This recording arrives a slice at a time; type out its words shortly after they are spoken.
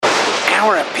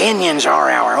Our opinions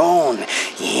are our own,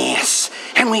 yes.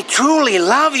 And we truly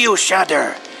love you,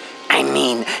 Shudder. I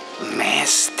mean,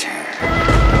 Master.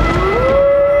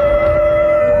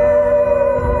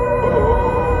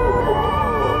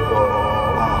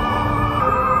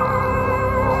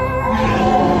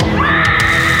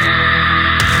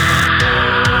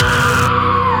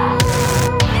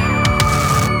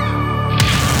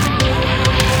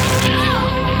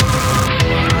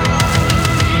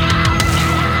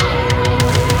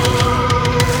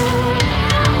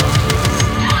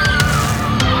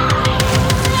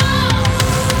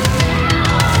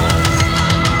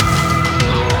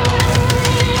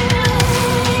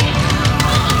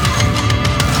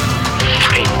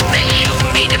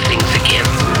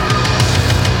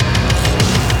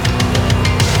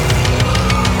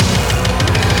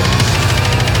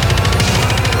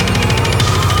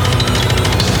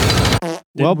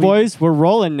 Well, boys, we're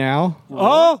rolling now.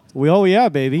 Oh, yeah,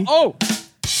 baby. oh,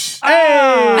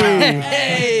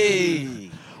 Hey!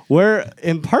 We're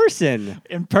in person.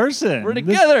 in person. We're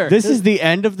together. This is the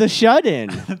end of the shut-in.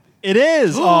 It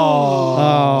is.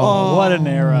 Oh, what an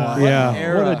era.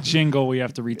 Yeah. What a jingle we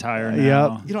have to retire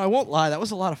now. Yep. You know, I won't lie. That was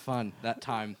a lot of fun that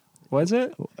time. Was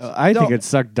it? I think it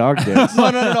sucked dog dicks. No.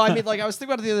 I mean, like, I was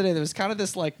thinking about it the other day. There was kind of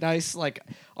this, like, nice, like,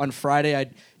 on Friday,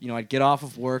 I'd get off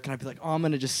of work and I'd be like, oh, I'm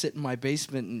going to just sit in my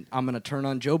basement and I'm going to turn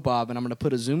on Joe Bob and I'm going to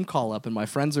put a Zoom call up and my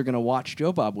friends are going to watch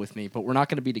Joe Bob with me, but we're not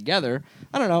going to be together.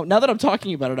 I don't know. Now that I'm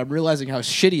talking about it, I'm realizing how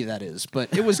shitty that is,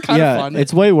 but it was kind of fun.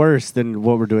 It's way worse than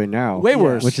what we're doing now. Way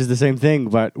worse. Which is the same thing,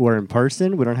 but we're in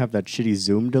person. We don't have that shitty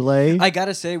Zoom delay. I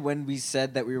gotta say, when we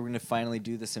said that we were going to finally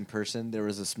do this in person, there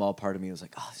was a small part of me that was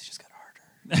like, oh, this just got harder.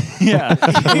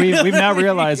 Yeah. We've now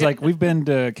realized, like, we've been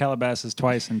to Calabasas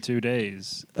twice in 2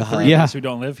 days. The three of us who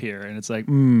don't live here. And it's like,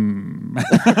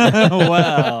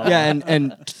 well. Yeah,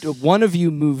 and one of you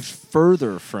moved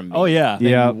further from me. Oh, yeah. than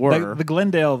Yeah. you were. The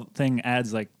Glendale thing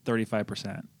adds like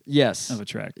 35% Yes. of a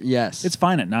trek. Yes. It's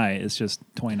fine at night. It's just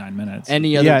 29 minutes.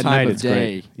 Any other at time night of it's day.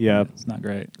 great. Yeah. It's not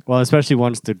great. Well, especially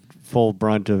once the full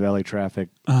brunt of LA traffic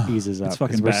eases up. it's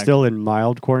fucking 'Cause we're back. still in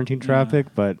mild quarantine traffic,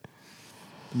 but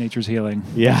Nature's healing.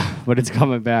 but it's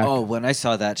coming back. Oh, when I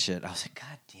saw that shit, I was like,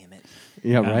 God damn it.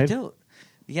 yeah, yeah. right?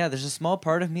 There's a small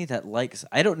part of me that likes,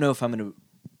 I don't know if I'm going to,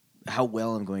 how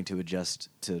well I'm going to adjust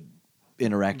to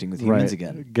interacting with humans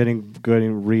again. Getting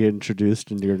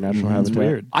reintroduced into your natural It's habitat.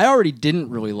 weird. I already didn't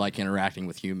really like interacting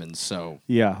with humans, so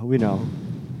Yeah, we know.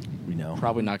 We know.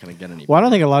 probably not going to get any. Well, I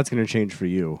don't think a lot's going to change for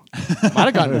you. Might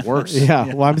have gotten worse.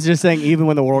 Yeah. Well, I'm just saying, even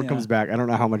when the world comes back, I don't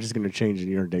know how much is going to change in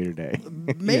your day to day.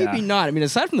 Maybe Yeah. not. I mean,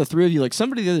 aside from the three of you, like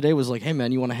somebody the other day was like, "Hey,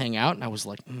 man, you want to hang out?" And I was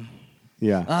like,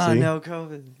 Yeah. Ah, see? no,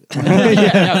 COVID.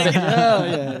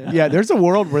 yeah. Yeah. There's a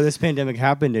world where this pandemic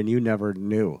happened and you never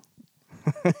knew,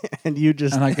 and you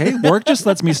just. I'm like, hey, work just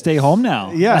lets me stay home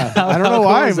now. Yeah. I don't know cool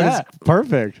why, is but that? it's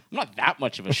perfect. I'm not that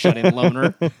much of a shut-in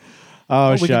loner.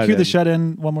 Oh, We can shut cue the in.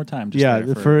 shut-in one more time. Just Yeah.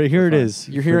 there For here it fun. is.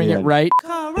 You're for hearing the it end. right.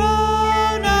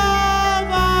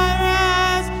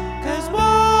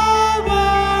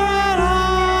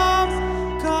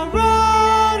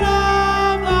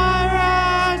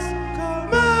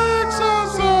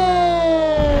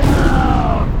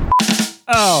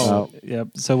 Oh, yep.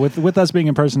 So with us being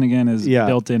in person again is Yeah.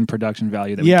 built-in production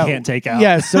value that we can't take out.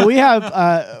 Yeah, so we have,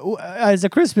 as a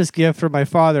Christmas gift for my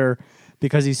father,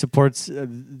 because he supports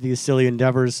these silly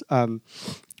endeavors,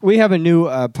 we have a new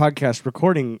podcast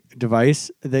recording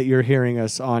device that you're hearing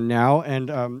us on now,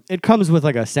 and it comes with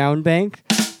like a sound bank.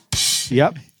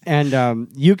 Yep. And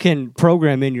you can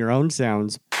program in your own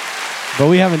sounds, but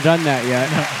we haven't done that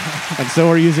yet. And so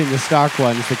we're using the stock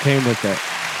ones that came with it.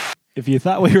 If you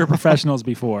thought we were professionals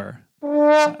before,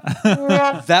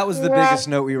 That was the biggest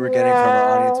note we were getting from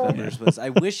our audience members was, I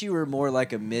wish you were more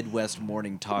like a Midwest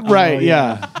morning talk show. Right,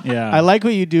 yeah. yeah. I like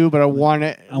what you do, but I want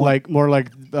it like more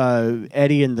like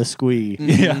Eddie and the Squee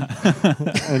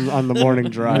and on the morning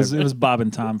drive. it was Bob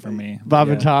and Tom for me. Bob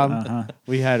Yeah. and Tom. Uh-huh.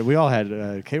 We all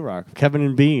had K-Rock. Kevin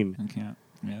and Bean. I can't.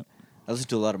 Yep. I listened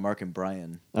to a lot of Mark and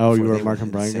Brian. Oh, you before were a they Mark went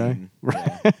and Brian guy? insane.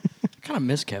 Yeah. I kind of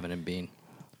miss Kevin and Bean.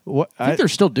 What? I think they're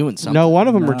still doing something. No, one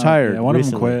of them No, retired. yeah, one of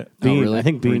them recently. quit. Bean, Oh, really? I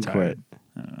think Bean Retired.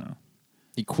 quit.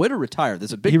 He quit or retired?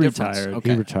 There's a big He difference. retired.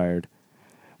 Okay. He retired.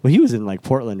 Well, he was in like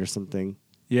Portland or something.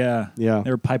 Yeah. Yeah. They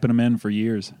were piping them in for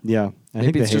years. Yeah, I think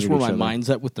Maybe they it's just hated where each my other. mind's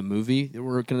at with the movie that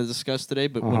we're going to discuss today.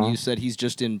 But when you said he's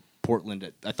just in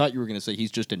Portland, I thought you were going to say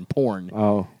he's just in porn.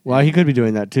 Oh, well, he could be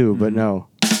doing that too, but no.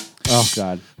 Oh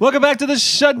God. Welcome back to the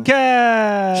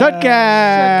Shudcast.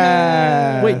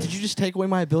 Shudcast. Wait, did you just take away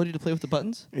my ability to play with the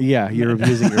buttons? Yeah, you're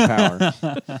abusing your power.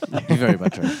 You're very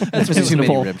much right. That's Too many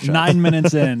reasonable. rib shots. 9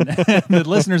 minutes in, the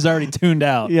listeners already tuned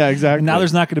out. Yeah, exactly. And now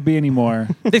there's not going to be any more.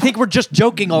 They think we're just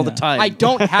joking all the time. I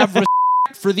don't have respect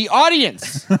for the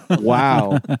audience.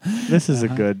 Wow. This is a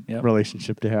good Yep.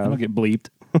 relationship to I'm gonna have. get bleeped.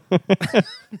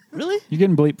 Really? You're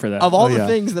getting bleeped for that. Of all Oh, the yeah.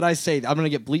 things that I say, I'm going to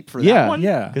get bleeped for Yeah. that one?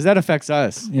 Yeah. Because that affects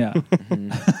us. Yeah.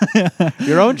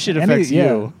 Your own shit affects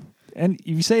you. And if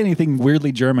you say anything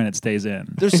weirdly German, it stays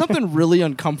in. There's something really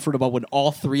uncomfortable when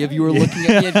all three of you are looking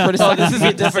at me and criticizing. This is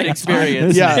a different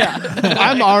experience. Yeah.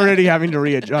 I'm already having to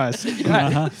readjust.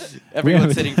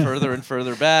 Everyone's sitting further and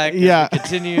further back. Yeah.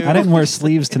 Continue. I didn't wear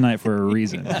sleeves tonight for a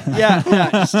reason.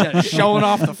 Just showing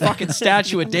off the fucking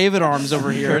statue of David arms over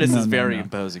here. Curtis No, is no, very no.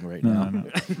 imposing right No, now.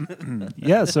 no.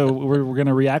 Yeah, so we're going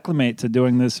to reacclimate to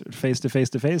doing this face to face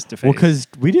to face to face. Well, because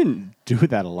we didn't do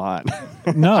that a lot.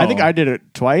 no, I think I did it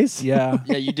twice. Yeah,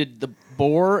 Yeah, you did the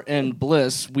Boar and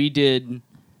Bliss. We did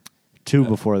 2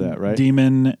 before that, right?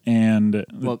 Demon and the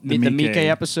Miike. Miike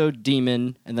episode,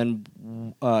 Demon, and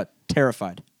then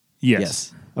Terrified.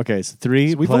 Yes. Okay, so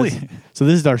 3 So we've plus. only- So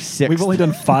this is our 6th. We've only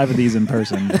done 5 of these in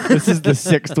person. This is the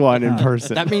 6th one in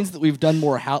person. That means that we've done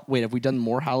more. Wait, have we done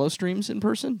more Hallow streams in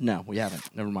person? No, we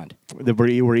haven't. Never mind. That we're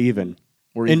even.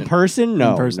 We're in even. person?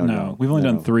 No. in person, no. We've only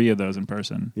no. done 3 of those in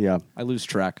person. Yeah. I lose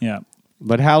track. Yeah.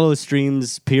 But Hallow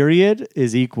streams, period,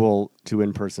 is equal to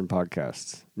in-person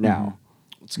podcasts now.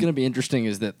 What's going to be interesting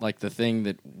is that like the thing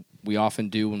that we often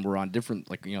do when we're on different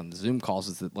on the Zoom calls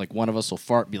is that like one of us will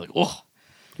fart and be like, oh,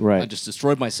 Right. I just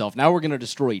destroyed myself. Now we're going to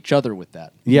destroy each other with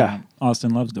that. yeah.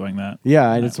 Austin loves doing that.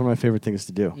 Yeah, and it's one of my favorite things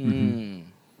to do.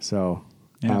 So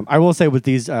Yeah. I will say with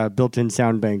these built-in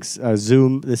sound banks,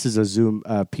 Zoom, this is a Zoom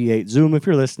P8. Zoom, if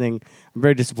you're listening, I'm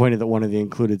very disappointed that one of the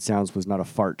included sounds was not a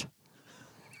fart.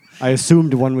 I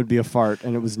assumed one would be a fart,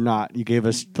 and it was not. You gave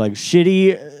us like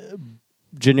shitty,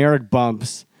 generic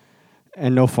bumps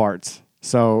and no farts.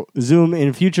 So Zoom,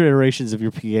 in future iterations of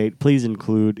your P8, please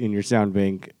include in your sound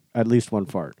bank at least one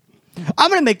fart. I'm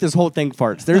going to make this whole thing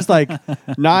farts. There's like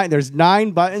 9, there's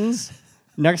 9 buttons.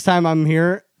 Next time I'm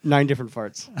here, 9 different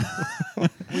farts.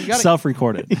 You got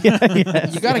Self-recorded.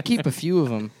 to keep a few of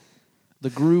them. The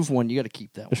groove one, you got to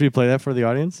keep that one. Should we play that for the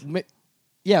audience?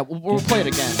 Yeah, we'll play it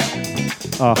again.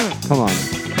 Oh, come on.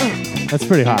 That's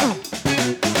pretty hot.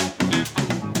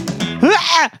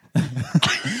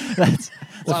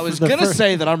 Well, I was gonna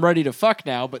say that I'm ready to fuck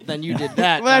now, but then you did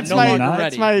that. Well, that's I'm no longer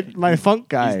that's ready. my funk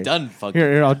guy. He's done fucking.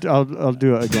 Here, I'll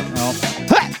do it again.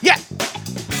 Yeah.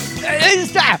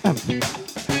 Stop.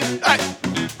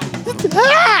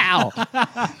 Ow!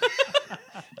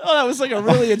 Oh, that was like a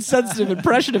really insensitive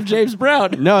impression of James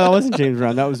Brown. No, that wasn't James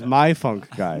Brown. That was my funk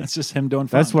guy. It's just him doing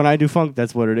fun. That's when I do funk.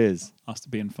 That's what it is. Austin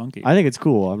being funky. I think it's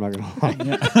cool. I'm not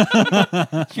gonna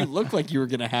lie. You look like you were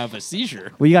gonna have a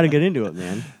seizure. Well, you got to get into it,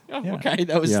 man. Oh, okay,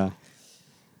 that was. Yeah.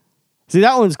 See,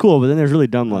 that one's cool, but then there's really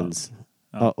dumb ones.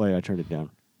 Oh, wait, I turned it down.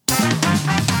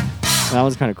 That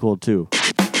one's kind of cool too.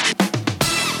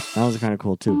 That one's kind of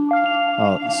cool too.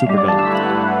 Oh, super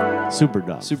dumb. Super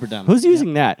dumb. Super dumb. Who's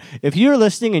using that? If you're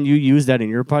listening and you use that in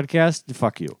your podcast,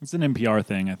 fuck you. It's an NPR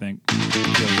thing, I think.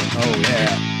 Oh,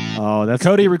 yeah. Oh, that's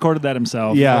Cody recorded that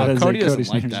himself. Yeah. That is Cody a doesn't Cody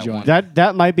like Snickers that joint. one.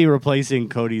 that might be replacing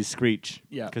Cody's screech.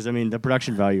 Yeah. Because I mean, the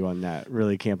production value on that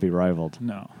really can't be rivaled.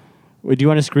 No. Wait, do you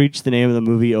want to screech the name of the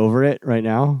movie over it right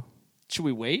now? Should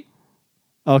we wait?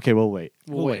 Okay, we'll wait.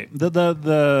 We'll wait.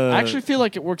 The I actually feel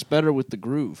like it works better with the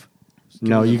groove.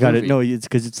 No, the you got it. movie. No, it's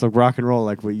because it's like rock and roll,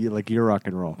 like your rock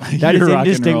and roll. That Your is rock and roll.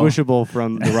 indistinguishable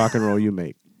from the rock and roll you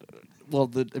make.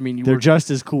 Well, I mean, you They're were just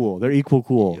as cool. They're equal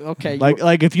cool. Okay,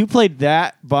 Like if you played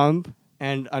that bump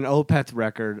and an Opeth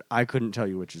record, I couldn't tell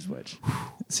you which is which.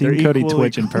 seeing they're Cody equally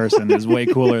twitch in person is way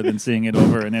cooler than seeing it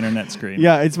over an internet screen.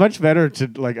 Yeah, it's much better to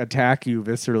like attack you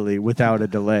viscerally without a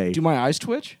delay. do my eyes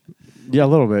twitch? Yeah, a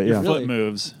little bit. Yeah. Foot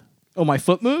moves. Oh, my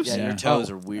foot moves. Yeah, your toes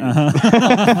are weird.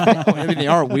 I mean, they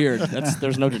are weird.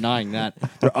 There's no denying that.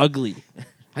 They're ugly.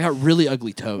 I got really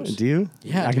ugly toes. Do you?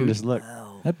 Yeah, I can dude. just look.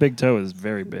 That big toe is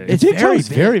very big. It's Big very toe is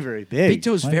big. very, very big. Big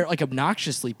toes, very like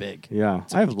obnoxiously big. Yeah,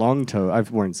 I have long toe.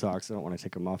 I've worn socks. I don't want to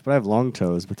take them off, but I have long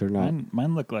toes, but they're not.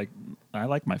 Mine look like I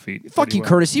like my feet. Fuck pretty you, well.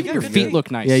 Curtis. Even your good feet feet.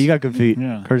 look nice. Yeah, you got good feet.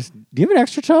 Yeah. Curtis, do you have an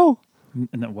extra toe?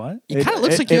 And then what? It kind of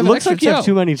looks like you it have looks an like you extra have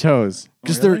toe. too many toes.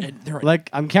 Because Really? they're Like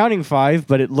I'm counting 5,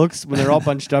 but it looks when they're all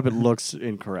bunched up, it looks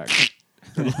incorrect.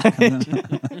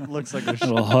 It looks like there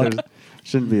Little hook.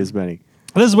 shouldn't be as many.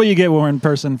 This is what you get when we're in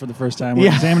person for the first time. We're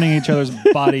Yeah. examining each other's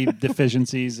body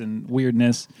deficiencies and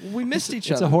weirdness. we missed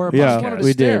each It's other. a horror Yeah, I just wanted to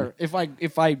we stare. did.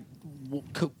 If I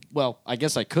could, well, I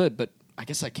guess I could, but I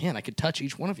guess I can. I could touch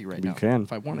each one of you right You now. can.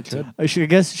 If I wanted to. I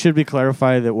guess should we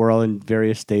clarify that we're all in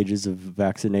various stages of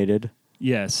vaccinated,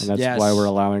 Yes, and that's Yes. why we're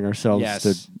allowing ourselves Yes.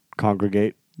 to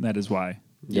congregate. that is why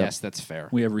Yes, that's fair.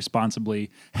 we have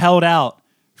responsibly held out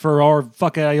for our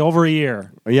over a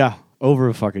year. Yeah, over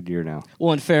a fucking year now.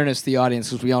 Well, in fairness, the audience,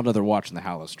 because we all know they're watching the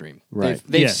Hallow stream. Right.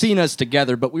 They've Yes. seen us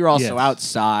together, but we were also Yes.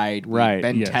 outside. Right. We've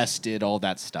been Yes. tested, all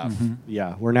that stuff.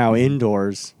 Yeah, we're now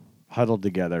indoors, huddled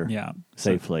together, Yeah,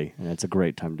 safely, and it's a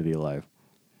great time to be alive.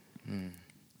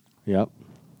 Yep.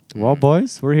 Well,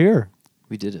 boys, we're here.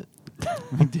 We did it.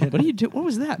 What do you do? What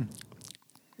was that?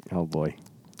 Oh boy.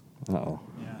 Uh-oh.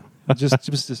 Yeah, just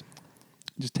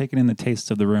taking in the taste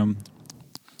of the room.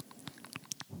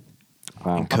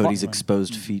 Wow. And Cody's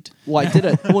exposed feet. Well, I did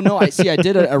I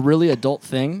did a really adult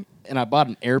thing, and I bought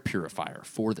an air purifier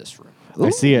for this room, I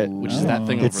see it. which is that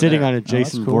thing It's over sitting there, on a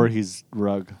Jason cool. Voorhees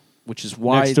rug which is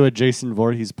why next to a Jason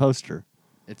Voorhees poster.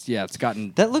 it's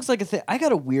gotten. That looks like a thing. I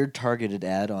got a weird targeted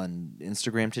ad on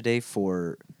Instagram today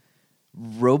for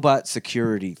robot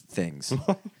security things.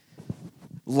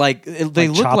 Like they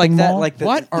Like look like Chopping that. Mall? Like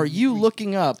What are you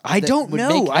looking up? I that don't would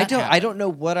know. make I that don't. I happen? don't know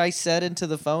what I said into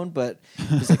the phone, but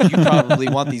it was like, you probably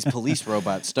want these police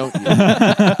robots, don't you?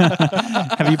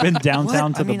 Have you been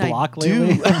downtown What? to I mean, the I block do.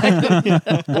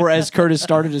 lately? Or as Curtis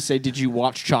started to say, did you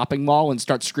watch Chopping Mall and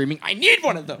start screaming, "I need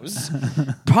one of those"?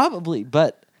 Probably,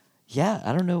 but yeah,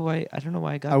 I don't know why. I don't know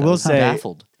why I got. I that. will was say,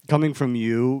 baffled. coming from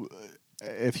you,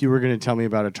 if you were going to tell me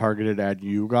about a targeted ad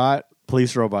you got,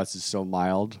 police robots is so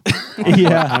mild.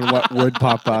 Yeah. On what would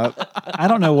pop up. I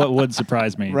don't know what would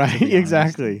surprise me. to Right, be honest.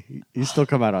 exactly. You still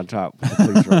come out on top with the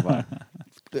police robot.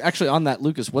 Actually, on that,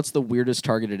 Lucas, what's the weirdest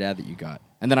targeted ad that you got?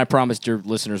 And then I promised your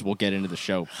listeners we'll get into the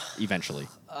show eventually.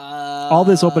 All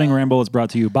this opening ramble is brought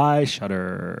to you by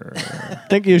Shudder.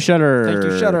 Thank you, Shudder. Thank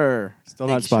you, Shutter. Still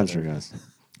Thank not you, sponsoring us.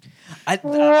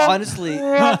 Honestly,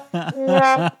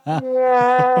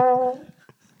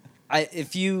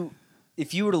 if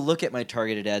you were to look at my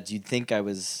targeted ads, you'd think I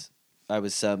was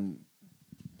some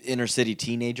inner city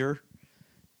teenager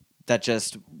that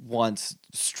just wants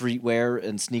streetwear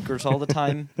and sneakers all the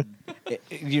time.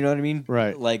 You know what I mean?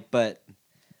 Right. Like, but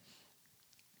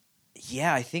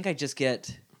yeah, I think I just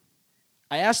get.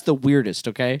 I asked the weirdest,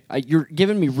 okay? You're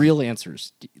giving me real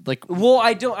answers. Like, Well,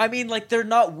 I don't. I mean, like, they're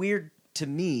not weird to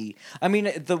me. I mean,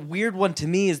 the weird one to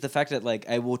me is the fact that, like,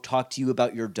 I will talk to you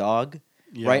about your dog,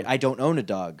 Yeah. right? I don't own a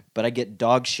dog, but I get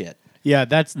dog shit. Yeah,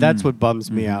 that's what bums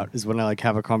me out is when I like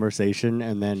have a conversation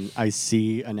and then I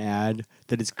see an ad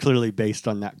that is clearly based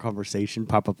on that conversation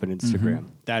pop up on Instagram.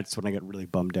 That's when I get really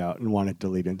bummed out and want to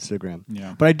delete Instagram.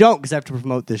 Yeah. But I don't because I have to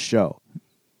promote this show.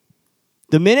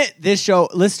 The minute this show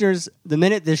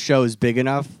is big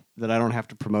enough that I don't have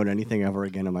to promote anything ever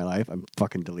again in my life, I'm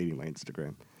fucking deleting my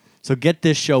Instagram. So get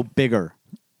this show bigger.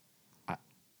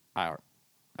 I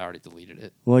already deleted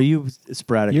it. Well, you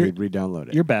sporadically You're- re-download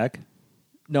it. You're back.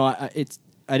 No, I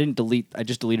didn't delete. I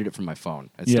just deleted it from my phone.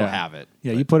 I still have it.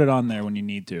 Yeah, you put it on there when you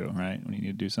need to, right? When you need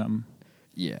to do something.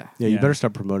 Yeah. yeah, you Yeah. better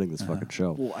start promoting this fucking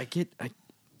show. Well,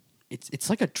 it's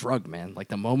like a drug, man. Like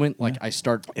the moment I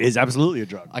start, It is absolutely a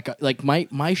drug. like my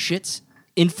shits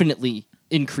infinitely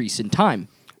increase in time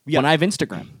when I have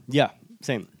Instagram. Yeah,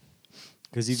 same.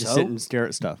 Because you just So? sit and stare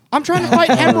at stuff. I'm trying to fight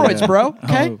hemorrhoids, bro.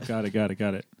 Okay. Oh, got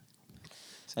it.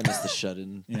 I miss the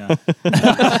shut-in. Yeah.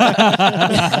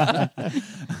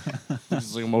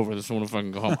 Just like, I'm over this. I want to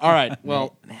fucking go home. All right.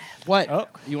 Well, what? Oh.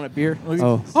 You want a beer?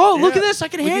 Oh, Oh, look at this! I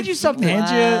can hand you something. hand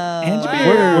you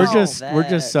Wow. beer. we're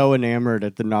just so enamored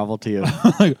at the novelty of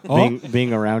Oh.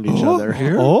 being around each other.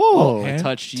 here? Oh, I And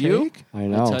touched you. take. I I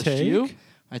know. touched Take. you.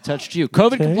 I touched you.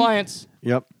 COVID Take. compliance.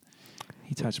 Yep.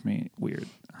 He touched me weird.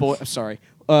 Boy, I'm sorry.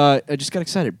 I just got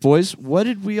excited. Boys, what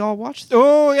did we all watch?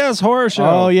 Oh, yes, horror show.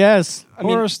 Oh yes.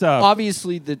 Horror stuff.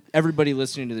 Obviously, everybody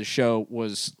listening to the show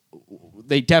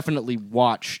they definitely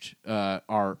watched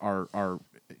our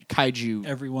kaiju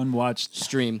Everyone watched.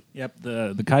 stream. Yep,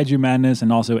 the Kaiju Madness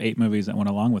and also 8 movies that went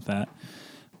along with that.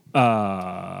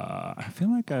 I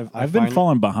feel like I've been finally-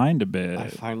 falling behind a bit. I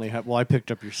finally have. Well, I picked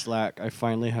up your Slack. I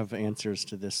finally have answers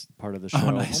to this part of the show.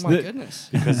 nice. Oh my The- goodness!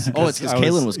 Because Oh, it's 'cause I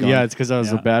Kaylin was gone. Yeah, it's because I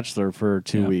was Yeah. a bachelor for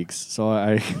 2 Yeah. weeks, so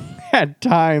I had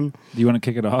time. Do you want to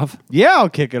kick it off? Yeah, I'll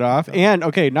kick it off. And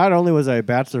okay, not only was I a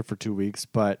bachelor for 2 weeks,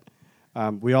 but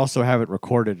we also haven't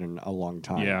recorded in a long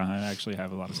time. Yeah, I actually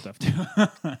have a lot of stuff too.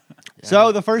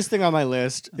 So the first thing on my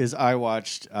list is I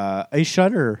watched a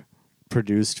Shudder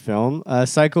produced film,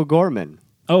 Psycho Gorman.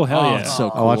 Oh, hell yeah. it's so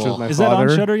I watched it cool. with my Is that father.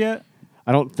 on Shutter yet?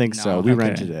 I don't think so. No. We Okay.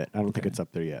 rented it. I don't think it's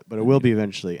up there yet, but it will be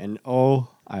eventually. And oh,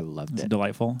 I loved It's it.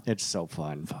 delightful. It's so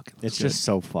fun. Fuck, It's good. just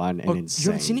so fun and Oh, insane.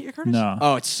 you haven't seen it yet, Curtis? No.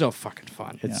 Oh, it's so fucking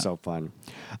fun. It's Yeah. so fun.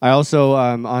 I also,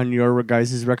 on your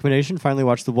guys' recommendation, finally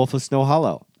watched The Wolf of Snow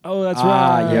Hollow. Oh, that's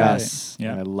Ah, right. yes.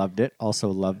 Yeah. I loved it. Also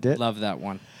loved it. Love that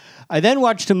one. I then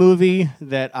watched a movie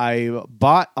that I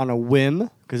bought on a whim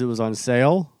because it was on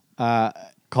sale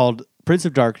called Prince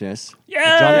of Darkness. Yay!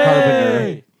 John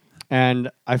Carpenter. And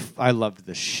I loved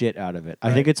the shit out of it.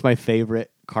 I think it's my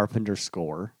favorite Carpenter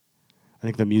score. I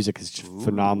think the music is just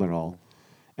phenomenal.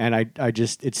 And I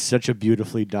just, it's such a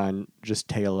beautifully done just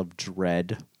tale of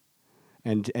dread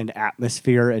and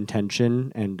atmosphere and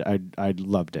tension. And I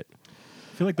loved it.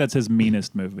 I feel like that's his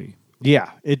meanest movie.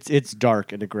 Yeah, it's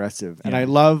dark and aggressive. And Yeah. I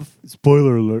love,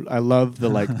 spoiler alert, I love the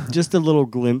just a little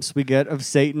glimpse we get of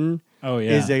Satan. Oh,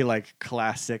 yeah. Is a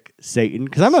classic Satan,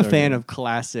 because I'm a So fan good. of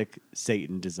classic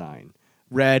Satan design.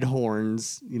 Red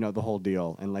horns, the whole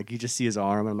deal. And you just see his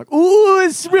arm and I'm like, ooh,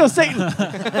 it's real Satan.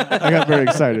 I got very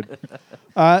excited.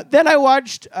 Then I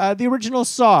watched the original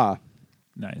Saw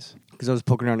Nice. because I was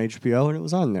poking around HBO and it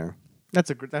was on there. That's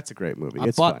a great movie.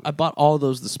 It's fun. I bought all of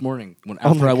those this morning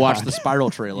after I watched God. the Spiral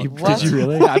trailer. Did you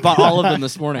really? Yeah, I bought all of them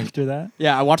this morning. After that?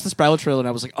 Yeah, I watched the Spiral trailer and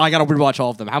I was like, oh, I gotta rewatch all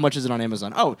of them. How much is it on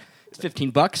Amazon? Oh, it's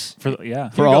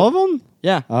 $15. For all of them?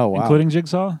 Yeah. Oh, wow. Including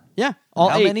Jigsaw? Yeah. All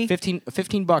How 8. many?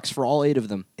 $15 for all 8 of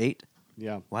them. 8?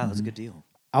 Yeah. Wow, that's a good deal.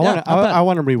 I Yeah, want not bad. I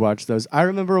want to rewatch those. I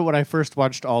remember when I first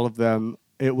watched all of them,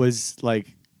 it was I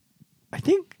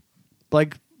think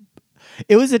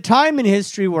it was a time in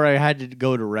history where I had to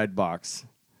go to Redbox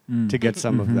to get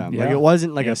some of them. Yeah. It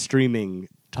wasn't Yeah. a streaming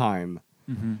time.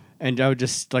 And I would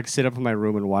just sit up in my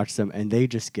room and watch them, and they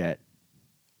just get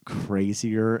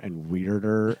crazier and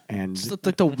weirder, and It's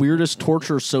like the weirdest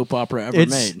torture soap opera ever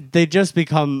made. they just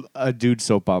become a dude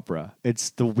soap opera. It's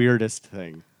the weirdest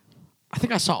thing. I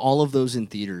think I saw all of those in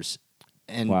theaters,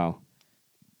 and Wow.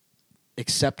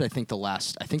 except I think the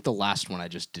last one I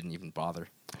just didn't even bother.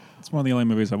 It's one of the only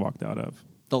movies I walked out of.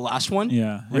 The last one,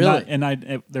 Yeah. Really?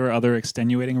 There were other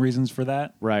extenuating reasons for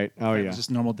that. Right. Oh If it yeah. was just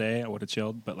a normal day, I would have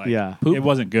chilled. But Yeah. it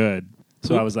wasn't good. So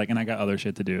Poop? I was like, and I got other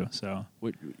shit to do. So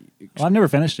Wait, well, I've never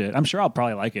finished it. I'm sure I'll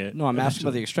probably like it. no, I'm asking about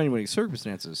eventually. the extenuating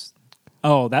circumstances.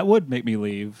 Oh, that would make me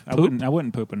leave. I Poop?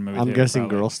 wouldn't poop in a movie. I'm theater, guessing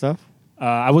probably. girl stuff.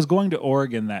 I was going to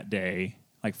Oregon that day,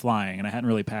 flying, and I hadn't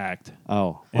really packed.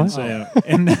 Oh. And What? so,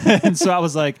 and so I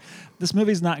was like, this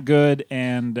movie's not good,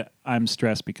 and I'm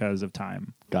stressed because of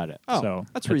time. Got it. Oh, So,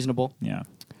 that's but- reasonable. Yeah.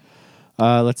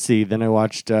 Let's see. Then I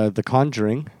watched The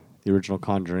Conjuring, the original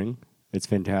Conjuring. It's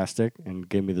fantastic and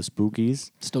gave me the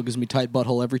spookies. Still gives me tight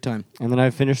butthole every time. And then I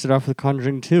finished it off with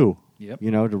Conjuring 2. Yep.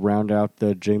 To round out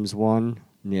the James 1.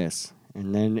 Yes.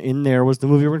 And then in there was the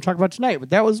movie we're going to talk about tonight. But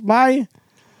that was my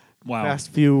Wow. past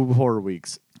few horror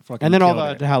weeks. Fucking And then all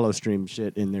killed the it. Hallow Stream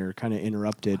shit in there kind of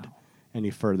interrupted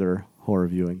any further horror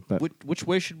viewing. But Which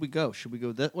way should we go? Should we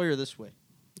go that way or this way?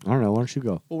 I don't know. Why don't you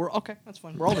go? Well, we're okay. That's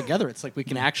fine. We're all together. It's like we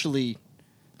can actually,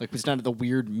 it's not the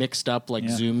weird mixed up Yeah.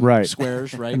 Zoom Right.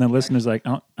 squares, right? And the listeners like,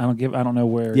 I don't know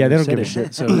where. Yeah, they you're don't give a sitting.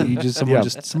 shit. So you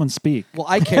just someone speak. Well,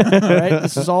 I care. All right,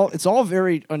 this is all. It's all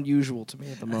very unusual to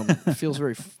me at the moment. It feels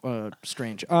very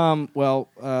strange.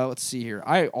 Let's see here.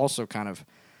 I also kind of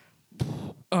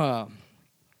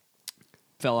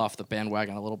fell off the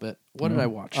bandwagon a little bit. What did I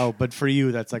watch? Oh, but for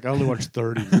you, that's I only watched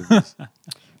 30 movies.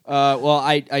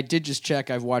 I did just check.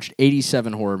 I've watched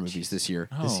 87 horror movies this year.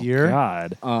 This Oh, year?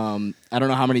 God, I don't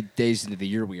know how many days into the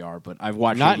year we are, but I've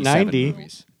watched Not 87 90.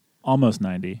 movies. almost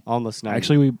 90. Almost 90.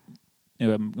 Actually,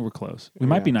 we're close. We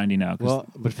might Yeah. be 90 now. 'Cause Well,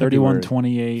 but 31, February-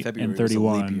 28, February and was a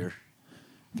 31. leap year.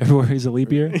 February's a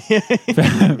leap year.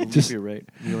 Just you're right.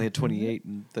 You only had 28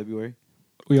 in February.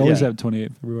 We always Yeah. have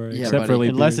 28 February, Yeah, except for buddy.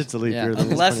 leap Unless years. it's a leap Yeah. year.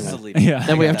 then Unless it's a 29. leap year. Yeah.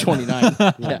 Then we I have got 29.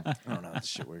 that. Yeah, I don't know how this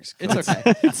shit works. it's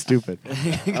okay. It's stupid.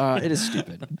 It is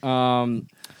stupid.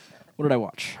 What did I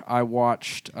watch? I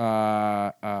watched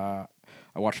a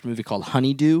movie called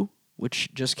Honeydew, which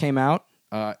just came out.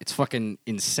 It's fucking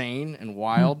insane and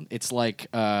wild. It's like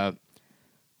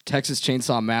Texas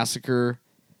Chainsaw Massacre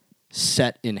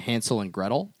set in Hansel and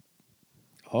Gretel.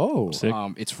 Oh. Sick.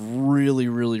 It's really,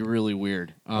 really, really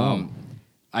weird.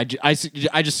 I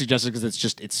just suggested because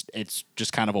it's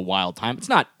just kind of a wild time. It's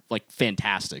not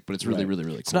fantastic, but it's really, Right. really,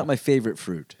 really cool. It's not my favorite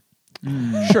fruit.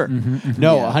 sure.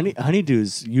 No, Yeah.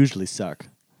 honeydews usually suck.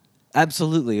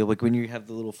 Absolutely, like when you have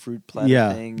the little fruit platter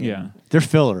Yeah. thing. Yeah. They're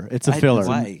filler. It's a filler.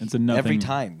 Why? It's a nothing. Every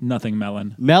time. Nothing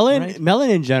melon. Melon, Right? melon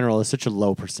in general is such a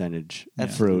low percentage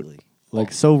Absolutely. fruit.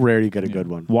 Like so rare you get a good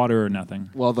one. Water or nothing.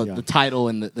 Well, the Yeah. title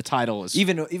and the title is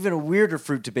Even a weirder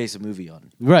fruit to base a movie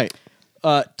on. Right.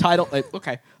 title.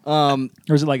 Okay. Or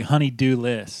is it like honey-do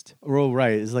list? Oh,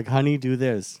 right. It's like honey, do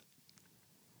this.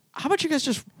 How about you guys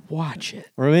just watch it.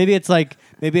 Or maybe it's like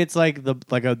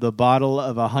the bottle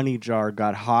of a honey jar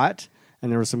got hot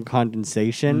and there was some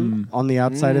condensation on the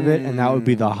outside of it, and that would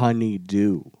be the honey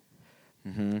dew.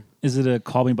 Is it a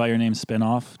Call Me by Your Name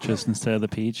spinoff just instead of the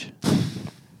peach?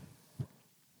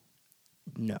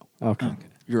 No, Okay.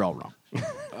 you're all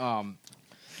wrong.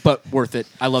 But worth it.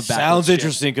 I love Batman. Sounds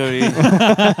interesting, Cody.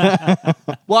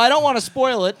 Well, I don't want to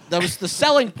spoil it. That was the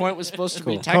selling point. Was supposed to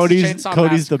be Texas Cody's Chainsaw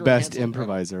Cody's the Massacre best Hansel and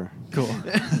Gretel. improviser. Cool.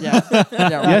 Yeah.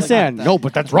 Yeah, Yes, right. and no,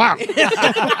 but that's wrong.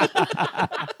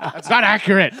 That's not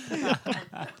accurate.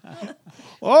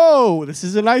 Oh, this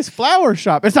is a nice flower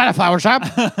shop. It's not a flower shop.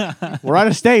 We're on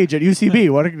a stage at UCB.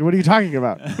 What are you talking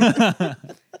about?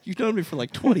 You've known me for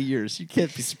like 20 years. You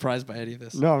can't be surprised by any of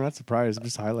this. No, I'm not surprised. I'm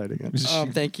just highlighting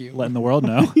it. Thank you. Letting the world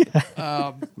know.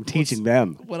 I'm teaching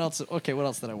them. What else? Okay, what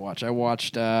else did I watch? I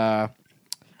watched kaiju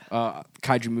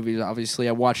movies. Obviously,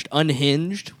 I watched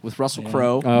Unhinged with Russell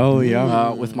Crowe. Oh yeah.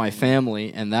 With my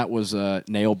family, and that was a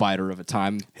nail biter of a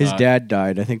time. His dad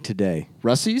died, I think, today.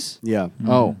 Russie's. Yeah.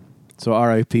 Oh, So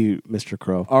R.I.P. Mr.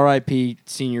 Crow. R.I.P.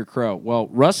 Senior Crow. Well,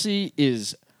 Russie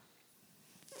is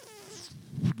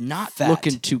not Fat.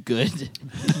 looking too good.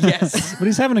 Yes, But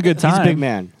he's having a good He's time. a big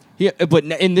man. but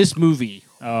in this movie,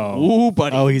 Oh.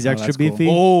 buddy. Oh, he's extra that's cool. beefy.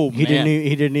 Oh, he didn't. man.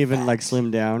 He didn't even like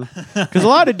slim down. Because a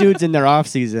lot of dudes in their off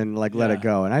season like let it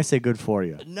go, and I say good for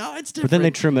you. No, it's different. But then they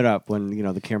trim it up when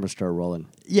the cameras start rolling.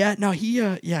 Yeah, no, he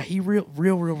real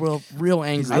angry.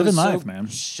 I was Living so life, man.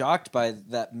 shocked by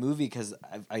that movie because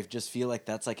I just feel like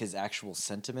that's like his actual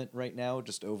sentiment right now,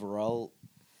 just overall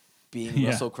being Yeah.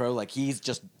 Russell Crowe. Like they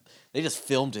just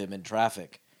filmed him in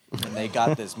traffic and they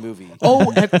got this movie.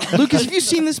 Oh, Lucas, have you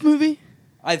seen this movie?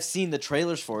 I've seen the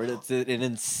trailers for it. It's an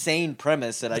insane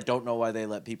premise that I don't know why they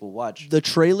let people watch. The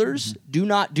trailers do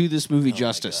not do this movie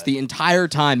justice. God. The entire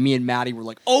time, me and Maddie were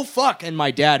like, "Oh fuck!" and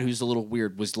my dad, who's a little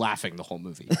weird, was laughing the whole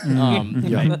movie.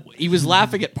 He was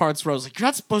laughing at parts where I was like, "You're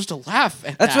not supposed to laugh."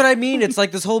 At That's that. what I mean. It's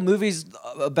like this whole movie's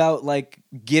about like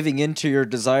giving into your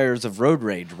desires of road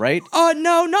rage, right?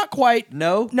 No, not quite.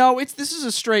 No? No. This is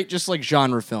a straight just like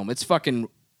genre film. It's fucking.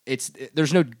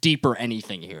 There's no deeper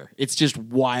anything here. It's just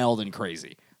wild and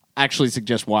crazy. I actually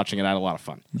suggest watching it. I had a lot of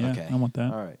fun. Yeah, Okay. I want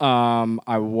that. All right.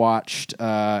 I watched.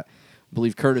 I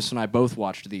believe Curtis and I both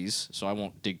watched these, so I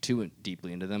won't dig too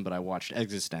deeply into them. But I watched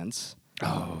Existence.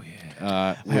 Oh,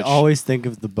 yeah. I always think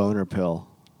of the boner pill.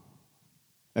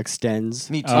 Extends.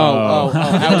 Me too.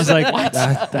 I was like, what?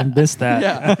 I missed that.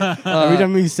 Yeah. Every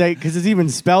time you say, because it's even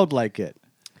spelled like it.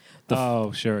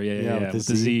 Oh, sure. Yeah. With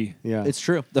the Z. Yeah. It's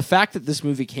true. The fact that this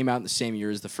movie came out in the same year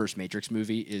as the first Matrix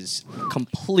movie is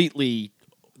completely.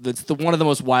 That's one of the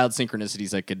most wild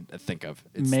synchronicities I could think of.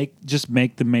 Just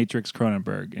make the Matrix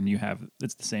Cronenberg, and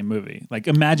it's the same movie. Like,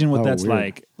 imagine what that's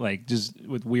weird. like just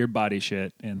with weird body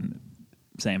shit and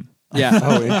same. Yeah.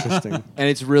 Oh, interesting. And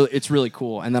it's really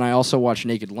cool. And then I also watched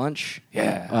Naked Lunch.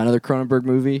 Yeah. Another Cronenberg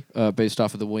movie based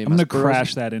off of the William I'm S. gonna Burroughs.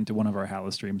 crash that into one of our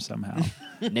Halla streams somehow.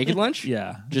 Naked Lunch?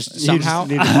 Yeah. Just You somehow.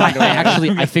 just need to find a way.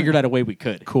 I figured out a way we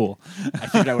could. Cool. I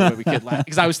figured out a way we could.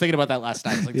 Because I was thinking about that last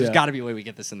night. I was like, there's Yeah. got to be a way we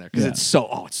get this in there. Because Yeah. it's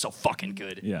so fucking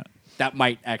good. Yeah. That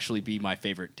might actually be my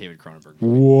favorite David Cronenberg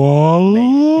movie.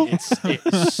 Whoa.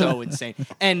 It's so insane.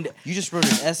 And You just wrote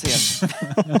an essay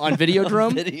on Videodrome,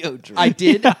 on video. I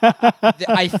did.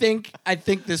 I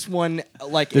think this one,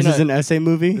 like, This is an essay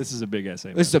movie? This is a big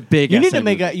essay. this is a big. You need essay to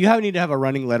make movie. you need to have a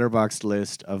running letterboxd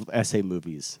list of essay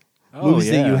movies. Oh, Movies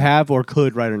that yeah. you have or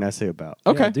could write an essay about.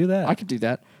 Okay, do that. I could do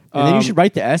that. And then you should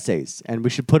write the essays, and we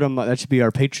should put them. That should be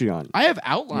our Patreon. I have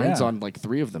outlines Yeah. on like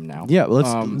 3 of them now. Yeah, let's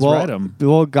write 'em.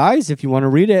 Well, guys, if you want to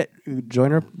read it,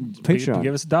 join our Patreon.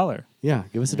 Give us $1. Yeah,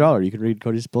 give us $1. You can read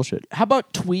Cody's bullshit. How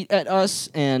about tweet at us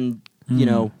and you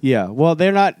know. Yeah, well,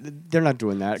 they're not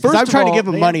doing that. Because First I'm of trying all, to give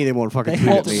them they- money, they won't fucking tweet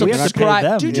Well, at me. We have to pay subscribe.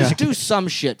 them. Dude, just do some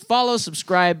shit. Follow,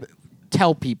 subscribe,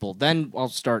 tell people. Then I'll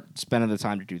start spending the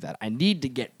time to do that. I need to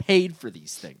get paid for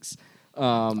these things.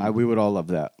 We would all love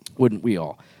that. Wouldn't we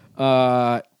all?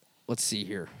 Let's see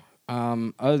here.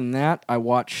 Other than that, I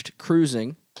watched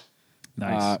Cruising,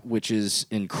 Nice. which is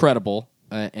incredible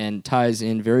and ties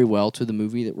in very well to the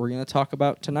movie that we're going to talk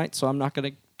about tonight. So I'm not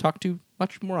going to talk too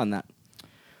much more on that.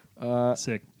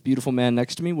 Sick. Beautiful Man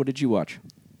Next to Me. What did you watch?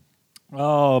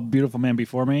 Oh, Beautiful Man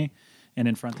Before Me and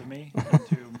in front of me, and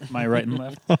to my right and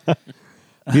left.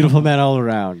 Beautiful men all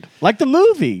around. Like the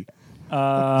movie.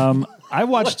 I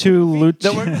watched two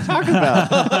That we're talking about.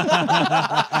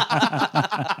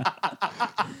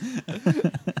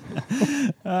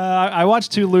 I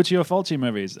watched 2 Lucio Fulci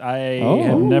movies. I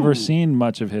have never seen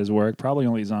much of his work, probably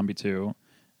only Zombie 2.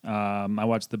 I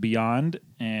watched The Beyond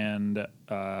and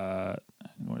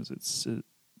what is it?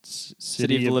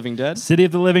 City of the Living Dead, City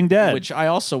of the Living Dead, which I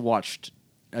also watched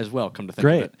as well. Come to think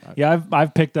great. of it, Yeah,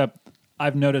 I've picked up.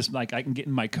 I've noticed like I can get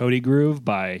in my Cody groove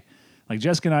by like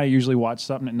Jessica and I usually watch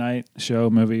something at night, show,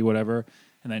 movie, whatever,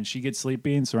 and then she gets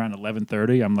sleepy, and it's around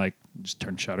 11:30. I'm like, just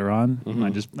turn Shudder on. And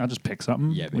I'll just pick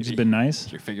something, Yeah, which has baby. been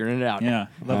nice. You're figuring it out. Yeah,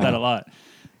 I love that a lot.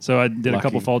 So I did a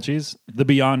couple Lucky. Fulcis. The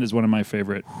Beyond is one of my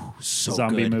favorite So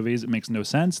zombie good. movies. It makes no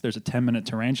sense. There's a 10-minute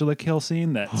tarantula kill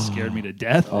scene that scared me to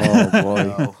death. Oh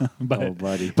boy. but, Oh,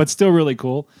 buddy. but still really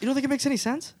cool. You don't think it makes any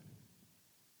sense?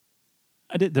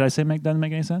 Did I say doesn't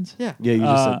make any sense? Yeah. Yeah, you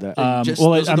just said that. Just-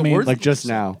 well, those are I the mean, words like that you just said.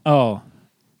 now. oh,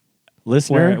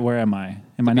 Listener? where am I?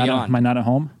 Am I not? Beyond. Am I not at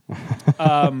home?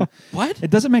 What? It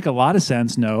doesn't make a lot of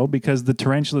sense, no, because the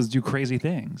tarantulas do crazy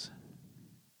things.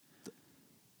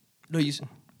 No, you.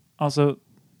 Also,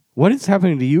 What is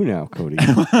happening to you now, Cody?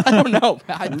 I don't know.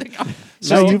 I think.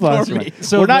 No, you've ignore lost your me. mind.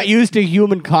 So We're not the- used to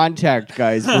human contact,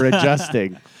 guys. We're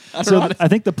adjusting. so I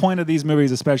think the point of these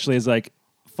movies, especially, is like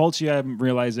Fulci. I'm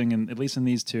realizing, and at least in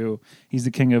these two, he's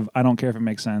the king of I don't care if it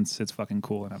makes sense. It's fucking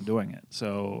cool, and I'm doing it.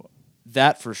 So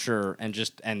That for sure, and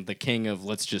the king of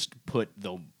let's just put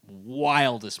the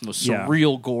wildest, most Yeah.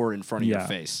 surreal gore in front of yeah, your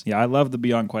face. yeah, I love the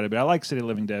Beyond quite a bit. I like City of the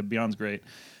Living Dead. Beyond's great.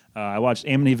 I watched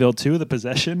Amityville 2, The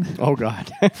Possession. Oh God.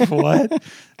 What?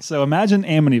 So imagine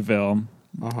Amityville,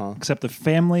 Uh-huh. except the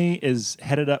family is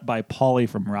headed up by Paulie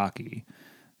from Rocky,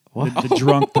 the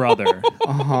drunk brother.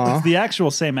 It's the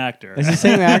actual same actor. Is the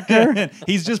same actor?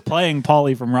 He's just playing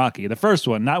Paulie from Rocky, the first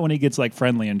one, not when he gets like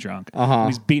friendly and drunk. Uh-huh.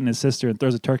 He's beating his sister and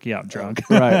throws a turkey out drunk.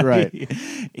 Right, right.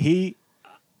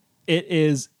 It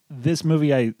is this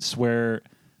movie. I swear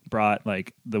brought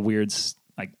like the weird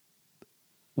like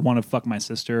want to fuck my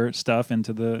sister stuff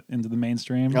into the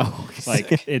mainstream. Oh,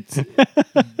 like it's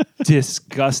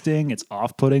disgusting. It's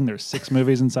off-putting. There's 6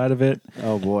 movies inside of it,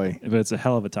 Oh boy. but it's a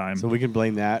hell of a time. So we can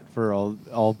blame that for all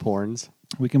porns.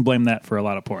 We can blame that for a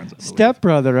lot of porns. I believe.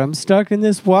 Stepbrother, I'm stuck in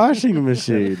this washing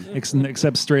machine.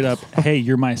 Except straight up, hey,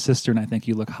 you're my sister, and I think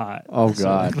you look hot. Oh So,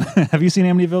 God. have you seen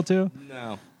Amityville too?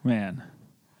 No, Man,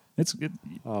 it's a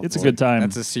Oh, it's a boy. good time.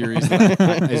 that's a series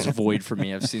that is void for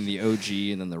me. I've seen the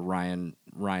OG and then the Ryan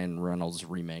Reynolds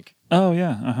remake. Oh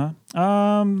yeah,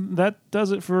 that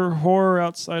does it for horror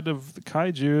outside of the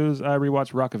kaijus. I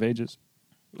rewatched Rock of Ages.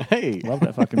 Hey. Love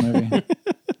that fucking movie.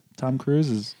 Tom Cruise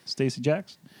is Stacey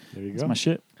Jacks. There you That's go. my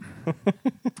shit.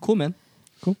 Cool, man.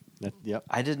 Yep.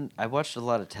 I watched a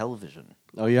lot of television.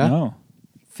 Oh yeah. No.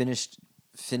 Finished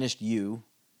You.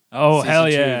 Oh Season hell 2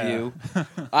 of yeah. You.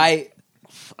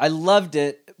 I loved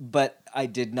it, but I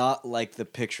did not like the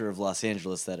picture of Los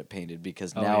Angeles that it painted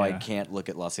because Oh, now I yeah. can't look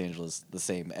at Los Angeles the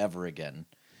same ever again.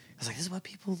 I was like, this is what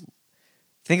people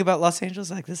think about Los Angeles?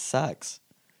 Like, this sucks.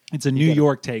 It's a New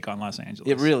York take on Los Angeles.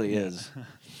 It really is.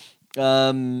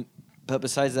 But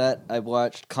besides that, I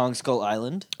watched Kong Skull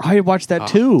Island. I watched that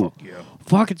too.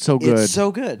 Fuck, it's so good. It's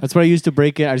so good. That's what I used to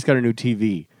break in. I just got a new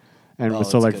TV. And Oh,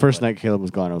 so it's like good, first bud. night Caleb was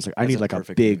gone, I was like, I That's need a like a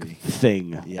perfect big movie.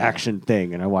 thing, Yeah. action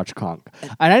thing, and I watched Kong.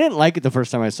 And I didn't like it the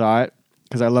first time I saw it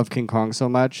because I love King Kong so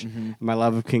much. My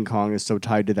love of King Kong is so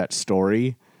tied to that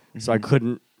story, so I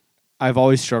couldn't. I've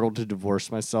always struggled to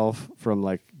divorce myself from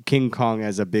like King Kong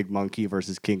as a big monkey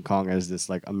versus King Kong as this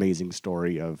like amazing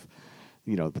story of,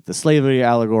 the slavery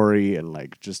allegory and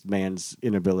like just man's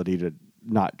inability to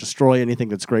not destroy anything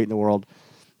that's great in the world.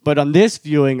 But on this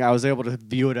viewing, I was able to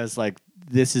view it as like,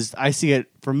 I see it,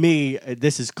 for me,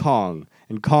 this is Kong.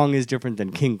 And Kong is different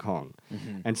than King Kong.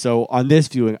 And so on this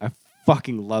viewing, I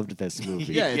fucking loved this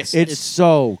movie. Yeah, it's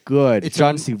so good. it's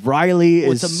John a- C. Reilly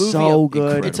Well, is so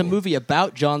good. It's a movie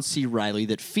about John C. Reilly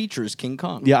that features King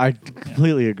Kong. Yeah, I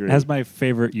completely agree. It has my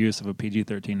favorite use of a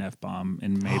PG-13 F-bomb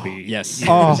in maybe Yes.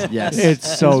 Oh, Yes. it's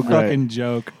so This great. fucking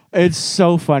joke. It's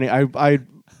so funny. I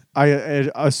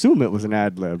assume it was an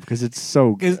ad lib because it's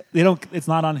so. It's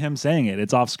not on him saying it.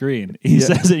 It's off screen. He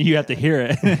says it. You have to hear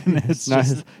it. And it's Not,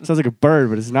 just, it sounds like a bird,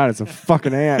 but it's not. It's a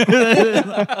fucking ant.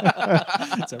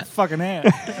 it's a fucking ant.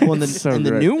 Well, and So the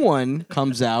great. new one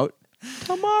comes out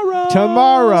tomorrow.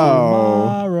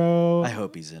 Tomorrow. I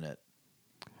hope he's in it.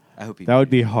 I hope he. That would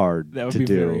be hard That would to be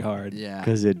do. very hard. Yeah.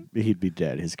 Because he'd be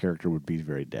dead. His character would be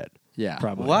very dead. Yeah.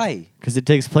 Probably. Why? Because it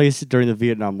takes place during the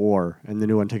Vietnam War, and the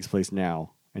new one takes place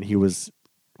now. And he was,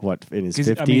 in his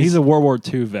 50s? I mean, he's a World War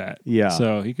II vet. Yeah.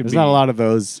 So he could There's be. not a lot of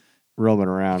those roaming He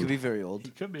around. could be very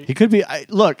old. Could be. He could be.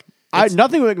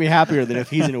 Nothing would make me happier than if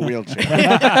he's in a wheelchair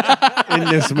in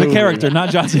this movie. The character, not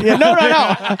John C. Yeah, no.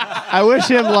 I wish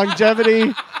him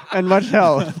longevity and much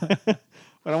health.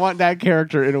 But I want that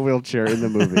character in a wheelchair in the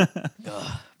movie.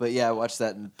 But yeah, I watched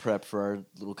that in prep for our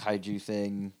little kaiju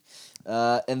thing.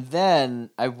 And then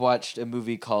I watched a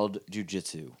movie called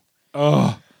Jujitsu.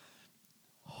 Oh,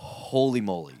 holy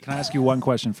moly. Can I ask you one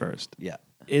question first? Yeah.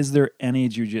 Is there any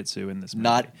jujitsu in this movie?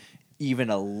 Not even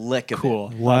a lick of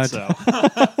cool. it. What?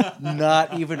 Thought so.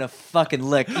 Not even a fucking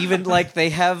lick. Even like they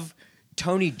have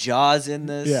Tony Jaws in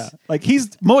this. Yeah, like he's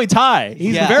Muay Thai.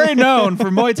 He's Yeah. very known for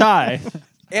Muay Thai.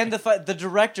 And the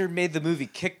director made the movie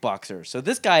Kickboxer. So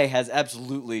this guy has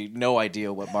absolutely no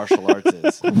idea what martial arts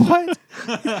is. What?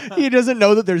 He doesn't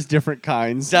know that there's different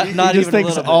kinds. Not he even just a thinks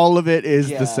little bit. all of it is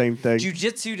Yeah. the same thing.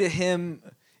 Jiu-jitsu to him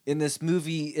in this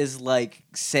movie is like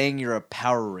saying you're a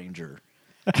Power Ranger.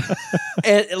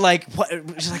 And like what?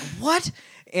 She's like, what?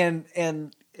 And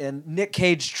Nick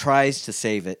Cage tries to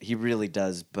save it. He really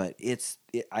does, but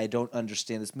I don't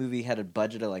understand. This movie had a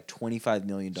budget of like $25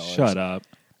 million. Shut up.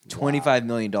 $25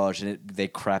 million, and they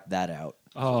crap that out.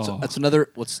 Oh, That's another.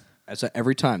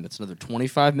 Every time that's another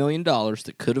 $25 million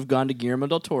that could have gone to Guillermo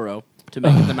del Toro to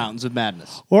make it the Mountains of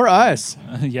Madness. Or us.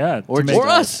 yeah. Or to make,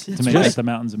 just us. to make it the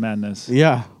Mountains of Madness.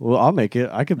 Yeah. Well, I'll make it.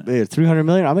 I could $300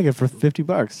 million. I'll make it for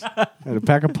 $50 and a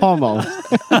pack of Pall Malls.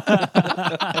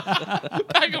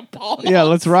 Bag of Paul. Yeah,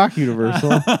 let's rock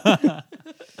Universal.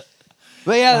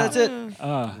 But yeah, that's it.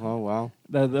 Oh wow.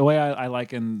 The way I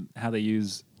like and how they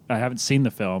use. I haven't seen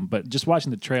the film, but just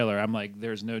watching the trailer, I'm like,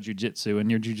 there's no jujitsu in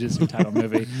your jujitsu title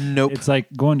movie. Nope. It's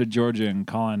like going to Georgia and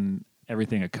calling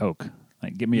everything a Coke.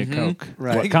 Like, give me a Coke.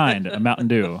 Right. What kind? A Mountain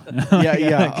Dew.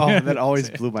 Yeah. Oh, that always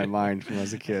blew my mind when I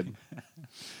was a kid.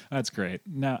 That's great.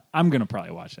 Now, I'm going to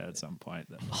probably watch that at some point.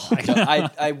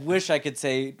 I wish I could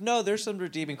say, no, there's some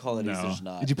redeeming qualities. No. There's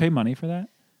not. Did you pay money for that?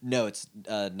 No, it's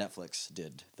Netflix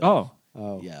did. Oh,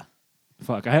 Oh. Yeah.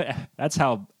 fuck. That's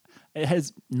how it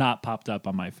has not popped up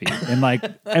on my feed. And like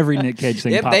every Nick Cage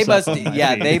thing They pops must, up on my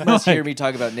yeah, feed. they must hear me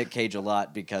talk about Nick Cage a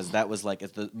lot because that was like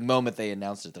at the moment they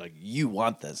announced it, they're like, "You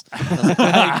want this?" I was like,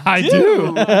 I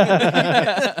do.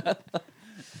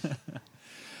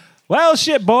 Well,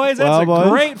 shit, boys. That's Well, a boys.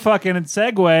 great fucking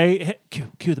segue.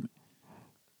 Cue the.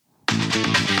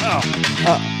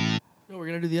 No, we're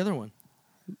gonna do the other one.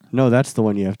 No, that's the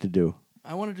one you have to do.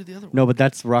 I want to do the other one. No, but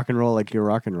that's rock and roll like you're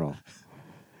rock and roll.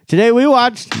 Today we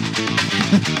watched.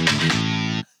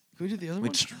 Can we do the other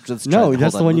one? Let's No, try-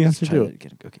 that's hold the one you let's have to try do. that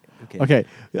again.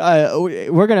 Okay.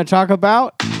 We're going to talk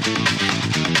about.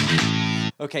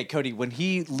 Okay, Cody, when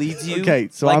he leads you Okay,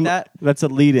 so like that, that's a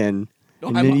lead in. No,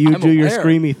 And I'm- then you I'm do your aware,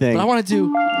 screamy thing. But I want to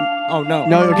do. Oh no.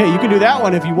 No, okay, you can do that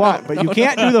one if you want, but you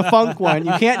can't do the funk one.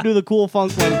 You can't do the cool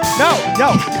funk one.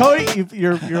 No, Cody,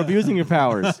 you're abusing your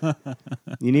powers.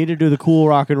 You need to do the cool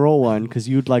rock and roll one because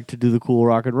you'd like to do the cool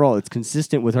rock and roll. It's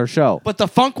consistent with our show. But the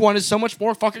funk one is so much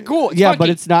more fucking cool. It's Yeah, funky. but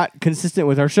it's not consistent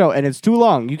with our show, and it's too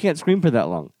long. You can't scream for that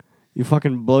long. You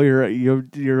fucking blow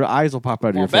your eyes will pop out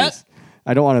of your Wanna bet? face.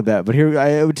 I don't want to bet, but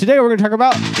today we're going to talk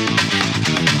about.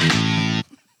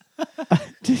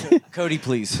 Cody,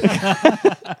 please.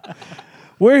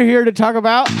 We're here to talk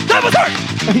about.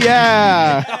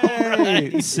 Yeah.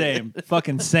 Same.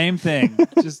 Fucking same thing.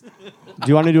 Just Do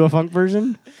you want to do a funk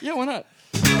version? Yeah, why not?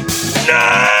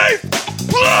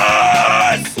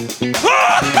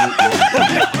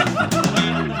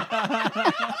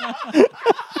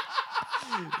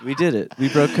 We did it. We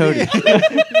broke Cody.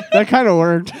 That kind of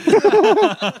worked.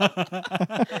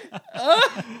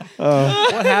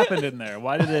 what happened in there?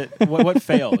 Why did it? What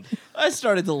failed? I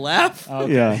started to laugh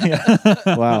Okay. Yeah.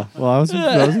 Wow. Well,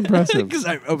 that was impressive. because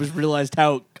I was realized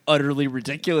how utterly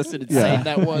ridiculous and insane Yeah.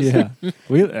 that was. Yeah.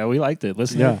 We liked it.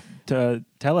 Listen Yeah. to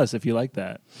tell us if you like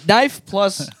that. Knife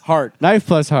plus heart. Knife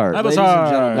plus heart. Knife plus Ladies and heart.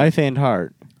 gentlemen. Knife and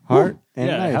heart. Heart and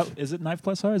Yeah. knife. Is it knife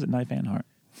plus heart? Or is it knife and heart?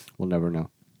 We'll never know.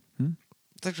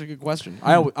 That's actually a good question.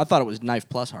 I thought it was knife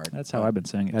plus heart. That's how I've been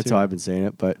saying it. That's too. how I've been saying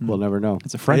it, but we'll never know.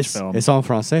 It's a French film. It's en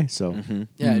français, so.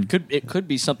 Yeah, it could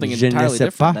be something Je ne entirely sais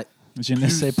different. pas. Je ne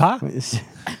sais pas.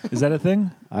 Is that a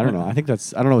thing? I don't know. I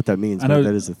don't know what that means, I but know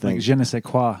that is a thing. Like je ne sais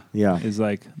quoi. Yeah. Is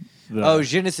like the. Oh,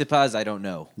 je ne sais pas, I don't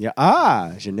know. Yeah.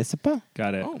 Je ne sais pas.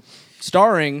 got it. Oh.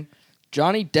 Starring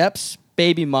Johnny Depp's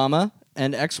baby mama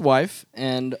and ex-wife,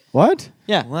 and What?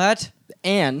 yeah, What?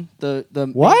 Anne, the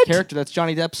main What? character that's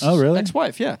Johnny Depp's Oh, really?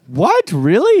 ex-wife. Yeah, What?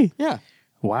 Really? yeah.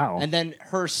 Wow. And then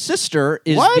her sister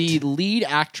is What? the lead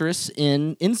actress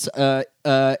in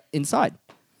Inside.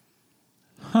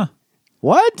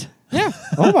 What? Yeah,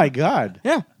 Oh my God.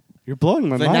 yeah. You're blowing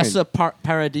my Vanessa mind.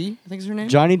 Paradis, I think is her name.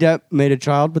 Johnny Depp made a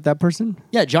child with that person?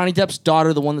 Yeah, Johnny Depp's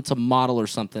daughter, the one that's a model or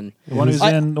something. the one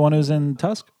who's in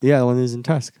Tusk. Yeah, the one who's in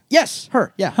Tusk. Yes,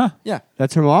 her. Yeah, yeah,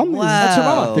 That's her mom? Wow. That's her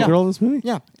mama. The Yeah. girl in this movie?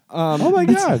 yeah. Oh my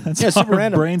God. That's Yeah, how super our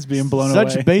random. brains being blown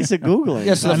Such away. basic Googling.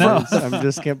 Yeah, so the I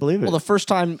just can't believe it. Well, the first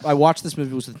time I watched this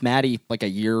movie was with Maddie like a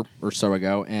year or so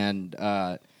ago, and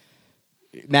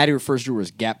Maddie refers to her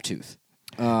as Gap Tooth.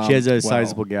 She has a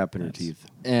sizable gap in her teeth.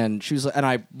 And she was, and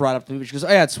I brought up the movie. She goes, "Oh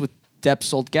yeah, it's with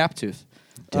Depp's old gap tooth."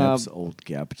 Deb's old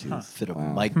gap tooth. Fit a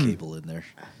Wow. mic cable in there.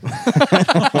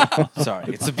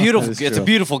 Sorry, it's a beautiful. That is It's a true.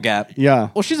 beautiful gap. Yeah.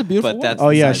 Well, she's a beautiful But woman. that's- Oh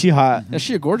yeah, Besides- she hot. Yeah,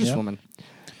 she's a gorgeous Yeah. woman.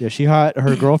 Yeah, she hot.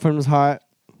 Her girlfriend was hot.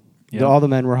 Yeah. All the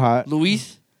men were hot.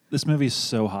 Luis. This movie's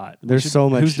so hot. We There's so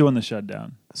much- Who's doing the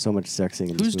shutdown? So much sexing.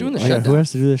 In Who's this doing movie. the Oh, yeah, shutdown? Who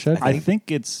has to do the shutdown? I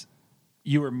think it's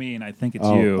you or me, and I think it's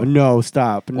Oh, you. no,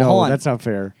 stop. Well, No, hold on. that's not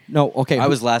fair. No, okay. I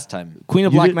was last time. Queen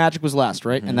of You Black did- Magic was last,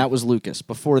 right? And that was Lucas.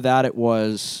 Before that, it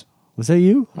was. Was that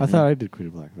you? I thought I did Queen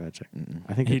of Black Magic.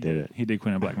 I think I He did it. He did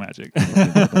Queen of Black Magic.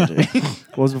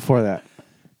 What was before that?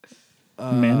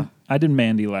 I did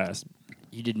Mandy last.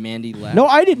 You did Mandy last. No,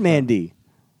 I did Mandy.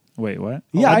 Wait, what?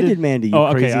 Yeah, I did Mandy, you Oh,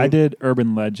 okay. crazy. I did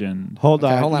Urban Legend. Hold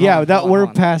Okay, on. hold on, Yeah, hold on, that hold on, we're hold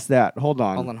on. past that. Hold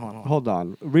on. Hold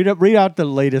on. Read out the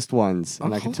latest ones,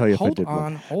 and I can hold- tell you if I hold did on,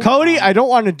 one. hold Cody, on. I don't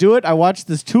want to do it. I watched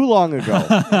this too long ago.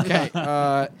 Okay.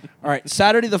 All right.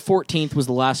 Saturday the 14th was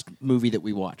the last movie that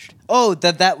we watched. Oh,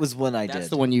 that was one I That's did.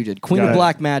 the one you did. Queen Got of it.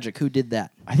 Black Magic. Who did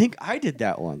that? I think I did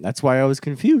that one. That's why I was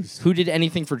confused. Who did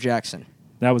anything for Jackson?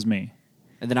 That was me.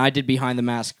 And then I did Behind the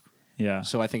Mask. Yeah.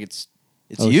 So I think it's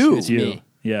It's you. It's you. me.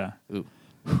 Yeah.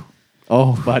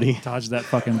 Oh, buddy. Dodge that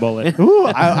fucking bullet. Ooh,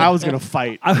 I was gonna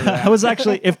fight. I was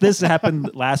actually, if this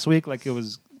happened last week, like it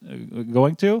was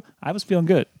going to, I was feeling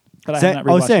good. But I Sa- have not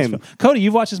rewatched same. this film. Cody,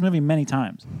 you've watched this movie many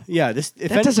times. Yeah, this. If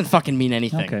that doesn't fucking mean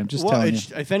anything. Okay, I'm just well, telling you.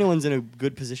 if anyone's in a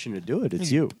good position to do it,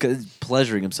 it's you. Cause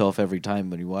pleasuring himself every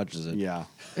time when he watches it. Yeah.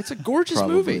 It's a gorgeous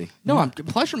Probably. movie. No, I'm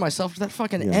pleasuring myself with that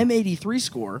fucking Yeah. M83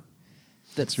 score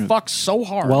that right. fucks so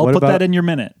hard. Well, What put about- that in your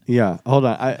minute. Yeah. Hold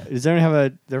on. Does anyone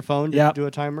have their phone to Yep. do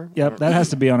a timer? Yep, that has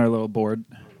to be on our little board.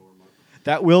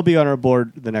 That will be on our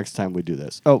board the next time we do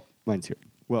this. Oh, mine's here.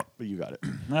 Well, you got it.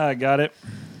 I got it.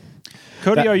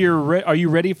 Cody, That- are you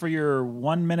ready for your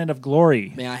 1 minute of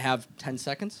glory? May I have 10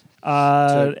 seconds?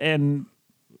 And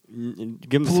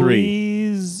Give him three.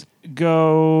 please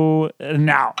go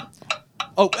now.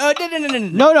 Oh,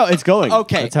 no. No, it's going.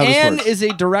 Okay, That's how this Anne works. is a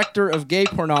director of gay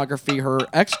pornography. Her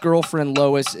ex-girlfriend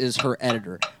Lois is her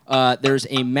editor. There's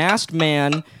a masked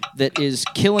man that is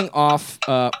killing off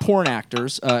porn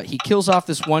actors. He kills off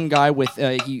this one guy with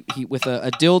with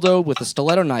a dildo with a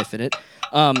stiletto knife in it.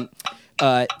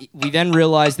 We then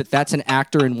realize that that's an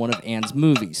actor in one of Anne's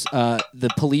movies. The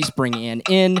police bring Anne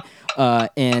in,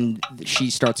 and she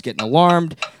starts getting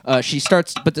alarmed.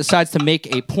 But decides to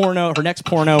make her next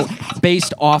porno,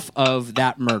 based off of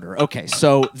that murder. Okay,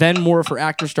 so then more of her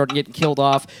actors start getting killed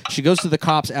off. She goes to the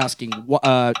cops asking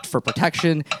for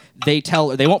protection. They tell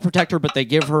her they won't protect her, but they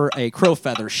give her a crow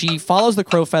feather. She follows the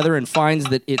crow feather and finds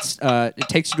that it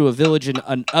takes her to a village in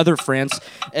other France,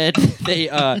 and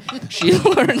she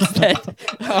learns that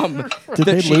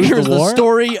they she lose hears the the war?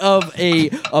 story of a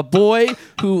boy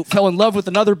who fell in love with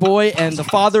another boy, and the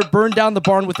father burned down the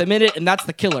barn with him in it, and that's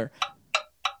the killer.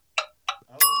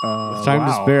 With time to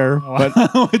Wow. spare,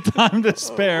 but With time to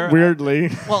spare. weirdly.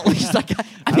 Well, at least I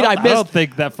I don't missed.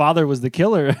 think that father was the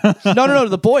killer. No,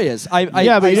 the boy is. I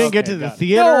Yeah, but you didn't I- get to the got it.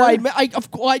 theater.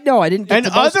 No, I didn't get and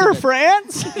to most other of it.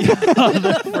 France?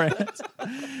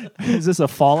 Is this a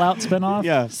Fallout spinoff?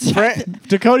 Yeah.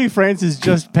 Dakota, France is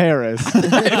just Paris.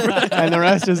 And the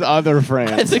rest is other I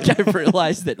France. think I've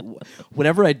realized that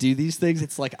whenever I do these things,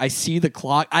 it's like I see the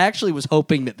clock. I actually was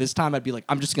hoping that this time I'd be like,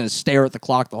 I'm just going to stare at the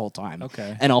clock the whole time.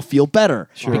 Okay. And I'll feel better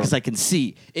Sure. because I can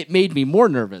see. It made me more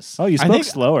nervous. Oh, you I spoke think-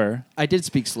 slower, I did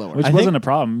speak slower. which I wasn't think- a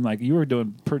problem. Like you're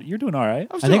doing all right.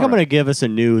 I think I'm going to give us a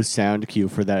new sound cue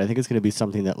for that. I think it's going to be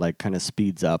something that like kind of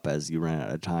speeds up as you run out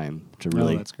of time to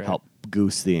really that's great. help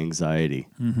goose the anxiety.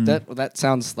 That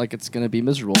sounds like it's going to be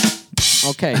miserable.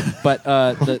 Okay, but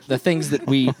the things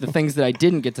that I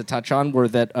didn't get to touch on were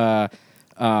that,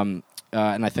 and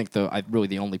I think really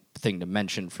the only thing to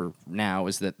mention for now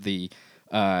is that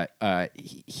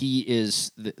he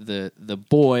is the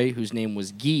boy whose name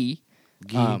was Guy.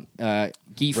 Guy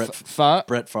Brett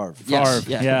Favre. Yes,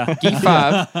 Favre, yeah.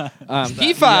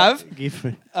 Guy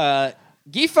Favre.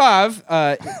 Guy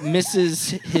Favre misses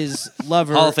his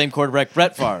lover. Hall of Fame quarterback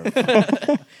Brett Favre.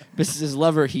 Misses his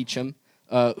lover Heecham,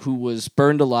 who was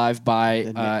burned alive by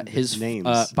The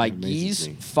names by amazes Guy's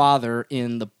me. father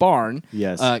in the barn.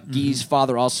 Yes. Guy's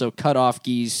father also cut off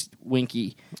Guy's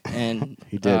Winky and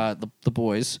He did. The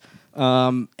boys.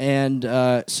 So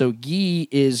Guy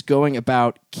is going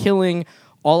about killing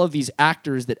all of these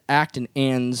actors that act in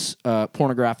Anne's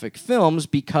pornographic films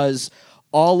because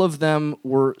all of them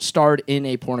were starred in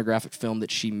a pornographic film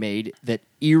that she made that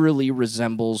eerily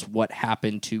resembles what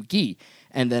happened to Guy.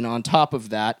 And then on top of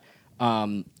that,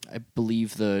 I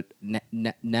believe the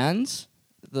Nans,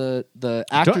 the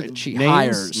actor that she Names?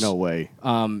 hires. No way.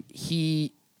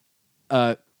 He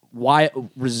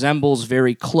resembles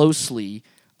very closely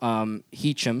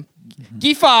Heecham,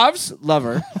 Guy Fawkes'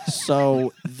 lover.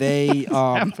 So they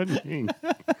Happening.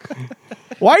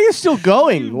 Why are you still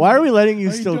going? Why are we letting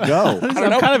you still go? I'm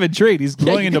kind of intrigued. He's yeah,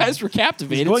 going you into guys were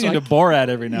captivated. going so into Borat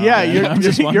every now. Yeah, and then. I'm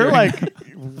just you're wondering. like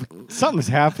something's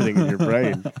happening in your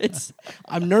brain.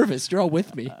 I'm nervous. You're all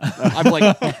with me. I'm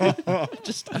like,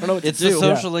 just I don't know what It's to do. the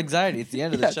social anxiety. It's the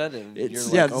end of the Yeah. shut-in.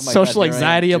 It's You're like, oh my social God, here I am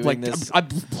anxiety of doing like this I'm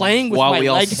playing with while my we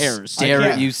all leg hairs. stare I at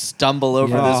can't- you stumble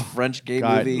over Yeah. this French gay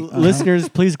God, movie. listeners,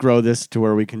 please grow this to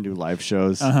where we can do live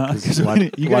shows. 'Cause You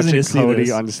guys need to see Cody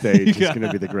this. on stage is Yeah. going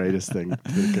to be the greatest thing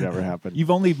that could ever happen.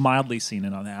 You've only mildly seen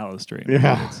it on the Hallow stream.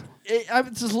 Yeah.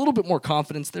 There's a little bit more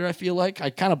confidence there. I feel like I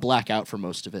kind of black out for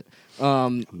most of it.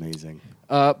 Amazing.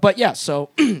 But yeah, so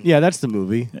Yeah, that's the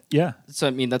movie. Yeah. I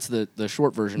mean that's the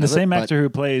short version. The of same it, but- actor who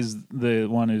plays the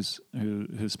one who's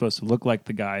supposed to look like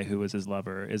the guy who was his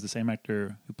lover is the same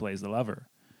actor who plays the lover.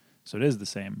 So it is the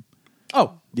same.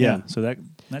 Oh, Yeah. So that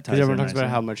ties Because everyone in talks about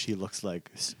nicely. how much he looks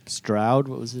like Stroud.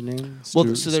 What was his name?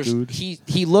 well, so there's Stood?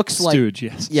 he looks like Stooge,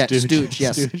 yes. yeah, Stooge. Stooge,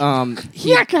 yes. Stooge.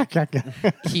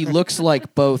 He looks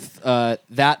like both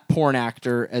that porn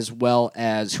actor as well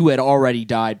as who had already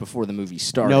died before the movie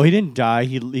started. No, he didn't die.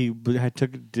 He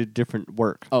did different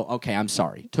work. Oh, okay. I'm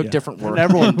sorry. Took Yeah. different work.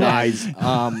 Everyone dies.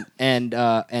 And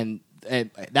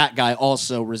that guy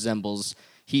also resembles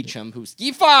Heecham, who's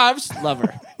Guy Fawkes'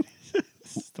 lover.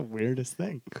 It's the weirdest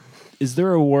thing. Is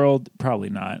there a world? Probably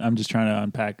not. I'm just trying to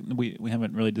unpack. We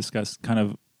haven't really discussed kind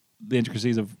of the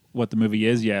intricacies of what the movie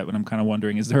is yet, but I'm kind of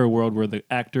wondering: is there a world where the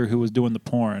actor who was doing the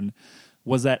porn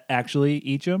was that actually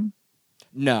Eacham?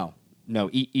 No,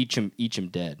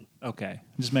 Eacham dead. Okay,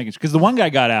 I'm just making sure because the one guy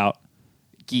got out.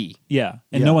 Guy. Yeah,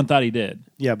 and Yeah. no one thought he did.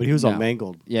 Yeah, but he was all No.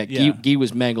 mangled. Yeah, Yeah. Guy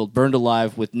was mangled, burned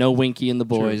alive with no Winky and the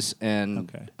boys, and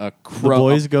Okay. a The crow.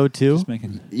 boys go too. Just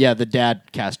making. Yeah, the dad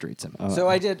castrates him. So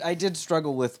I did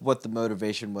struggle with what the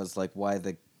motivation was, like why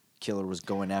the killer was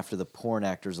going after the porn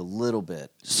actors a little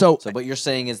bit. So So what you're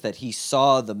saying is that he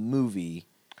saw the movie,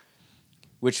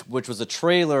 which was a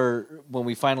trailer when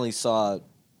we finally saw.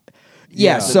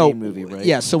 yeah, the so main movie, right?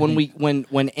 yeah, so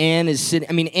when Anne is sitting,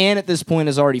 I mean, Anne at this point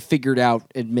has already figured out.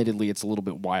 Admittedly, it's a little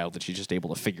bit wild that she's just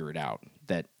able to figure it out.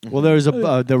 That Well, there was a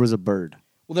bird.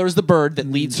 well, there was the bird that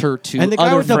leads her to And the guy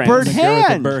other with the friends. bird The girl with the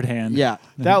hand. bird hand. Yeah,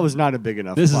 That was not a big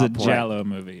enough. This is a plot point. Giallo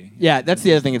movie. yeah, that's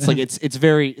the other thing. It's like it's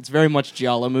very much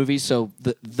Giallo movie. So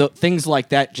the things like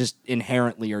that just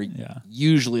inherently are Yeah.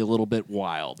 usually a little bit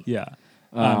wild. Yeah.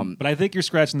 But I think you're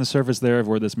scratching the surface there of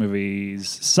where this movie's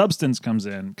substance comes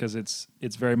in because it's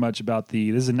very much about this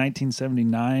is in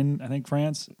 1979, I think,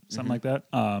 France, something like that.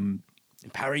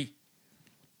 Paris.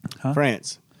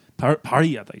 France. Paris,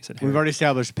 I thought you said. We've Harry. already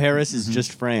established Paris is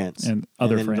just France, And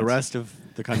other then France. the rest of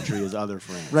the country is other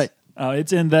France. Right.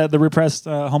 It's in the repressed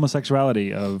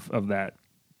homosexuality of that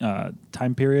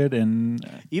time period, and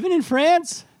Even in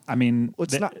France. I mean, Well,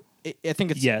 it's not. I think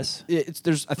it's Yes. It's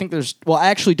there's. I think there's. Well, I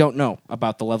actually don't know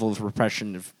about the level of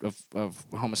repression of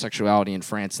homosexuality in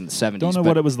France in the 70s. Don't know but,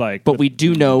 what it was like, but we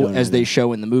do know, Don't know as they either.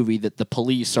 show in the movie, that the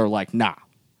police are like, "Nah,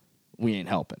 we ain't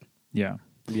helping." Yeah,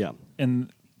 Yeah.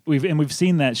 and we've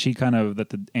seen that she kind of that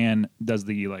the Anne does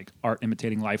the like art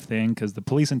imitating life thing because the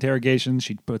police interrogation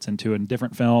she puts into a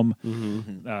different film,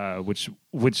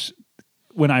 which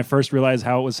when I first realized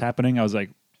how it was happening, I was like,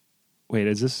 wait,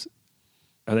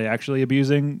 are they actually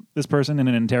abusing this person in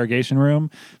an interrogation room?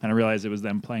 And I realized it was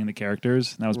them playing the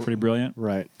characters. And that was pretty brilliant.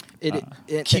 Right.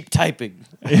 Keep typing.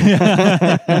 Well,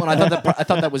 I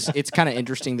thought that was. It's kind of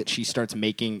interesting that she starts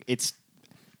making.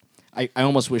 I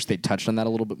almost wish they touched on that a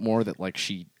little bit more. That like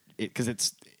because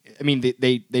it's. I mean,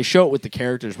 they show it with the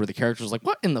characters where the character's like,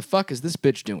 "What in the fuck is this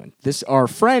bitch doing? Our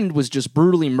friend was just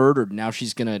brutally murdered. Now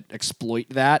she's gonna exploit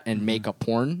that and make a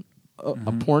porno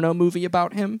movie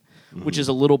about him." Which is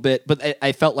a little bit, but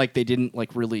I felt like they didn't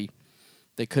like really.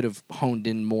 They could have honed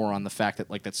in more on the fact that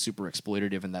like that's super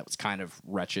exploitative and that was kind of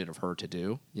wretched of her to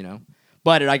do, you know.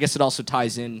 But I guess it also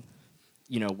ties in,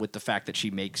 you know, with the fact that she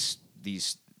makes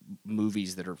these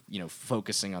movies that are, you know,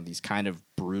 focusing on these kind of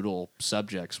brutal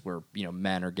subjects where, you know,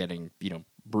 men are getting, you know,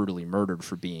 brutally murdered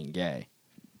for being gay.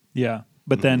 Yeah.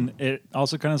 But then it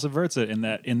also kind of subverts it in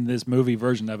that in this movie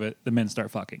version of it, the men start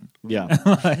fucking. Yeah.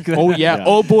 Oh yeah. Yeah.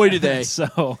 Oh boy, do they.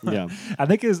 So Yeah. I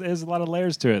think there's a lot of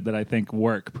layers to it that I think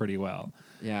work pretty well.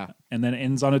 Yeah. And then it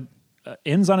ends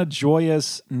on a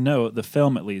joyous note. The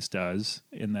film at least does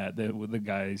in that the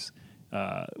guys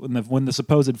when the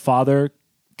supposed father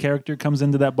character comes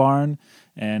into that barn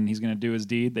and he's going to do his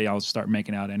deed, they all start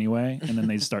making out anyway, and then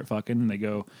they start fucking and they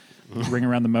go ring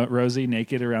around the Rosie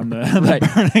naked around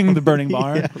the burning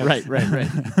barn. Right.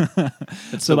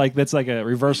 So like that's like a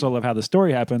reversal of how the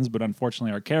story happens, but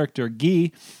unfortunately our character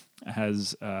Guy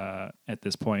has at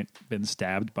this point been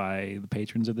stabbed by the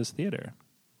patrons of this theater.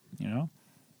 You know?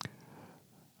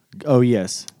 Oh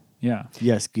yes, Yeah.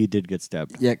 yes, Guy did get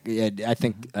stabbed. Yeah, I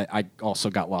think I also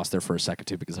got lost there for a second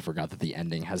too because I forgot that the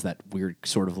ending has that weird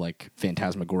sort of like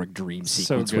phantasmagoric dream So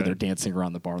sequence where good. they're dancing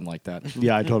around the barn like that.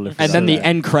 Yeah, I totally. And forgot then the that.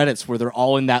 end credits where they're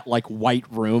all in that like white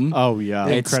room. Oh yeah, The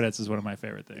end It's- credits is one of my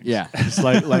favorite things. Yeah. it's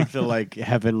like the like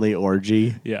heavenly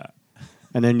orgy, Yeah.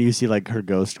 and then you see like her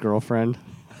ghost girlfriend.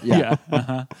 Yeah.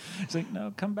 Uh-huh. It's like,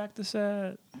 no, come back to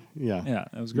set. Yeah, Yeah,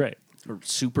 that was great. Her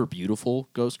super beautiful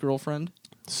ghost girlfriend.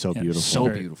 so Yeah, beautiful. So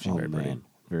Very- beautiful. Oh very pretty. man,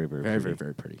 very Very, pretty. very,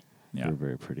 very pretty. Yeah. Very,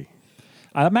 very pretty.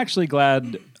 I'm actually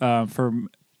glad for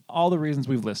all the reasons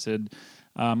we've listed.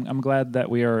 I'm glad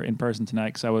that we are in person tonight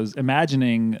because I was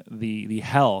imagining the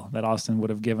hell that Austin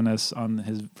would have given us on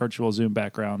his virtual Zoom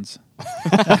backgrounds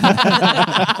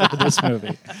for this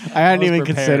movie. I hadn't was even prepared.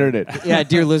 considered it. Yeah,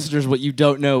 dear listeners, what you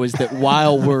don't know is that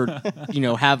while we're,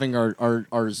 having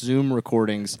our Zoom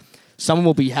recordings, someone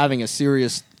will be having a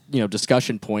serious,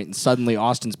 discussion point, and suddenly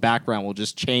Austin's background will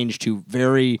just change to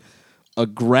very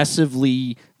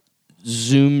aggressively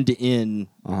zoomed in,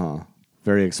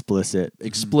 Very explicit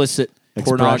explicit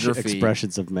pornography,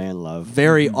 expressions of man love.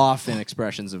 very often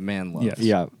expressions of man love. Yes.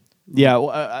 Yeah,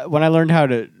 yeah. When I learned how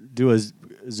to do a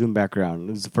Zoom background,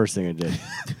 it was the first thing I did.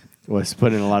 Was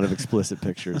put in a lot of explicit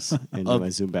pictures into my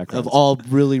Zoom background. Of all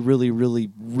really, really, really,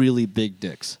 really big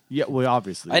dicks. Yeah, well,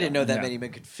 obviously. I didn't know that Yeah. many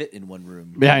men could fit in one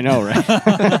room. Yeah, I know,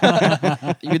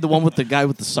 right? You mean the one with the guy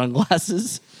with the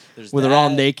sunglasses? There's Where they're all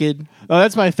that. naked? Oh,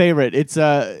 that's my favorite. It's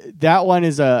that one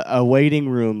is a waiting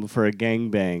room for a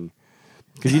gangbang.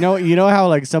 Because you know how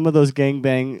like some of those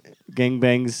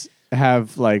gangbangs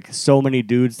have like so many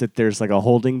dudes that there's like a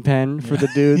holding pen for the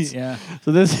dudes. Yeah.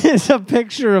 So this is a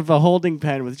picture of a holding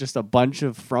pen with just a bunch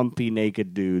of frumpy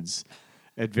naked dudes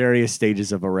at various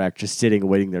stages of erect, just sitting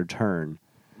waiting their turn.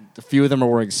 A few of them are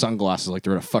wearing sunglasses like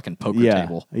they're at a fucking poker Yeah,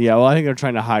 table. yeah. Well, I think they're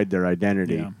trying to hide their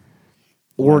identity. Yeah.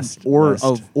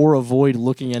 Or avoid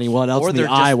looking anyone else Or in they're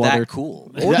the eye just while that they're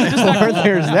cool. Or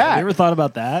there's You that. ever thought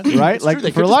about that? Right? It's Like true,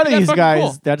 they for could a just lot be of that these fucking guys,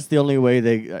 cool. that's the only way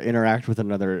they interact with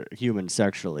another human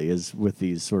sexually is with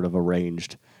these sort of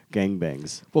arranged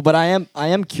gangbangs. Well, but I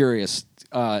am curious.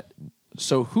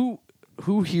 So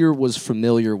who here was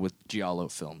familiar with giallo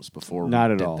films before Not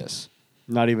we at did all. this?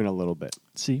 Not even a little bit.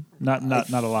 See, not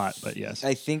a lot, but yes.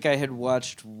 I think I had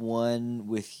watched one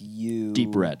with you.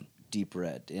 Deep Red. Deep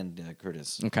Red and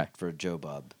Curtis. Okay. For Joe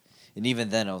Bob. And even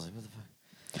then I was like, what the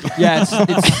fuck? Yeah,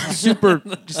 it's super.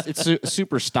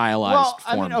 Super stylized. Well,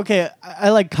 I form. mean, okay,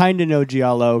 I like kind of know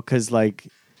giallo because, like,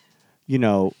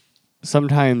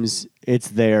 sometimes it's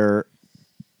there,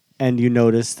 and you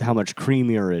notice how much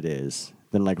creamier it is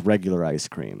than like regular ice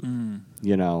cream.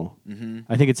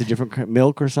 I think it's a different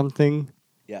milk or something,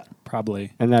 Yeah.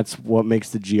 Probably. and that's what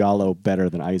makes the giallo better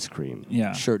than ice cream.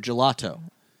 Yeah. Sure, gelato.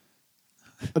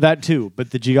 That too, but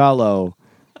the giallo,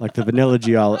 like the vanilla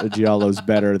giallo's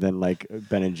better than like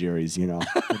Ben and Jerry's.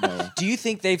 Do you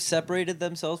think they've separated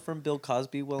themselves from Bill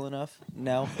Cosby well enough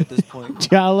now at this point?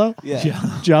 Giallo,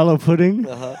 Yeah. giallo pudding.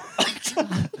 Uh-huh.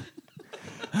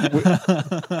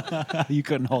 You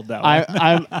couldn't hold that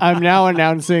one. I'm now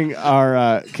announcing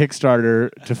our Kickstarter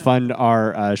to fund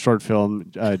our short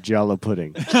film Giallo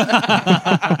Pudding. It's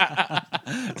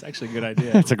actually a good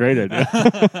idea. That's a great idea.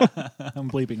 I'm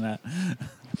bleeping that.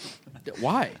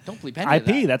 Why? Don't bleep any of IP,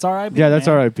 that. that's our IP. Yeah, that's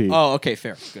man. our IP. Oh, okay,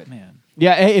 fair, good. Man.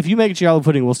 Yeah, hey, if you make Giallo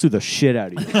Pudding, we'll sue the shit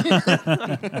out of you.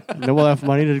 And then we'll have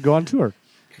money to go on tour.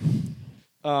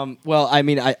 Well, I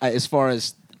mean, I as far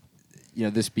as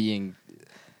this being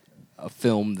a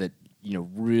film that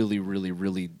really, really,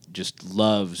 really just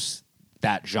loves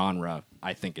that genre,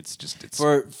 I think it's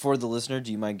For the listener,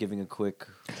 do you mind giving a quick?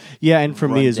 Yeah, and for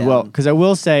me as well, Rundown. because I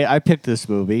will say I picked this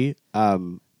movie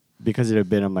because it had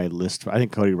been on my list. I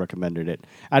think Cody recommended it.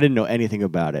 I didn't know anything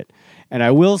about it, and I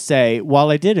will say,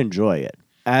 while I did enjoy it,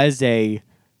 as a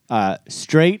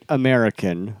straight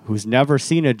American who's never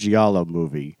seen a giallo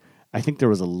movie, I think there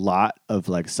was a lot of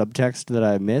like subtext that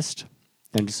I missed.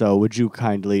 And so, would you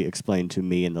kindly explain to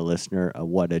me and the listener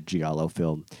what a giallo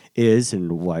film is and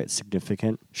why it's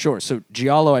significant? Sure. So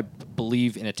giallo, I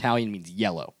believe in Italian means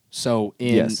yellow. So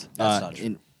in Yes. That's not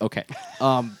true. Okay.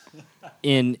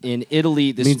 in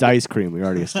Italy, this means ice cream. We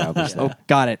already established that. Oh,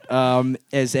 got it.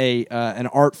 As an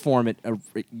art form, it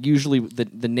usually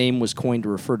the name was coined to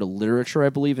refer to literature, I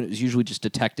believe, and it was usually just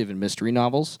detective and mystery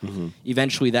novels.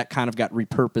 Eventually, that kind of got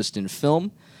repurposed in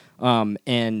film, and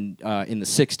in the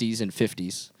 '60s and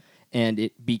 '50s, and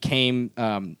it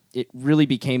really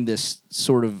became this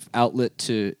sort of outlet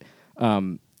to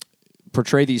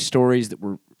portray these stories that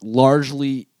were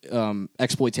largely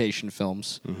exploitation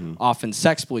films, often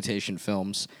sexploitation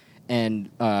films, and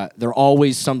they're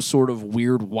always some sort of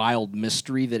weird, wild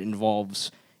mystery that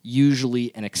involves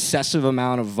usually an excessive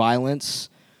amount of violence,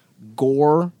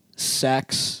 gore,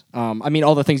 sex. I mean,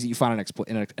 all the things that you find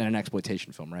in an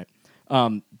exploitation film, right?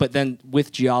 But then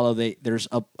with Giallo, there's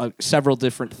several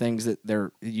different things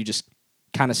that you just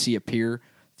kind of see appear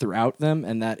throughout them,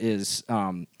 and that is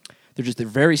they're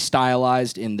very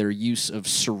stylized in their use of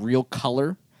surreal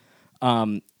color.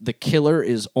 The killer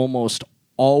is almost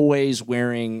always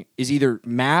is either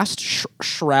masked,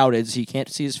 shrouded, so you can't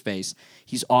see his face.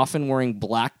 He's often wearing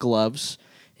black gloves.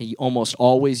 He almost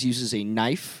always uses a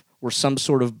knife or some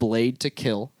sort of blade to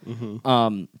kill.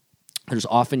 There's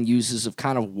often uses of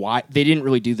kind of they didn't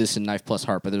really do this in Knife Plus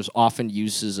Heart, but there's often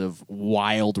uses of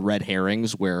wild red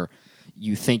herrings where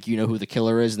you think you know who the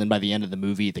killer is, and then by the end of the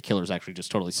movie, the killer is actually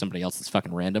just totally somebody else that's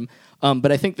fucking random.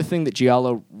 But I think the thing that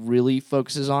Giallo really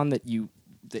focuses on that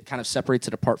kind of separates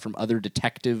it apart from other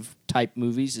detective-type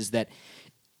movies is that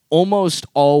almost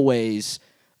always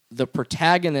the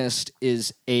protagonist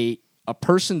is a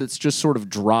person that's just sort of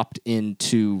dropped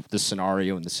into the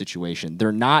scenario and the situation.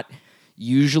 They're not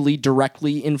usually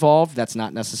directly involved. That's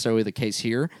not necessarily the case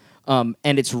here. And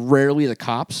it's rarely the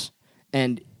cops.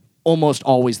 And almost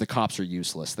always the cops are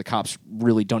useless. The cops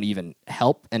really don't even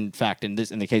help. In fact, in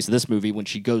the case of this movie, when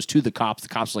she goes to the cops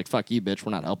are like, "Fuck you, bitch.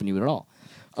 We're not helping you at all."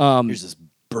 Here's this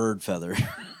bird feather.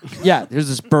 Yeah, there's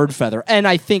this bird feather. And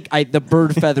I think the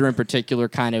bird feather in particular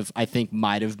I think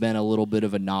might have been a little bit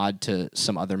of a nod to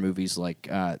some other movies like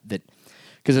that.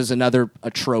 Because there's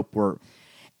a trope where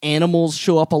animals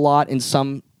show up a lot in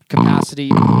some capacity.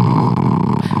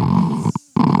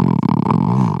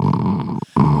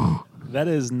 That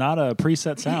is not a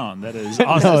preset sound. That is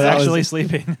Austin actually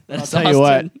sleeping. I'll tell you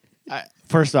what.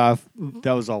 First off,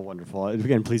 that was all wonderful.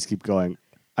 Again, please keep going.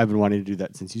 I've been wanting to do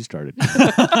that since you started.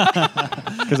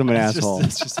 Because I'm an asshole.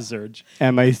 It's just a surge.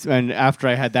 And after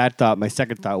I had that thought, my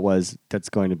second thought was that's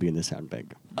going to be in the sound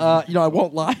bank. I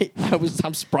won't lie.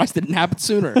 I'm surprised it didn't happen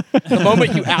sooner. The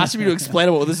moment you asked me to explain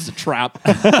it, well, this is a trap.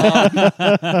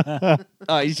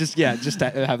 He's just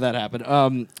to have that happen.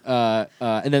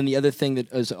 And then the other thing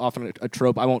that is often a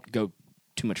trope, I won't go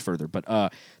too much further, but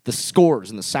the scores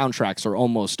and the soundtracks are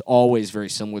almost always very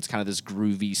similar. It's kind of this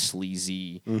groovy,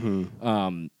 sleazy,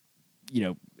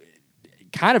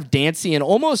 kind of dancey, and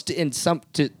almost in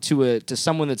to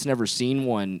someone that's never seen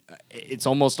one, it's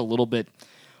almost a little bit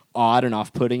odd and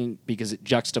off-putting because it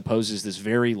juxtaposes this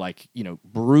very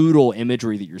brutal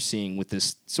imagery that you're seeing with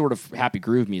this sort of happy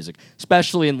groove music,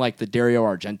 especially in like the Dario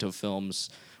Argento films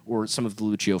or some of the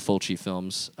Lucio Fulci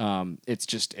films. It's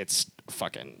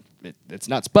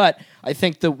nuts. But I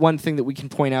think the one thing that we can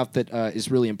point out that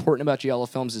is really important about Giallo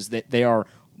films is that they are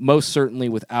most certainly,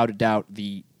 without a doubt,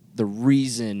 the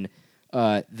reason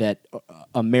that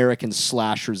American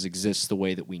slashers exist the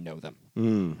way that we know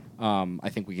them. I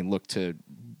think we can look to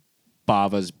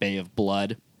Bava's Bay of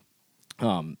Blood,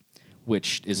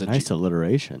 which is a nice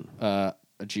alliteration. A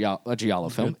Giallo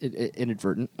film,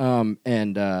 inadvertent. I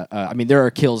mean, there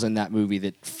are kills in that movie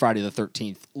that Friday the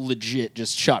 13th legit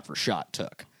just shot for shot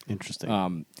took.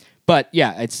 Interesting. But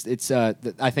yeah, it's.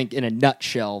 I think in a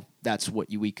nutshell, that's what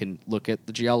we can look at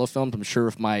the Giallo films. I'm sure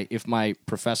if my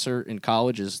professor in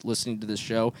college is listening to this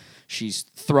show, she's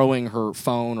throwing her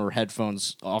phone or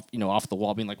headphones off the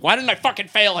wall, being like, "Why didn't I fucking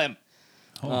fail him?"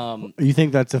 You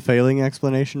think that's a failing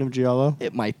explanation of Giallo?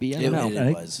 It might be. I don't know.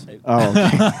 It was. Oh,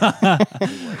 okay.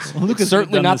 Lucas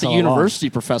Certainly done not this the all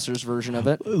university professor's version of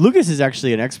it. Lucas is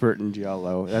actually an expert in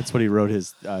Giallo. That's what he wrote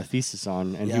his thesis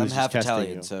on, and he I'm was half just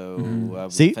testing Italian, you. so I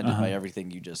was See? offended by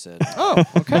everything you just said. Oh,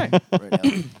 okay. right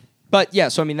now. But yeah,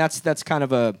 so I mean, that's kind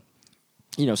of a,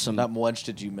 some. Not once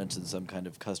did you mention some kind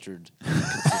of custard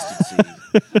consistency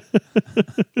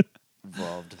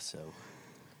involved. So.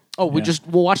 Oh,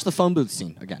 we'll watch the phone booth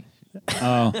scene again.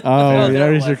 Oh, Oh, there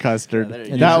there's it your was. custard. Yeah, there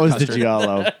you go. That was There's the your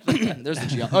Giallo. There's the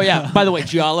Giallo. Oh yeah. By the way,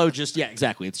 Giallo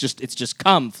exactly. It's just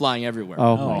cum flying everywhere.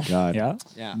 Oh, my God. Yeah.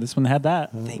 Yeah. This one had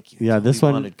that. Thank you. Yeah, That's this what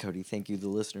we one- wanted, Cody. Thank you, the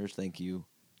listeners. Thank you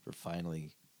for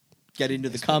finally Get into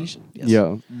the cum. explanation. Yes.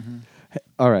 Yeah. Hey,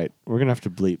 all right. We're going to have to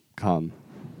bleep cum.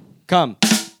 Cum.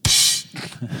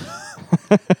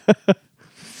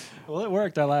 Well, it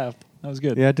worked. I laughed. That was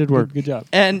good. Yeah, it did work. Good job.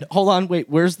 And hold on, wait.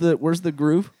 Where's the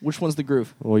groove? Which one's the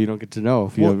groove? Well, you don't get to know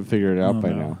if you Well- haven't figured it out Oh, by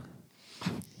no. now.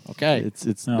 Okay.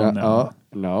 It's Oh, not, no. oh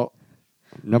no.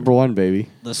 Number one, baby.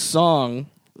 The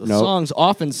songs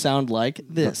often sound like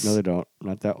this. No, they don't.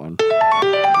 Not that one.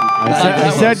 that I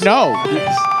said no.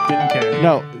 Didn't care.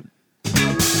 No.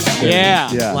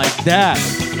 Yeah, Yeah. like that.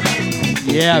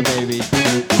 Yeah, baby.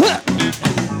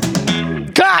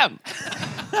 Come.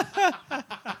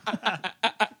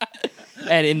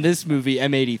 And in this movie,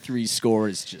 M83's score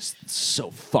is just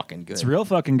so fucking good. It's real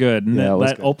fucking good. And Yeah, it that, was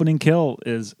that good. opening kill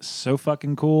is so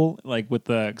fucking cool. Like with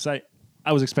the, because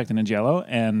I was expecting a Jello,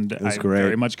 and was I great.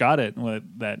 very much got it with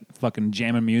that fucking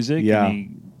jamming music. Yeah.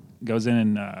 And he goes in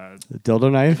and The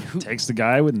dildo knife. takes the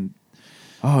guy with, and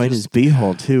Oh, in his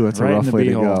beehole too. That's Right a in rough the way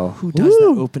to beehole. go. Who does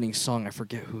that Woo! opening song? I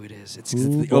forget who it is. It's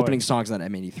Ooh, the boy. opening song's not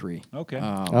M83. okay.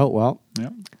 Oh well, yeah.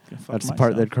 that's the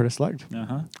part that Curtis liked.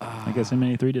 Uh-huh. I guess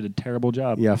M83 did a terrible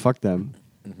job. Yeah, fuck them.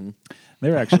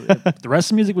 They were actually, the rest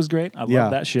of the music was great. I Yeah,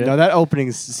 love that shit. No, that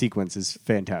opening sequence is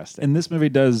fantastic. And this movie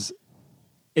does,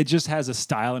 it just has a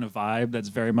style and a vibe that's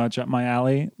very much up my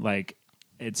alley. Like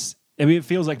it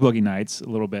feels like Boogie Nights a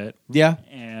little bit. Yeah.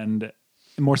 And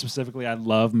more specifically, I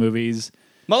love movies.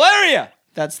 Malaria.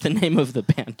 That's the name of the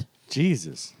band.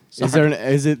 Jesus. Sorry.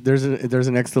 There's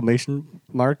an exclamation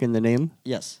mark in the name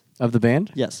Yes. of the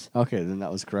band? Yes. Okay, then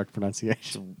that was correct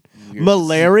pronunciation. Weird.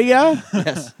 Malaria?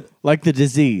 Yes. Like the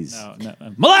disease. No,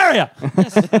 malaria.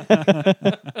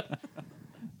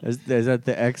 Is that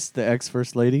the ex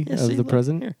first lady Yeah, of see, the look,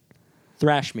 president? here.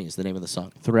 Thrash Me is the name of the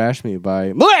song. Thrash Me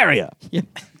by Malaria. Yep.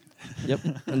 Yep.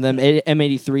 And then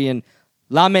M83 and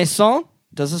La Maison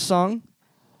does a song.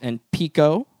 And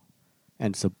Pico.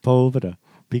 And Sepulveda.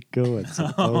 Pico and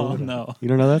Sepulveda. Oh, no. You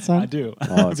don't know that song? I do.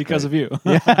 Oh, it's because great. of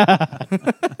you.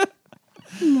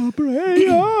 La Brea,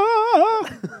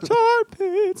 Tar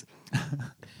Pits.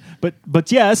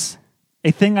 But yes,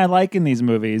 a thing I like in these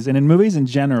movies, and in movies in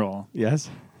general, Yes.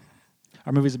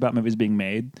 are movies about movies being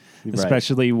made, Right.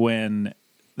 especially when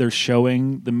they're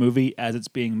showing the movie as it's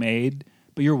being made,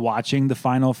 but you're watching the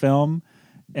final film,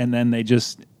 and then they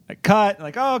just cut,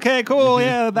 like, oh, okay, cool,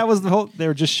 yeah, that was the whole. They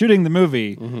were just shooting the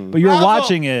movie, but you're Bravo!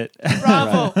 watching it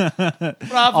Bravo.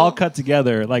 Bravo. all cut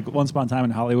together, like Once Upon a Time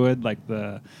in Hollywood, like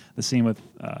the scene with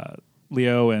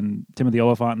Leo and Timothy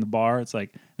Olyphant in the bar. It's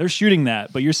like they're shooting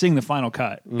that, but you're seeing the final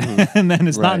cut, and then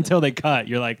it's not Right. until they cut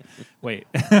you're like, wait,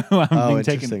 I'm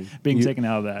interesting. being You- taken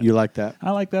out of that. You like that?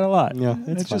 I like that a lot. Yeah, And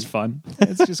it's it's just fun.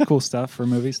 It's just cool stuff for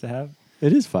movies to have.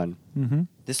 It is fun.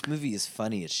 This movie is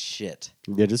funny as shit.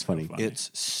 It is funny. Funny. It's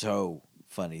so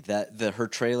funny that the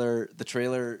trailer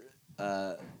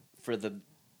for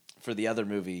the other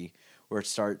movie where it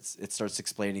starts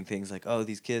explaining things like, oh,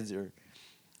 these kids are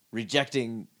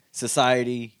rejecting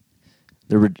society.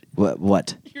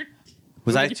 What?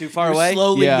 Was I too far away?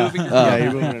 Slowly Yeah. moving. Yeah,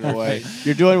 you're moving it away.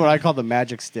 You're doing what I call the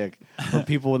magic stick. Where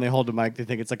people, when they hold the mic, they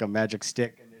think it's like a magic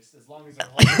stick. And it's, as long as they're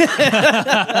holding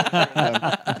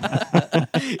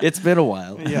it. It's been a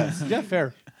while. Yes. Yeah,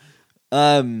 fair.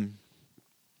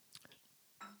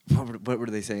 What were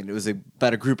they saying? It was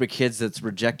about a group of kids that's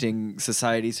rejecting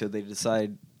society, so they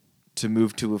decide to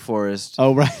move to a forest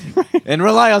Oh, right. and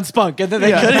rely on spunk, and then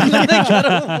they couldn't.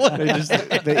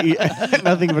 They eat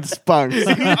nothing but spunks.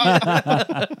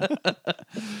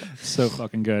 So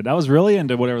fucking good. I was really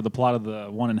into whatever the plot of the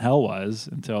one in Hell was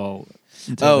until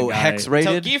Oh, the guy, hex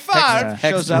rated. Toki Five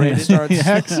Hex shows up and rated. starts.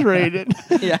 Hex rated.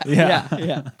 Yeah.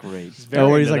 Yeah. Great. very Oh,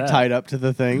 where he's into like that. tied up to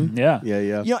the thing. Yeah. Yeah,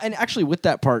 yeah. You know, and actually with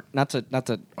that part, not to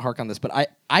hark on this, but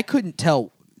I couldn't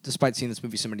tell, despite seeing this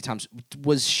movie so many times,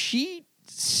 was she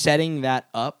setting that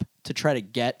up to try to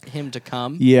get him to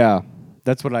come? Yeah,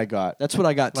 that's what I got. That's what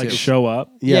I got Like too. show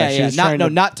up. Yeah, she was trying to-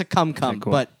 Not to come, Okay,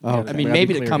 cool. but Oh, I okay. mean We gotta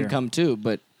maybe be to clear come here. too.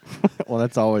 But Well,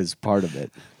 that's always part of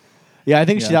it. Yeah, I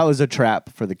think Yeah. that was a trap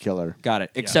for the killer. got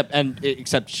it. Except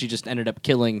she just ended up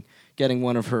getting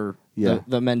one of her Yeah.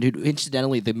 the men who,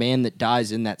 incidentally, the man that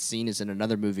dies in that scene is in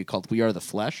another movie called We Are the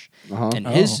Flesh, Uh-huh. and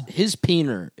Oh. his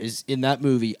peener is in that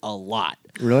movie a lot.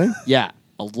 Really? Yeah,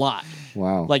 a lot.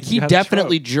 Wow. Like he You had a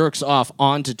definitely jerks off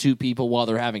onto two people while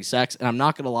they're having sex, and I'm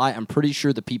not gonna lie, I'm pretty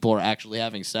sure the people are actually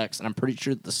having sex, and I'm pretty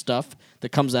sure the stuff that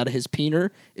comes out of his peener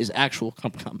is actual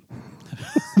cum.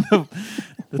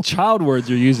 The child words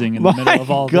you're using in the My middle of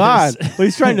all God. this. Well,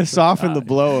 he's trying to soften the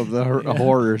blow of the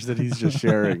horrors that he's just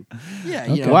sharing. Yeah,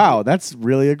 you know, Wow, that's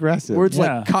really aggressive. Words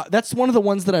Yeah. like that's one of the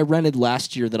ones that I rented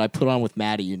last year that I put on with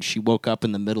Maddie, and she woke up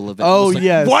in the middle of it. Oh, and was like,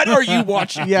 yes. What are you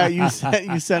watching? Yeah, you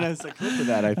sent us a clip of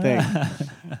that, I think.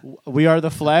 We Are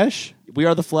the Flesh? We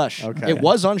Are the Flesh. Okay. It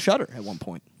was on Shudder at one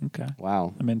point. Okay.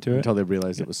 Wow. I'm into it. Until they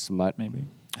realized it was smut. Maybe.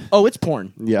 Oh, it's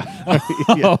porn. Yeah.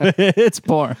 Oh, it's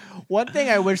porn. One thing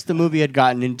I wish the movie had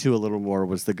gotten into a little more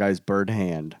was the guy's bird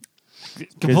hand.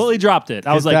 Completely dropped it.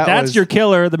 I was 'cause like, that that's was- your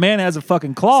killer. The man has a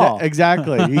fucking claw.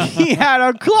 Exactly. He had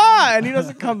a claw and he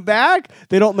doesn't come back.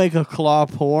 They don't make a claw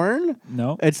porn.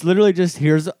 No. It's literally just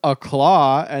here's a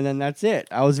claw and then that's it.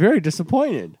 I was very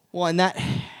disappointed. Well, and that,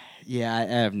 yeah, I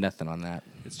have nothing on that.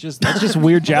 That's just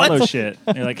weird Jallo shit.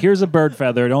 You're like, here's a bird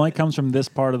feather. It only comes from this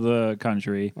part of the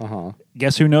country. Uh-huh.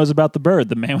 Guess who knows about the bird?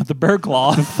 The man with the bird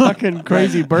claw. Fucking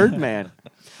crazy bird man.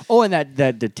 Oh, and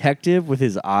that detective with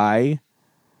his eye.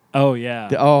 Oh yeah.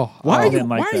 Why I are you? didn't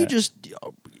like why are you that. just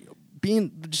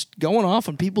just going off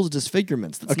on people's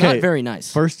disfigurements? That's Okay, not very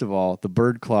nice. First of all, the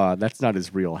bird claw, that's not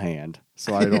his real hand.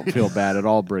 So I don't feel bad at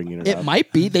all bringing it It up.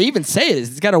 might be. They even say it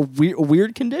is. It's got a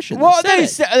weird condition. Well, they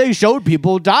said it. they showed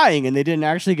people dying and they didn't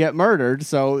actually get murdered,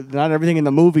 so not everything in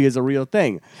the movie is a real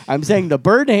thing. I'm saying the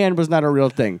bird hand was not a real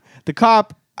thing. The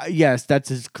cop, yes,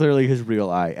 that's clearly his real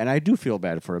eye, and I do feel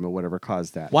bad for him or whatever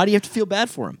caused that. Why do you have to feel bad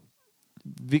for him?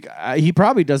 He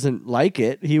probably doesn't like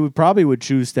it. He would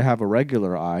choose to have a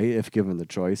regular eye if given the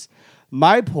choice.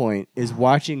 My point is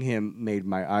watching him made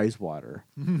my eyes water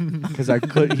because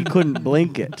he couldn't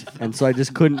blink it, and so I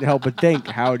just couldn't help but think,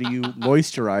 how do you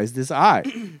moisturize this eye?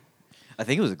 I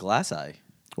think it was a glass eye.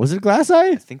 Was it a glass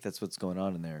eye? I think that's what's going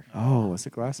on in there. Oh, was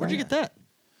it glass eye? Where'd you get that?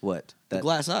 What? The That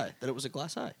glass eye. That it was a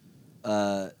glass eye.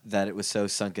 that it was so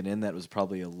sunken in that it was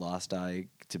probably a lost eye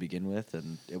to begin with,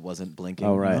 and it wasn't blinking.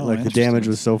 Oh, right. Oh, Like the interesting. damage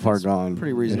was so far gone.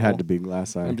 pretty It reasonable. had to be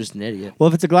glass eye. I'm just an idiot. Well,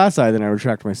 if it's a glass eye, then I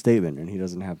retract my statement, and he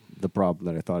doesn't have the problem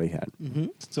that I thought he had.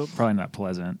 So probably not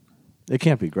pleasant. It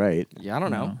can't be great. Yeah, I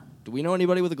don't know. No. Do we know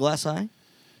anybody with a glass eye?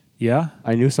 Yeah.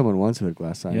 I knew someone once who had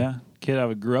glass eye. Yeah. Kid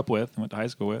I grew up with, went to high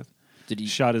school with. Did He he?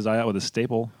 shot his eye out with a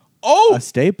staple. Oh, A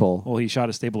staple. Well, he shot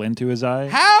a staple into his eye.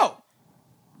 how?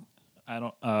 I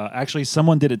don't. Actually,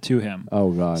 someone did it to him.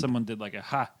 Oh, God. Someone did like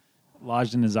a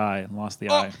lodged in his eye and lost the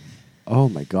eye. Oh,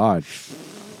 my God.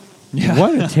 Yeah.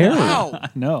 What a terror. How? I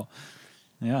know.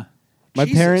 Yeah. My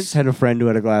Jesus. parents had a friend who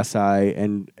had a glass eye,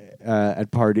 and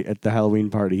at the Halloween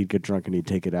party, he'd get drunk and he'd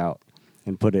take it out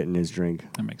and put it in his drink.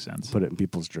 That makes sense. Put it in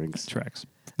people's drinks. Tracks.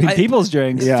 People's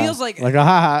drinks. It feels like- a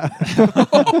ha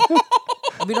ha.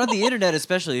 I mean, on the internet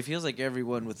especially, it feels like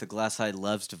everyone with the glass eye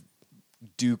loves to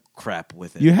do crap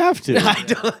with it. You have to. You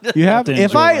have to. to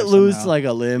If enjoy I life lose somehow. like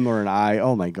a limb or an eye,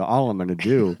 oh my God, all I'm going to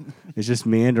do is just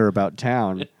meander about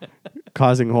town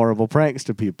causing horrible pranks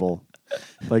to people.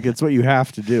 Like, it's what you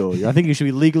have to do. I think you should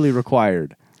be legally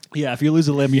required. Yeah. If you lose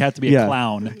a limb, you have to be Yeah. a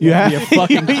clown. You have be a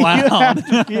fucking clown.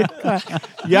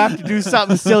 You have to do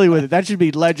something silly with it. That should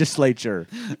be legislature,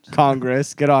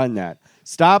 Congress. Get on that.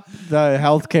 Stop the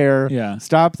health care. Yeah.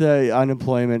 Stop the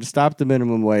unemployment. Stop the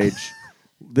minimum wage.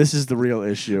 This is the real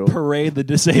issue. Parade the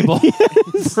disabled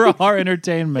for our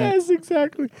entertainment. Yes,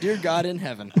 exactly. Dear God in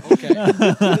heaven. Okay.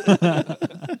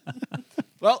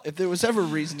 Well, if there was ever a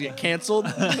reason to get canceled,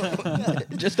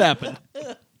 it just happened. I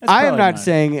am probably not not.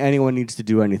 saying anyone needs to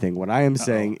do anything. What I am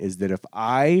saying is that if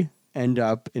I end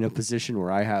up in a position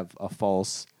where I have a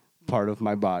false part of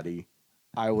my body,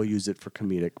 I will use it for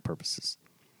comedic purposes.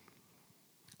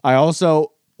 I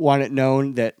also want it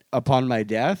known that upon my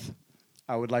death,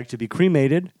 I would like to be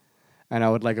cremated, and I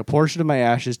would like a portion of my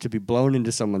ashes to be blown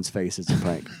into someone's face as a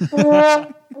prank.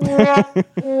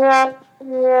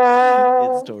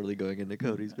 It's totally going into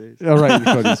Cody's face. Oh, right in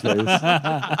Cody's face.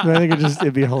 I think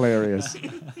it'd be hilarious.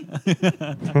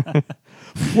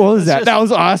 What was that? That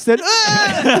was Austin.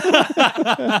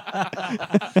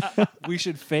 We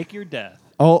should fake your death,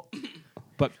 Oh,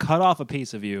 but cut off a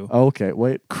piece of you, okay.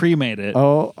 Wait. cremate it.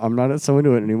 Oh, I'm not so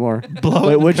into it anymore. Blow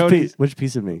Wait, it in which Cody's- piece? Which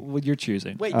piece of me? What you're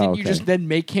choosing. Wait, Oh, didn't you okay. just then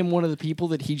make him one of the people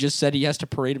that he just said he has to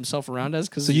parade himself around as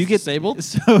because So you get disabled?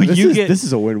 So This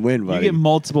is a win-win, you buddy. get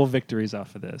multiple victories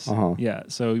off of this. Uh-huh. Yeah.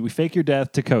 So we fake your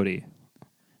death to Cody,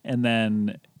 and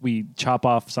then we chop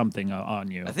off something on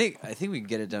you. I think we can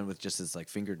get it done with just his like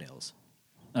fingernails,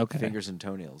 Okay. fingers and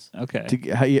toenails.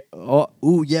 Okay.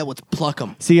 Ooh, yeah, let's pluck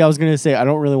him. See, I was gonna say I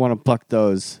don't really want to pluck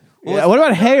those. Yeah, what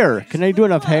about hair? Can I do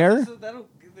enough hair?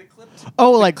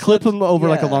 Oh, like clip them over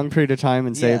like a Yeah. long period of time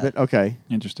and save Yeah. it. Okay.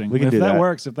 Interesting. We can if do that that.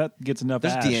 works, if that gets enough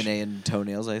There's ash DNA in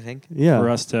toenails, I think. Yeah. for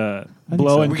us to think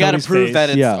blow so. in We got to Cody's prove face, that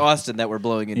it's Yeah. Austin that we're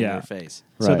blowing into Yeah. your face.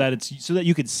 so Right. that it's so that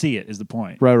you could see it is the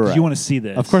point. Right, 'Cause right. You want to see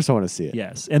this. Of course, I want to see it.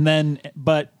 Yes, and then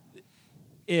but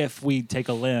if we take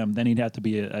a limb, then he'd have to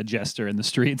be a jester in the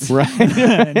streets. Right.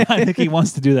 And I think he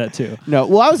wants to do that too. No.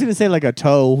 Well, I was gonna say like a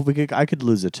toe. I could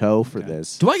lose a toe for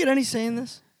this. Do I get any say in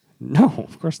this? No,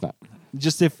 of course not.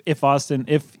 Just if Austin,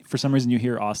 if for some reason you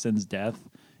hear Austin's death,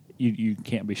 you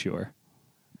can't be sure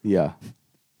Yeah.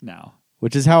 now.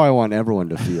 which is how I want everyone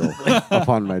to feel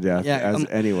upon my death. Yeah,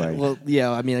 Anyway. Well,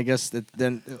 yeah. I mean, I guess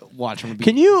then watch. I'm gonna be,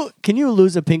 Can you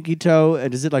lose a pinky toe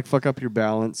and does it like fuck up your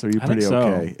balance? Or are you I pretty think so.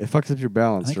 okay? It fucks up your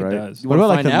balance, I think it right? does. You What wanna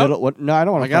about like find the out? middle? What? No, I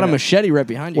don't want I to. got a machete right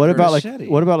behind you. What Curtis. about like machete.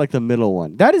 what about like the middle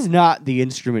one? That is not the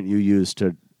instrument you use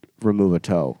to remove a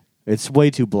toe. It's way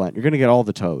too blunt. You're gonna get all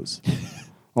the toes.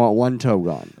 I want one toe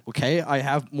gone. Okay, I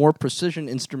have more precision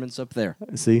instruments up there.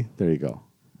 See, there you go.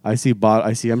 I see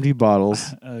empty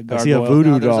bottles. I see a gargoyle.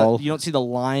 voodoo No, there's doll. you don't see the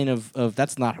line of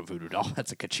that's not a voodoo doll.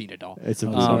 That's a Kachina doll. It's a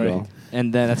Oh, voodoo sorry. doll.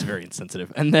 And then that's very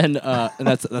insensitive. And then and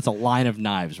that's a line of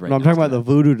knives right No, I'm next talking about to the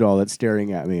voodoo doll that's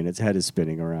staring at me and its head is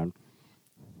spinning around.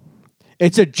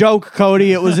 It's a joke,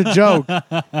 Cody. It was a joke.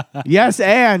 Yes,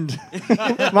 and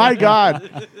my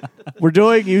God, we're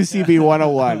doing UCB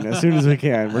 101 as soon as we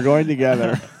can. We're going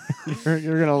together.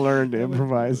 You're gonna learn to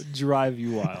improvise Drive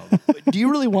you wild. that. Do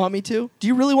you really want me to? Do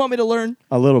you really want me to learn?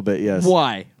 a little bit. Yes.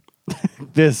 Why?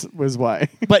 This was why.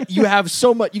 But you have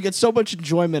so much. You get so much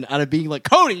enjoyment out of being like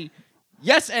Cody.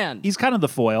 Yes, and He's kind of the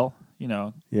foil, you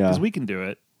know. Yeah. Because we can do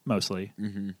it mostly,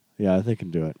 Yeah, I think I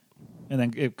can do it. and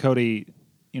then if Cody,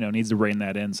 needs to rein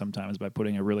that in sometimes by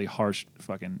putting a really harsh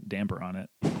fucking damper on it.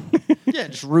 yeah,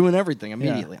 just ruin everything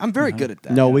immediately. I'm very good at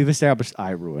that. No, we've established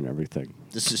I ruin everything.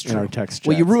 this is in true. our text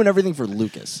Well, you chats. ruin everything for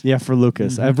Lucas. Yeah, for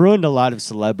Lucas. I've ruined a lot of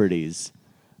celebrities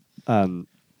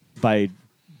by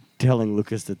telling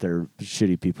Lucas that they're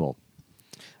shitty people.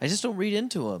 I just don't read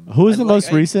into them. Who was the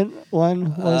most recent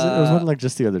one? Was it? It was one like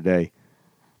just the other day.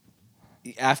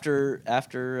 After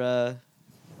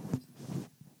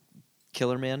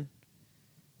Killer Man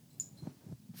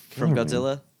from Killer Man.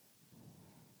 Godzilla?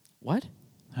 What?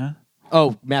 Huh?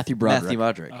 Oh, Matthew Broderick. Matthew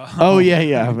Broderick. Oh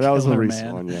yeah. That was the Killer recent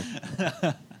Man. one.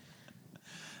 Yeah.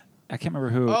 I can't remember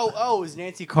who. Oh, it was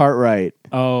Nancy Cartwright.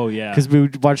 Oh, yeah. Because we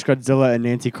watched Godzilla and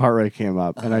Nancy Cartwright came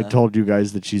up, and I told you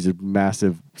guys that she's a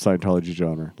massive Scientology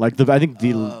donor. Like I think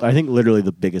literally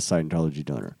the biggest Scientology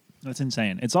donor. That's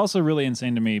insane. It's also really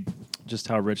insane to me just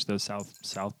how rich those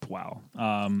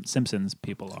Simpsons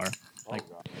people are. Like,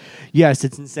 Yes,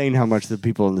 it's insane how much the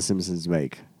people in The Simpsons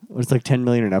make. It's like 10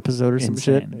 million an episode or some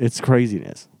shit. Insane. It's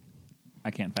craziness.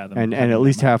 I can't fathom. And at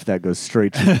least half that goes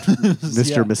straight to Mr.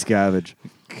 Yeah. Miscavige.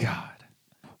 God.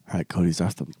 All right, Cody's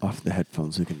off the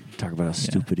headphones. We can talk about how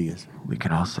stupid he is. We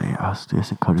can all say,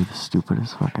 isn't Cody the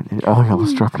stupidest fucking... Oh, he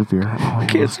almost dropped a beer. Oh,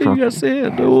 can't say yes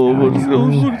and.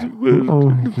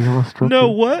 No,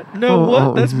 what? No,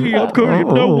 what? That's me. I'm Cody.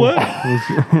 No, what?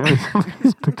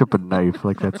 He's picked up a knife.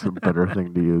 Like, that's a better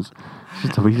thing to use. He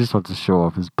just wants to show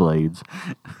off his blades.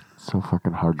 So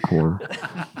fucking hardcore.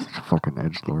 Such a fucking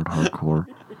edgelord hardcore.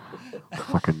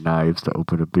 Fucking knives to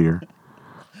open a beer.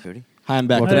 Cody? Hi, I'm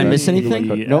back. What Did I did miss I- anything?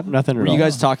 Yeah. Nope, nothing at Were all. you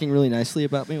guys talking really nicely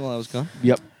about me while I was gone?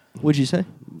 Yep. What'd you say?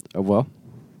 Well,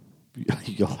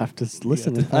 you'll have to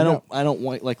listen. and I find out. don't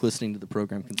like listening to the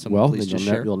program. Can someone Well, please then just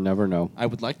you'll, share? you'll never know. I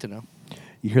would like to know.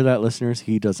 You hear that, listeners?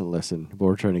 He doesn't listen, but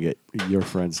we're trying to get your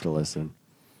friends to listen.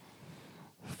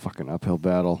 Fucking uphill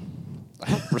battle.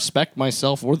 I don't respect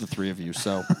myself or the three of you,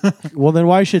 so Well, then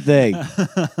why should they?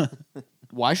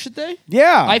 why should they?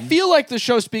 Yeah. I feel like the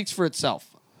show speaks for itself.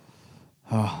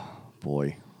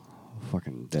 Boy,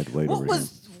 fucking dead weight What over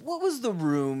was the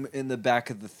room in the back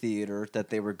of the theater that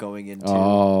they were going into? here.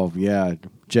 Oh yeah,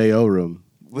 J.O. room.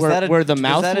 Was Where- that a, where the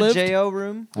mouth was that lived? a J.O.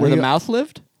 room? Where the think- mouth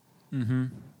lived?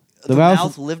 The mouth-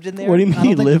 mouth lived in there? What do you I don't mean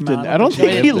he think lived the in? mouth- I don't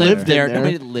Nobody think he lived lived there. in there.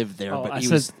 Nobody lived there, Oh, but I he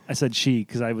said was. I said she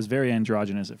because I was very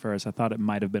androgynous at first. I thought it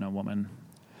might have been a woman.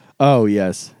 Oh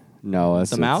yes. No, that's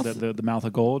The mouth? The mouth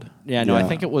of gold. Yeah, no, I Yeah.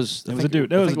 think it was. It was a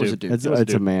dude. It was a dude. It's, It was a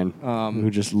it's a dude. man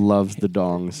who just loves the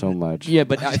dong so much. Yeah,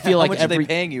 but I feel How like much are every. they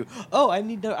paying you? Oh, I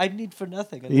need for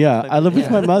nothing. Yeah, I live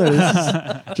with my mother. This is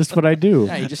just what I do.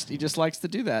 Yeah, he just likes to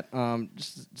do that.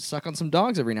 Just suck on some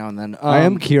dogs every now and then. I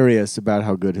am curious about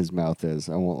how good his mouth is.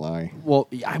 I won't lie. Well,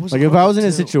 I was Like if I was in a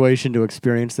too. situation to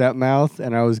experience that mouth,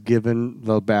 and I was given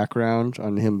the background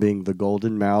on him being the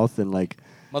golden mouth, and like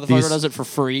Motherfucker these- does it for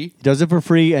free. does it for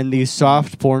free, and these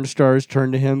soft porn stars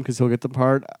turn to him because he'll get the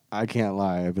part. I can't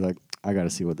lie. I'd be like, I got to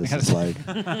see what this is like.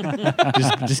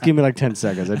 just give me like 10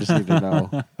 seconds. I just need to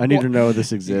know. I need to know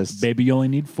this exists. Baby, you only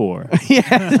need 4.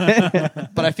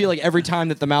 But I feel like every time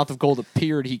that the mouth of gold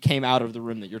appeared, he came out of the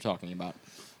room that you're talking about.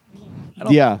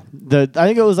 Yeah, I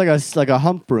think it was like a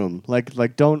hump room.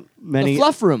 Like don't many. The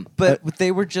fluff room. But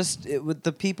they were just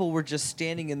the people were just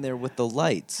standing in there with the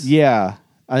lights. Yeah,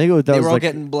 I think that They was were all like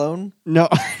getting blown. no.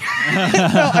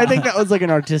 No, I think that was like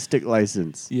an artistic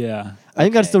license. Yeah, I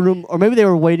think that's the room, or maybe they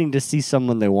were waiting to see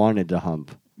someone they wanted to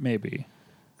hump. maybe.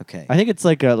 Okay. I think it's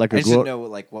like a I just glo- didn't know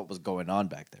like what was going on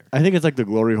back there. I think it's like the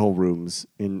glory hole rooms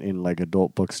in like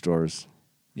adult bookstores.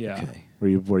 Yeah. Okay.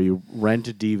 where you rent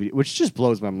a DVD, which just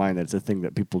blows my mind. That's a thing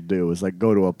that people do is like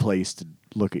go to a place to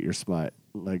look at your smut.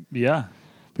 Like, Yeah.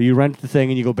 but you rent the thing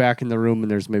and you go back in the room and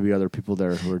there's maybe other people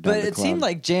there who are down But to it clown. seemed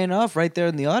like Jan Off right there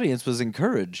in the audience was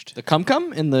encouraged. The cum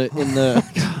in the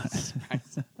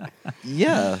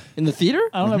Yeah. in the theater.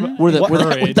 I don't know. Where about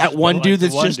her age, that one but, dude the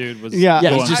that's one just dude was Yeah. yeah,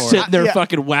 going he's just for it. sitting there Yeah.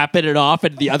 fucking whapping it off,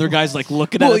 and the other guy's like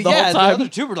looking at Well, it the yeah, whole the time. other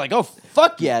two were like, "Oh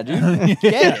fuck yeah, dude,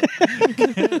 get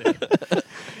it."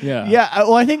 Yeah. Yeah,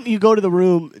 well, I think you go to the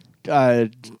room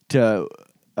to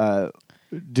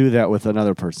do that with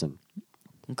another person.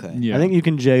 Okay. Yeah. I think you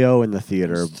can JO in the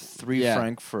theater. Three Yeah.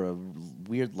 franc for a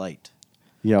weird light.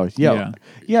 Yeah.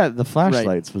 The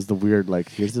flashlights was the weird. Like,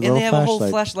 here's the And little they have a whole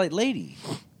flashlight. flashlight lady.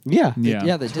 Yeah,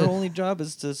 Yeah. They Her did. only job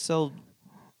is to sell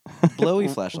blowy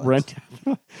flashlights. rent.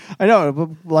 I know, but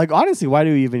like honestly, why do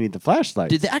you even need the flashlight?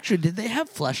 Did they have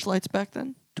flashlights back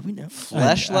then? Do we know?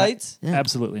 Flashlights?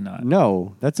 Absolutely not.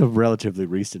 No, that's a relatively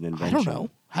recent invention. I don't know.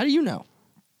 How do you know?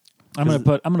 I'm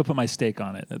gonna put my stake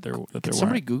on it that they're Did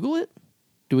somebody Google it?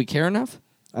 Do we care enough?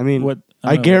 I mean, What-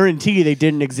 I I don't know. guarantee they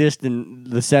didn't exist in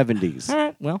the 70s. All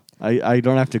right. Well, I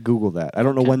don't have to Google that. I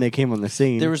don't know when they came on the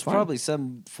scene. There was Fine. probably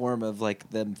some form of like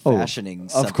them Oh, fashioning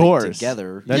something of course,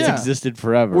 together. That's Yeah. existed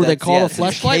forever. were they That's- called yeah, a it's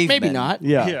flashlight? Maybe cavemen. not.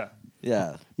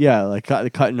 yeah. Yeah. Like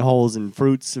cutting holes in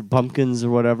fruits or pumpkins or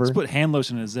whatever. Just put hand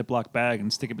lotion in a Ziploc bag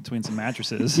and stick it between some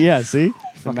mattresses. Yeah, see? The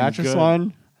Fucking mattress good.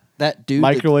 one, That dude.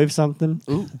 microwave something.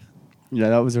 Ooh, Yeah,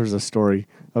 there was a story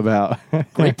about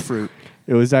grapefruit.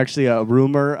 It was actually a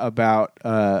rumor about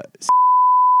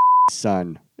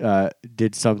son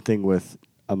did something with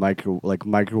a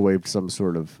microwaved some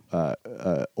sort of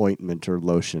ointment or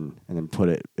lotion and then put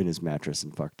it in his mattress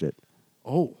and fucked it.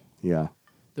 Oh, Yeah.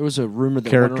 there was a rumor that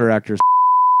Character actor.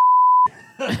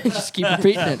 Just keep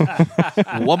repeating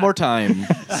it. One more time.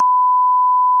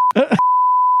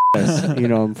 You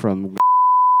know him from.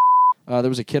 There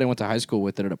was a kid I went to high school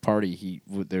with that at a party.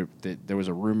 There was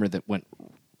a rumor that went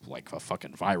like a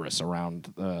fucking virus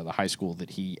around the high school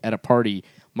that he at a party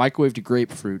microwaved a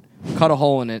grapefruit, cut a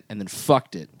hole in it, and then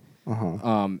fucked it.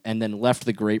 And then left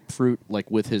the grapefruit like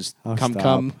with his Oh,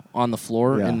 cum on the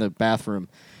floor Yeah. in the bathroom.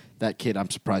 That kid, I'm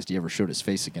surprised he ever showed his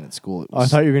face again at school. It Oh, I was,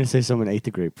 thought you were going to say someone ate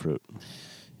the grapefruit.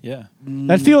 Yeah.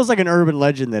 That feels like an urban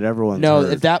legend that everyone's no,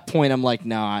 heard. at that point, I'm like,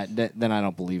 no, then I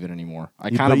don't believe it anymore. I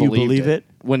You- kind of but you believed believe it?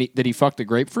 when did he fuck the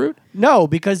grapefruit? No,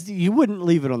 because you wouldn't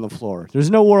leave it on the floor.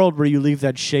 There's no world where you leave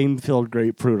that shame-filled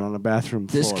grapefruit on a bathroom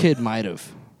floor. This kid might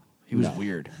have. He was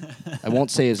weird. I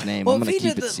won't say his name. Well, I'm if going he to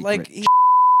keep did it the, secret. like,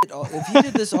 if he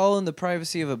did this all in the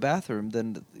privacy of a bathroom,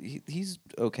 then he's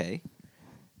okay.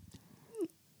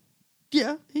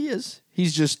 Yeah, he is.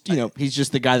 He's just, he's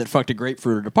just the guy that fucked a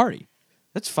grapefruit at a party.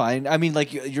 That's fine. I mean,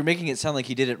 like you're making it sound like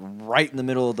he did it right in the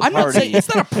middle of the I'm not party. saying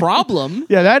it's not a problem.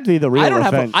 Yeah, that'd be the real I don't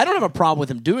offense. have a problem with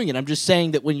him doing it. I'm just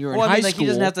saying that when you're well, in I mean, high like school, he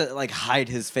doesn't have to like hide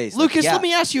his face. Lucas, like, yeah. let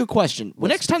me ask you a question. The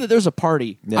next time that there's a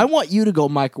party, Yeah. I want you to go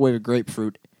microwave a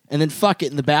grapefruit and then fuck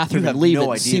it in the bathroom You have and leave no it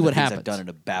and idea see the what things happens. I've done at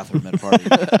a bathroom at a party.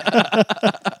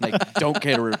 Like, don't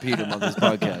care to repeat them on this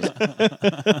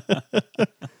podcast.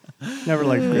 Never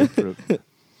liked grapefruit.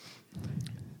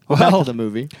 Back to the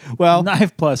movie. Well,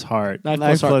 Knife plus heart.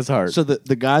 Knife plus heart. So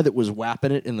the guy that was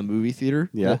whapping it in the movie theater,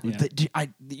 Yeah.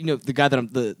 the guy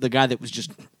that the guy that was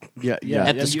just yeah,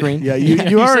 at the screen. Yeah, you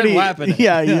said already. whapping it.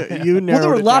 Yeah, you narrowed Well, there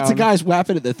were it lots of down. guys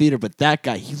whapping at the theater, but that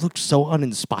guy, he looked so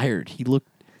uninspired. He looked.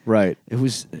 Right. It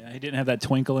was. Yeah, he didn't have that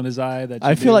twinkle in his eye. That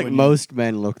I you feel do like when you- most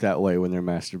men look that way when they're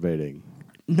masturbating.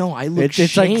 No, I look It's like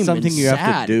shame something and you have to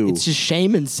sad. do. It's just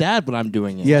shame and sad when I'm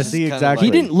doing it. Yeah, see, kinda exactly.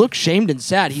 He didn't look shamed and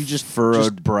sad. He just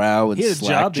Furrowed brow and He had a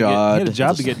slack job to get. He jawed. had a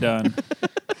job to get done.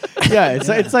 Yeah,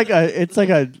 it's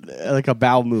like a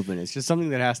bowel movement. It's just something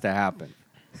that has to happen.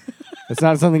 It's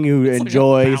not something you like a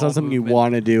enjoy. It's bowel not something you movement.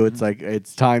 want to do. It's like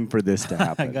it's time for this to I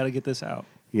happen. got to get this out.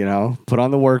 You know, put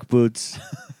on the work boots.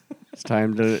 It's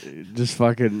time to just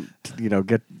fucking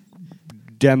get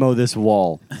demo this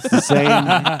wall. It's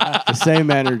the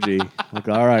same energy. Like,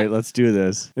 all right, let's do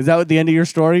this. Is that what the end of your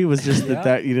story was? Just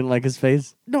that you didn't like his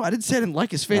face? No, I didn't say I didn't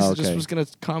like his face. Oh, I just okay. was going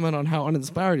to comment on how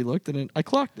uninspired he looked, and I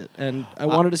clocked it. And I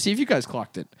wanted to see if you guys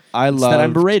clocked it. I Instead, I'm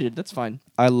loved. berated. That's fine.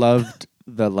 I loved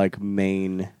the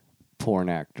main porn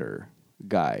actor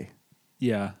guy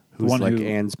Yeah. The who's one like who,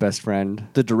 Anne's best friend.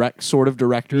 The sort of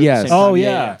director. at the Yes. same time. Oh,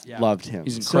 yeah. Loved him.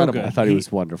 He's So incredible. good. I thought he He-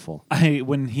 was wonderful.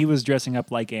 when he was dressing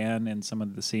up like Anne in some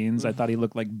of the scenes, I thought he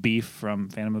looked like Beef from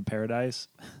Phantom of Paradise.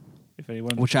 If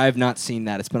anyone Which I have not seen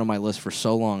that. It's been on my list for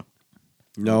so long.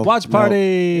 No watch no.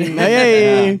 party.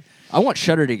 Hey. I want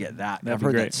Shudder to get that. That'd I've be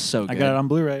heard great. that's so good. I got it on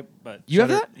Blu-ray, but You have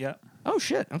Shudder- that? Yeah. Oh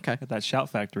shit. Okay. Got that Shout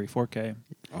Factory 4K.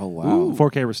 Oh wow.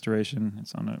 4K restoration.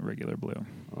 It's on a regular blue.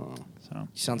 Oh. So You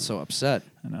sound so upset.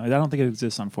 I know. I don't think it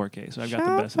exists on 4K, so I've got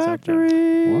the best that's out there.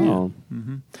 Wow.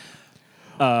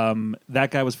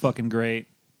 That guy was fucking great.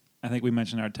 I think we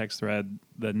mentioned in our text thread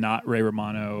the not Ray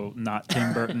Romano, not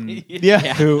Tim Burton.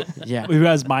 Yeah. Who Yeah. who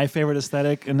has my favorite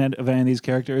aesthetic of any of these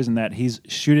characters, and that he's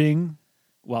shooting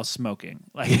while smoking.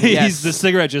 Like Yes. the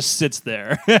cigarette just sits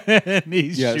there, and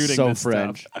he's Yeah, shooting so this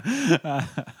French.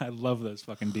 stuff. I love those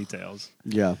fucking details.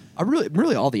 Yeah. I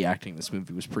really all the acting in this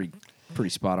movie was pretty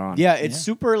spot on. Yeah, it's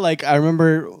super. Like I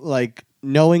remember, like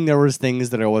knowing there was things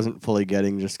that I wasn't fully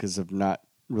getting just because of not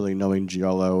really knowing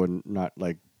Giallo and not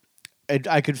like.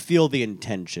 I could feel the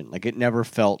intention. Like it never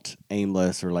felt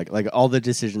aimless or like all the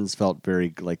decisions felt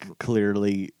very like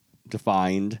clearly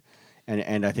defined,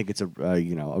 and I think it's a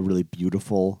a really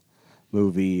beautiful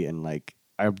movie, and like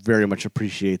I very much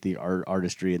appreciate the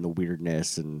artistry and the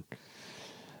weirdness, and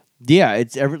yeah,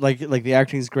 it's like the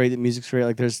acting's great, the music's great.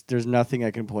 Like there's nothing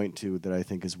I can point to that I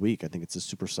think is weak. I think it's a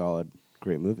super solid,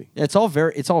 great movie. Yeah, it's all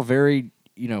very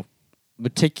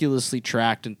meticulously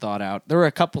tracked and thought out. There were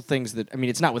a couple things that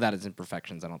it's not without its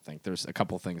imperfections. I don't think there's a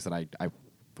couple things that I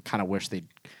kind of wish they'd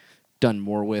done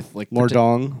more with, like More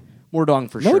dong. more dong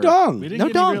for No sure. dong. We didn't No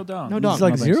get dong. any real dong. No dong. It's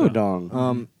like I don't think zero so. dong.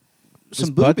 Some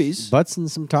Just butts- boobies. butts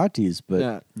and some tatis, but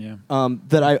Yeah. Yeah.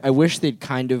 That I wish they'd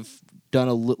kind of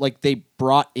done like they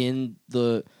brought in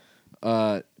the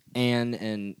Anne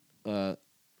and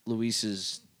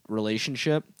Luis's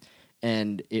relationship,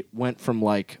 and it went from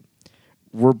like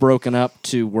we're broken up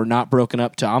to we're not broken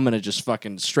up to I'm gonna just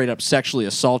fucking straight up sexually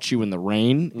assault you in the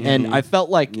rain. And I felt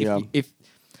like Yeah. if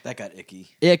That got icky.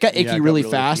 it got icky it got really really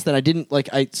fast, icky. that I didn't like.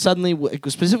 I suddenly,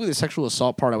 specifically the sexual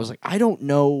assault part, I was like, I don't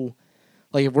know,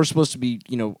 like if we're supposed to be,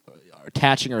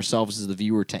 attaching ourselves as the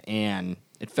viewer to Anne.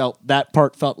 That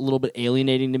part felt a little bit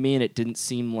alienating to me, and it didn't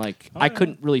seem like I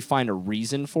couldn't really find a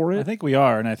reason for I it. think we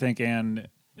are, and I think Anne,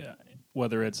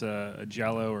 whether it's a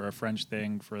Jello or a French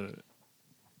thing for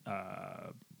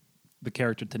the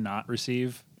character to not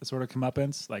receive the sort of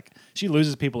comeuppance, like she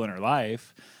loses people in her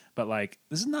life, but like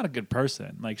this is not a good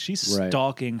person. Like she's Right.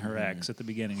 stalking her ex at the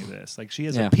beginning of this. Like she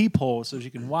has Yeah. a peephole so she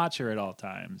can watch her at all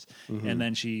times, and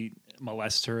then she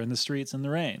molests her in the streets in the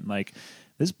rain. Like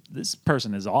this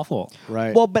person is awful.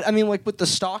 right. Well, but like with the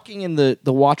stalking and the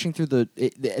watching through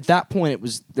at that point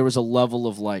there was a level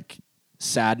of like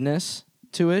sadness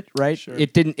to it, right? Sure.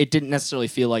 It didn't necessarily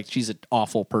feel like she's an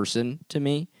awful person to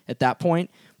me at that point.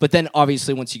 But then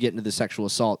obviously once you get into the sexual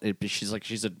assault, she's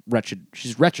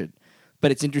wretched. But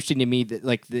it's interesting to me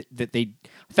that that they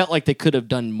felt like they could have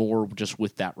done more just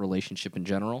with that relationship in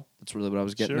general. That's really what I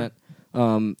was getting Sure.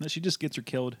 at. She just gets her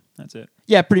killed. That's it.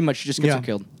 Yeah, pretty much. She just gets Yeah. her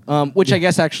killed. Which I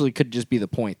guess actually could just be the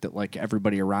point that like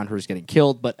everybody around her is getting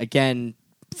killed. But again,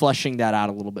 fleshing that out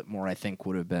a little bit more, I think,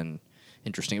 would have been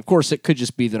interesting. Of course, it could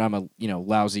just be that I'm a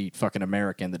lousy fucking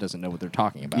American that doesn't know what they're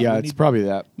talking about. yeah, it's probably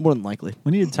that. More than likely.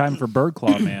 We needed time for Bird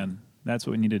Claw Man. That's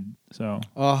what we needed. So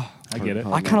Oh, I get it.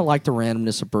 I kind of like the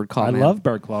randomness of Bird Claw. I Man. love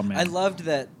Bird Claw Man. I loved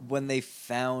that when they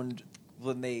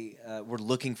were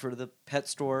looking for the pet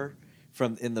store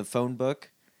in the phone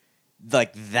book,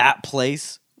 like that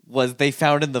place was they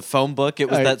found in the phone book. It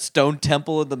was that stone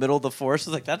temple in the middle of the forest. I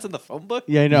was like, that's in the phone book?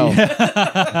 yeah, I know.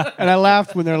 And I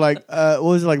laughed when they're like, what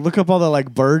was it like? Look up all the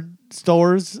like bird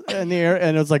stores in the air,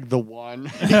 and it was like the one,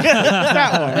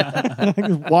 that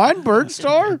one, one bird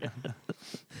store.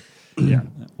 Yeah,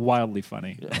 wildly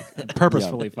funny,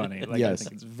 purposefully funny. Like Yes. I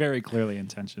think it's very clearly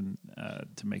intentioned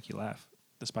to make you laugh,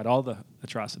 despite all the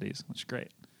atrocities, which is great.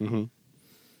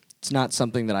 It's not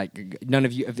something that none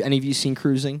of you have any of you seen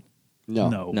Cruising?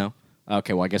 No, No.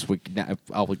 Okay, well I guess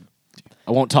I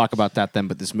won't talk about that then.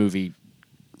 But this movie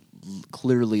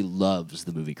clearly loves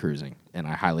the movie Cruising, and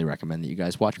I highly recommend that you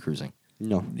guys watch Cruising.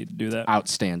 no, Need to do that.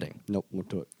 Outstanding. nope, won't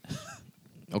do it.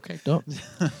 Okay, don't.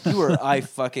 You were eye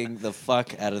fucking the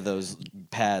fuck out of those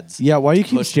pads. Yeah, why do you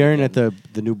keep Push staring it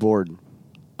at the new board?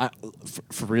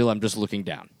 For real, I'm just looking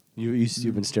down.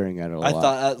 You've been staring at it a lot.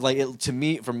 I thought, to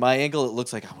me, from my angle, it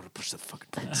looks like I want to push the fucking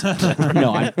buttons.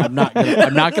 No, I'm not.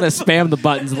 I'm not gonna spam the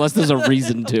buttons unless there's a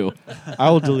reason to. I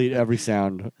will delete every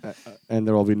sound, and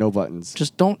there will be no buttons.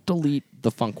 Just don't delete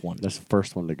the funk one. That's the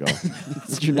first one to go.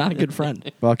 You're not a good friend.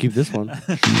 Well, I'll keep this one.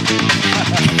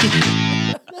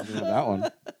 That one.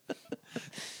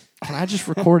 Can I just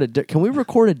record can we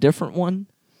record a different one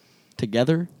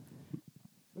together?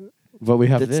 But we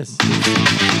have That's- this.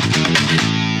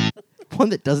 One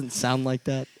that doesn't sound like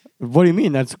that. What do you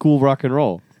mean? That's cool rock and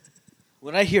roll.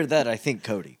 When I hear that, I think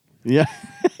Cody. Yeah.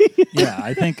 Yeah,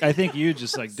 I think you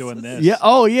just like doing this. Yeah.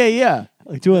 Oh, yeah, yeah.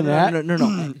 Like doing that.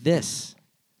 No. This.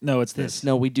 No, it's this.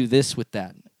 No, we do this with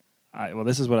that. Well,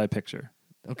 this is what I picture.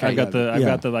 Okay. I've got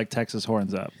Yeah. the like Texas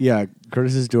horns up. Yeah,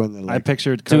 Curtis is doing the I like.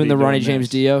 pictured doing Cody the Ronnie this. James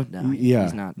Dio. No, Yeah.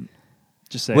 he's not.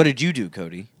 Just say What did you do,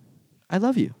 Cody? I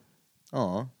love you.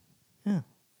 Aw.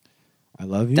 I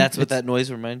love you. That's what that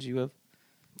noise reminds you of?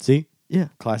 See, Yeah.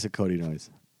 classic Cody noise.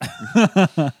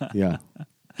 Yeah.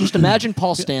 Just imagine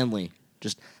Paul Stanley.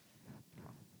 Just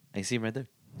I see him right there.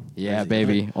 yeah,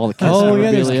 baby. All the Kiss Oh yeah,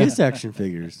 there's memorabilia. Kiss action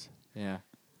figures. Yeah.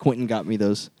 Quentin got me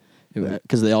those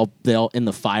because they all in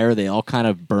the fire they all kind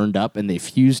of burned up and they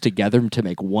fused together to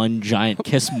make one giant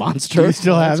Kiss monster. Do you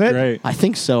still have it? Great. I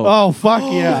think so. Oh fuck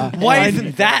yeah! Why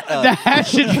isn't that up? That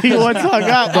should be what's hung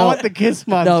up. I want the Kiss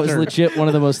monster. No, it was legit one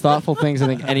of the most thoughtful things I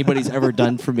think anybody's ever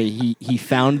done for me. He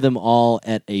found them all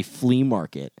at a flea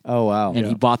market, Oh wow! and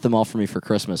he bought them all for me for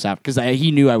Christmas because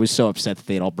he knew I was so upset that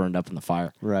they'd all burned up in the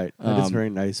fire. Right, that is very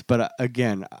nice. But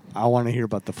again, I want to hear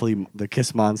about the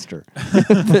Kiss monster.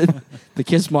 The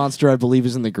Kiss monster, I believe,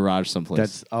 is in the garage someplace.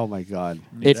 That's oh my god!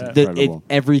 Incredible.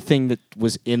 Everything that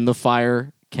was in the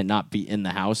fire cannot be in the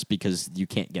house because you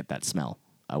can't get that smell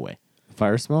away.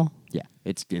 Fire smell, Yeah,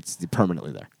 it's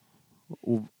permanently there.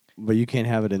 but you can't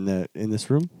have it in this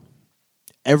room.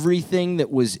 Everything that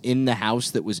was in the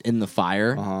house that was in the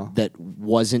fire Uh-huh. that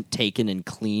wasn't taken and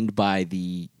cleaned by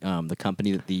the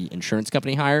company that the insurance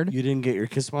company hired. You didn't get your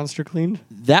Kiss monster cleaned.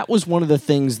 That was one of the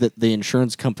things that the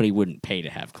insurance company wouldn't pay to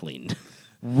have cleaned.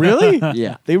 Really?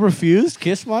 Yeah. They refused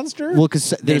Kiss monster. Well, because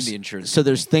there's the insurance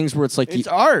there's things where it's like it's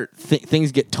art.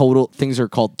 things get total. Things are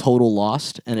called total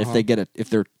lost, and if Uh-huh. they get if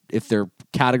they're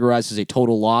categorized as a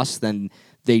total loss, then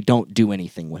they don't do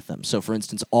anything with them. So, for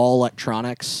instance, all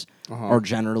electronics Uh-huh. are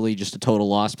generally just a total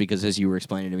loss because, as you were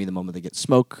explaining to me, the moment they get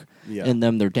smoke Yeah. in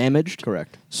them, they're damaged.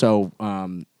 Correct. So,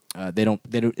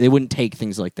 they wouldn't take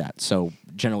things like that. So,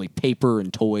 generally, paper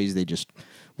and toys, they just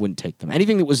wouldn't take them.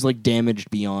 Anything that was like damaged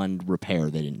beyond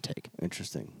repair, they didn't take.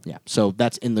 Interesting. Yeah. So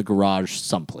that's in the garage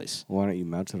someplace Why don't you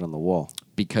mount it on the wall?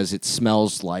 because it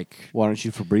smells like. Why don't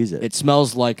you Febreze it? It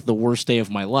smells like the worst day of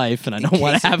my life, and I don't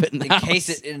want to have it in the house. Encase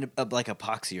it in like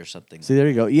epoxy or something. See, there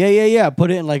you go. Yeah. Put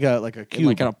it in like a In cube.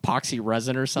 like an epoxy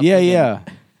resin or something. yeah.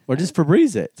 Or just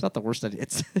Febreze it. It's not the worst idea.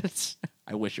 It's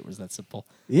I wish it was that simple.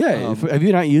 Yeah. Have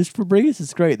you not used Febreze?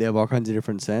 It's great. They have all kinds of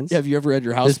different scents. Yeah, have you ever had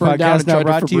your house This burned down podcast and now tried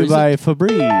brought to you Febreze by it?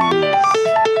 Febreze.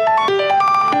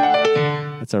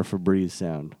 That's our Febreze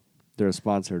sound. They're a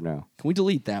sponsor now. Can we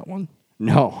delete that one?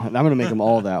 No, I'm going to make them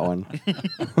all that one.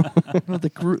 No,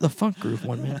 the funk groove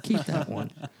one, man. Keep that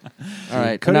one. All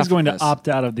right, Cody's enough going of to this. opt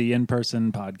out of the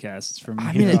in-person podcasts from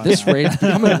I here mean, at on this out. rate, it's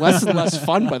becoming less and less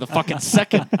fun by the fucking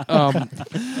second.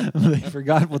 They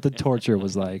forgot what the torture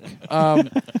was like. Well,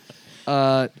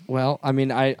 I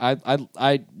mean,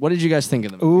 I what did you guys think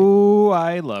of the movie? Ooh,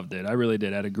 I loved it. I really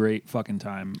did. I had a great fucking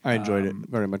time. I enjoyed it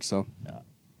very much so.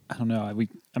 I don't know.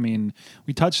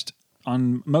 We touched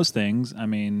on most things. I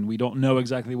mean, we don't know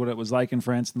exactly what it was like in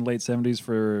France in the late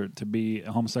 70s to be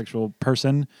a homosexual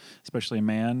person, especially a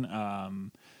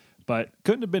man. But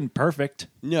couldn't have been perfect.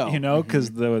 No. You know,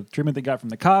 because the treatment they got from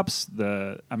the cops,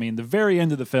 the very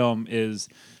end of the film is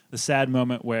the sad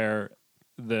moment where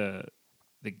the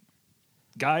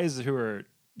guys who are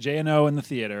J&O in the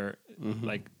theater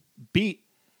like beat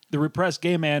the repressed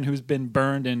gay man who's been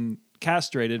burned and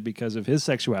castrated because of his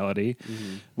sexuality,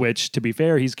 which, to be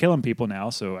fair, he's killing people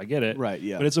now, so I get it. Right,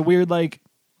 yeah. But it's a weird, like,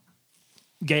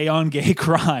 gay on gay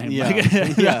crime. Yeah.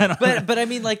 Like, Yeah. But I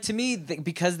mean, like, to me,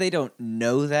 because they don't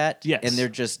know that, Yes. and they're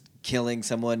just killing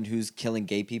someone who's killing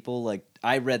gay people, like,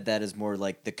 I read that as more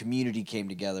like the community came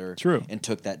together True. and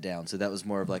took that down. So that was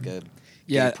more of like a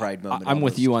Yeah, gay pride moment. I'm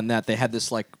with almost. you on that. They had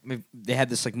this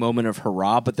moment of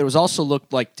hurrah, but there was also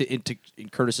looked like in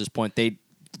Curtis's point, they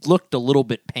looked a little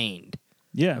bit pained.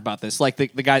 Yeah. About this, like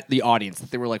the audience, that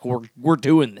they were like, we're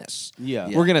doing this. Yeah.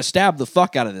 We're gonna stab the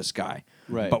fuck out of this guy.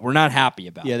 Right. But we're not happy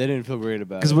about Yeah, it. they didn't feel great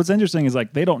about Because it. what's interesting is,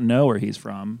 like, they don't know where he's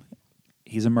from.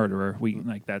 He's a murderer.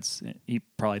 He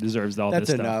probably deserves all That's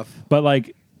this stuff. enough. But,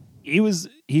 like,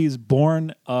 he's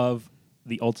born of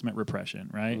the ultimate repression,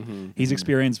 right? He's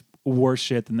experienced worse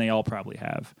shit than they all probably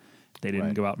have. They didn't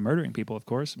Right. go out murdering people, of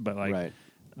course, but, like, Right.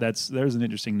 there's an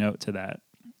interesting note to that.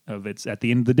 Of it's at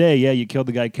the end of the day, yeah, you killed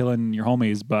the guy killing your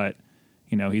homies, but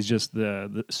he's just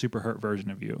the super hurt version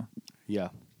of you. Yeah.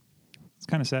 It's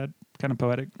kind of sad, kind of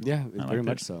poetic. Yeah, I very liked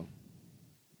much it. so.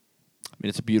 I mean,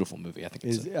 it's a beautiful movie. I think I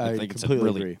it's a completely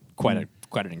really agree.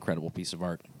 quite an incredible piece of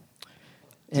art.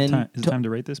 Is it time to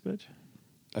rate this bitch?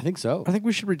 I think so. I think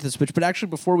we should read this bitch. But actually,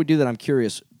 before we do that, I'm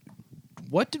curious.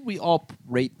 What did we all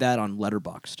rate that on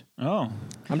Letterboxd? Oh,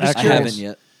 I'm just I curious. haven't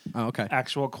yet. Oh, okay.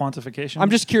 actual quantification. I'm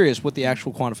just curious what the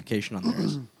actual quantification on there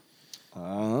is.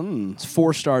 It's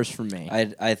 4 stars from me.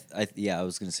 I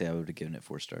was gonna say I would have given it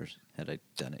 4 stars had I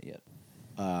done it yet.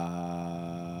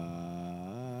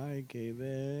 I gave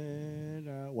it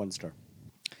 1 star.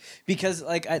 Because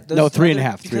like No,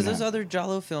 3.5, Because 3.5. those other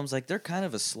Giallo films, like they're kind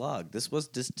of a slog. This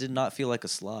did not feel like a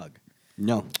slog.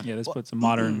 No. Yeah, this puts a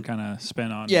modern kind of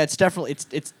spin on. Yeah, it's definitely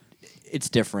it's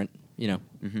different. You know,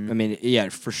 Mm-hmm. I mean, yeah,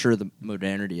 for sure the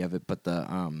modernity of it, but the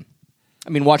I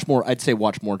mean, watch more. I'd say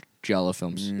watch more Giallo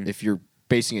films if you're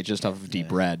basing it just off of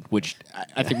Deep Red, which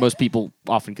I think most people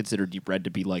often consider Deep Red to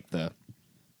be like the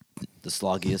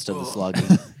sloggiest of the sloggy.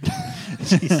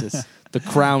 Jesus. the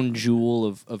crown jewel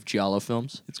of Giallo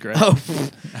films. It's great.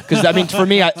 Because I mean, for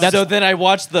me, that's So then I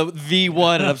watched the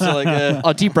V1 and I'm still like,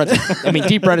 oh, Deep Red. I mean,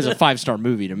 Deep Red is a 5-star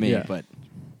movie to me, Yeah. but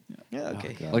yeah,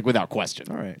 okay. like without question.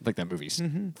 All right. like that movie's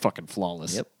fucking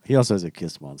flawless. Yep. He also has a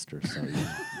kiss monster. So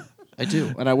yeah. I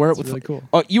do, and I wear it with really cool.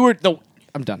 Oh, you were no.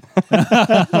 I'm done.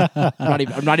 I'm not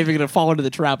even going to fall into the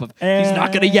trap of he's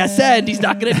not going to yes and he's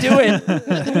not going to do it.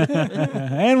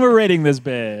 And we're rating this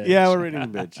bitch. Yeah, we're reading the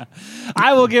bitch.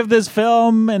 I will give this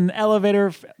film an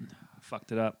elevator.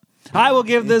 Fucked it up. I will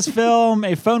give this film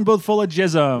a phone booth full of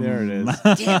jism. There it is.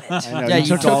 Damn it. I know, Yeah,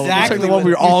 you took all of exactly them. the one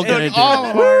we were all going to do. All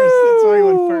of ours. That's why you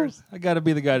went first. I got to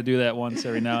be the guy to do that once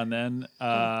every now and then,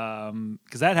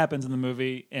 because that happens in the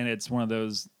movie, and it's one of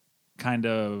those kind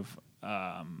of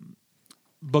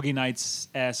Boogie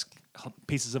Nights-esque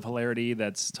pieces of hilarity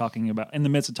that's talking about in the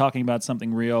midst of talking about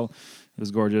something real. It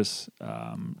was gorgeous.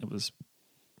 It was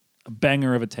a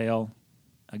banger of a tale,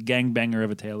 a gangbanger of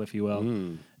a tale, if you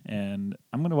will. And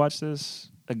I'm going to watch this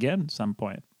again at some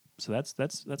point. So that's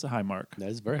a high mark. That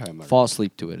is very high mark. Fall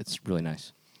asleep to it. It's really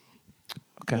nice.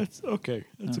 Okay. That's okay.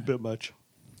 That's a bit much.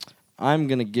 I'm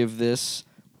going to give this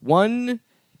one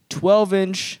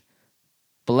 12-inch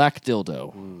black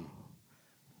dildo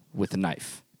with a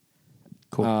knife.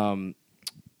 Cool.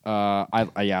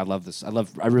 I love this.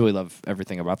 I really love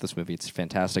everything about this movie. It's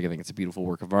fantastic. I think it's a beautiful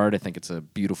work of art. I think it's a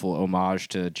beautiful homage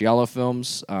to Giallo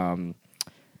films.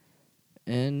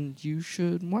 And you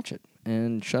should watch it.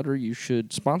 And Shudder, you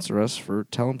should sponsor us for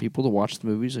telling people to watch the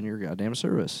movies on your goddamn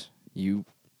service. You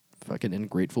fucking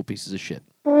ungrateful pieces of shit.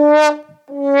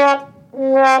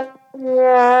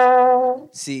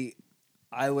 See,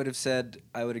 I would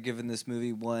have given this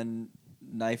movie 1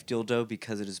 knife dildo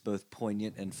because it is both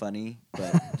poignant and funny,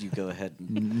 but you go ahead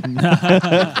and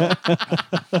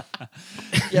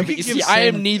Yeah, but you see, I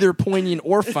am neither poignant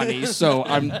or funny, so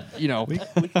I'm, we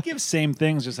could give same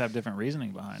things, just have different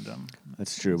reasoning behind them.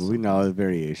 That's true, but we know the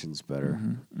variation's better.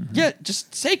 yeah,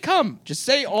 just say cum. Just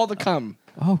say all the cum.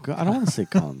 Oh, God. I don't want to say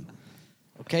cum.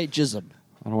 Okay, jism.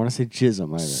 I don't want to say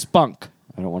jism either. Spunk.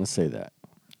 I don't want to say that.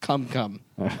 Cum.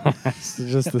 It's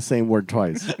just the same word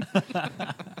twice.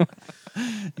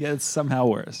 Yeah, it's somehow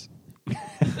worse.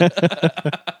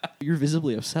 You're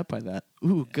visibly upset by that.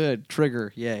 Ooh, good.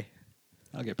 Trigger. Yay.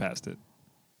 I'll get past it.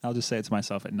 I'll just say it to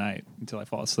myself at night until I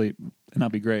fall asleep, and I'll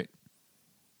be great.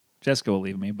 Jessica will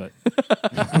leave me, but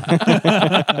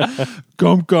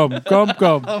come.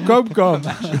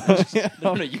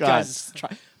 No, you guys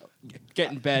try.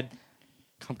 Get in bed.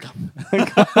 Cum.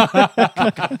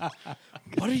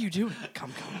 What are you doing?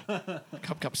 Cum.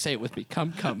 Say it with me.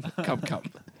 Cum.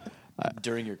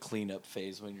 during your cleanup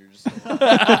phase when you're just like,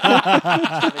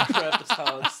 crap this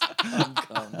house.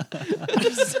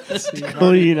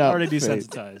 Clean up. Already face.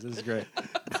 desensitized. This is great.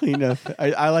 Clean up.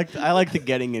 I like the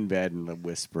getting in bed and the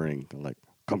whispering. Like,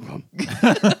 come.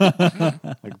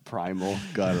 Like primal,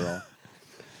 guttural.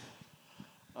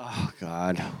 Oh,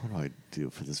 God. What do I do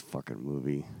for this fucking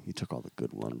movie? You took all the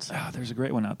good ones. Oh, there's a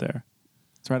great one out there.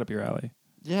 It's right up your alley.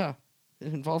 Yeah,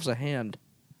 it involves a hand.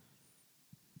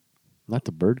 Not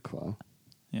the bird claw.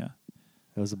 Yeah.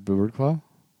 That was a bird claw?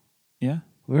 Yeah.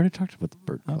 We already talked about the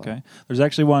bird claw. Okay. There's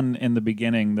actually one in the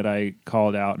beginning that I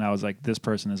called out, and I was like, this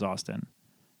person is Austin.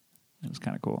 It was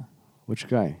kind of cool. Which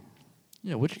guy?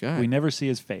 Yeah, which guy? We never see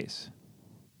his face.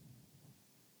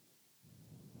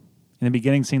 In the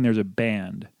beginning scene, there's a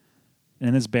band. And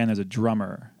in this band, there's a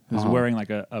drummer who's wearing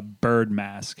like a bird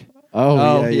mask.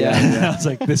 Oh, And yeah. I was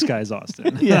like, this guy's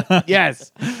Austin. Yeah.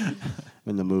 Yes.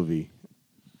 In the movie.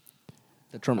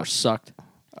 The drummer sucked.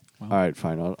 All right,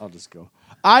 fine. I'll just go.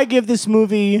 I give this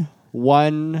movie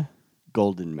 1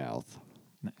 golden mouth.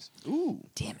 Nice. Ooh,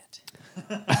 Damn it.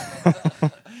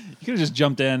 You could have just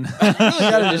jumped in. you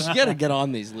gotta get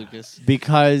on these, Lucas.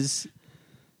 Because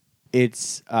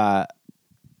it's an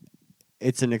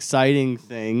exciting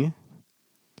thing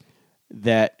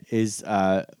that is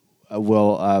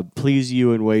will please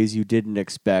you in ways you didn't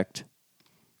expect,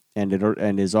 and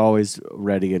is always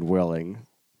ready and willing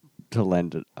to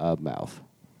lend a mouth.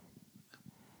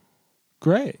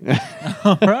 Great.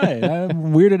 All right.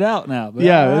 I'm weirded out now. But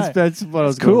Yeah, all right. that's what I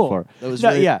was cool. going for. That was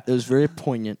No, very, yeah. It was very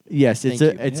poignant. Yes, it's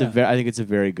Thank a you. it's Yeah. a very I think it's a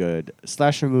very good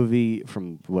slasher movie.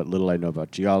 From what little I know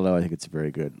about Giallo, I think it's a very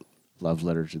good love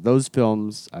letter to those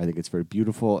films. I think it's very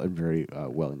beautiful and very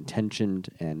well intentioned,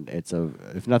 and it's a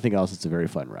if nothing else, it's a very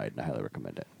fun ride, and I highly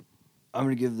recommend it. I'm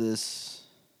gonna give this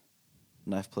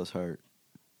Knife Plus Heart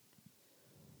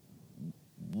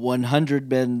 100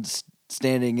 men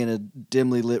standing in a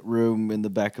dimly lit room in the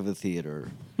back of a theater,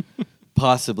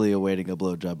 possibly awaiting a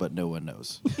blowjob, but no one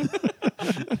knows.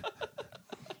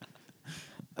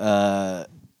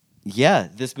 Yeah,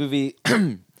 this movie.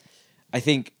 I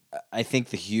think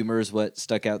the humor is what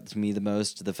stuck out to me the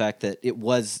most. The fact that it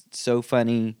was so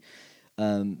funny,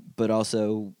 but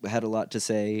also had a lot to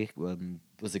say.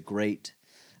 Was a great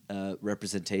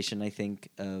representation, I think,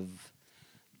 of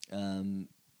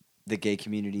the gay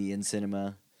community in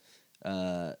cinema,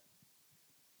 and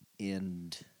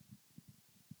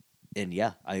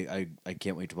yeah, I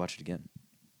can't wait to watch it again.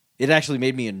 It actually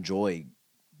made me enjoy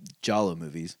Giallo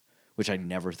movies, which I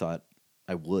never thought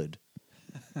I would.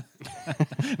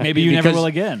 Maybe you never Because- will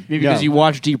again. Maybe because Yeah. you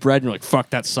watched Deep Red and you're like,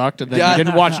 fuck, that sucked. And then Yeah, you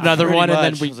didn't watch another pretty one. And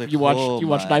much. then I was like, you watched oh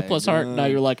Knife my Plus Heart. And now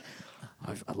God. you're like,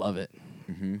 I love it.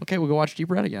 Okay, we'll go watch Deep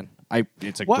Red again.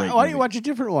 It's a Why great don't you movie. watch a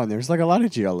different one? There's like a lot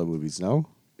of Giallo movies, no?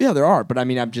 Yeah, there are. But I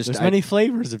mean, I'm just... There's I- many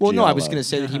flavors of Well, no, Giallo. I was going to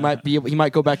say that he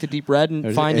might go back to Deep Red and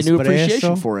There's find a new Espresso.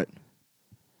 appreciation for it.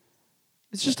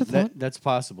 It's just a thought. That's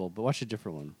possible, but watch a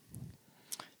different one.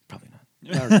 Probably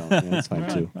not. I don't know. Yeah, that's fine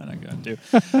too. I'm not going to.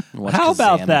 Watch How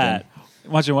about Kazam that?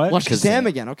 Watching what? Watch Kazam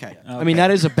again. Okay. I mean,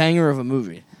 that is a banger of a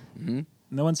movie.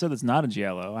 No one said it's not a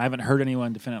Giallo. I haven't heard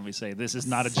anyone definitively say this is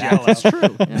not a Giallo. That's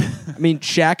true. Yeah. I mean,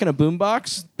 Shaq and a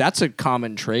boombox, that's a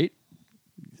common trait.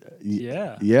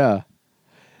 Yeah. Yeah.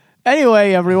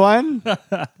 Anyway, everyone,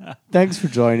 thanks for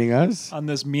joining us. On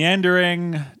this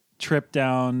meandering trip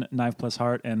down Knife Plus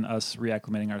Heart and us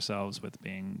reacclimating ourselves with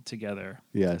being together.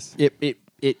 Yes.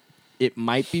 It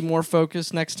might be more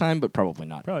focused next time, but probably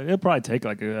not. It'll probably take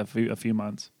like a few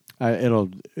months.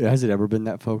 Has it ever been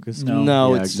that focused? No.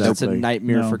 No, Yeah, it's exactly. a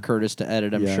nightmare No. for Curtis to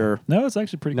edit, I'm Yeah. sure. No, it's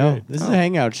actually pretty No, great. this is a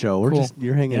hangout show. Cool.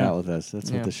 You're hanging Yeah. out with us. That's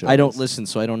Yeah. what the show I don't is. listen,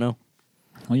 so I don't know.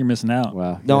 Well, you're missing out.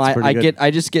 Wow. No, that's pretty good. I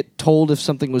just get told if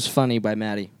something was funny by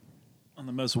Maddie. On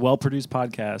the most well-produced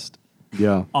podcast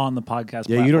Yeah. on the podcast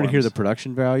Yeah, you don't hear platforms. the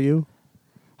production value.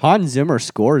 Hans Zimmer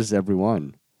scores every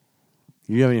one.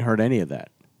 You haven't heard any of that.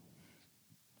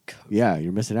 Yeah,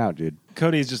 you're missing out, dude.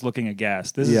 Cody's just looking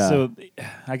aghast. This Yeah. is so.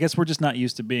 I guess we're just not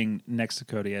used to being next to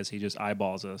Cody as he just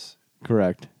eyeballs us,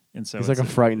 Correct. and so He's like a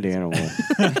frightened animal.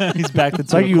 he's back to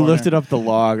It's like you lifted up the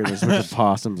log and there's a bunch of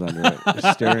possums under it,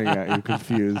 just staring at you,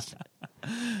 confused.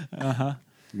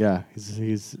 Yeah,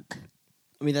 he's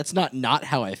I mean, that's not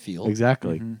how I feel.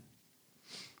 exactly.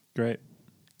 Great.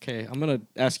 Okay, I'm going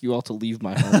to ask you all to leave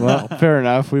my home. Well, fair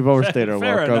enough. We've overstayed our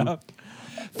Fair welcome. enough.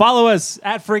 Follow us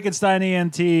at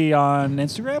FreakensteinENT on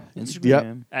Instagram.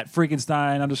 Instagram. At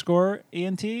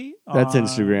Freakenstein_ENT. That's on-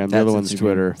 Instagram. The That's other one's Instagram.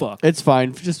 Twitter. Fuck. It's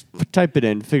fine. Just type it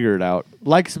in. Figure it out.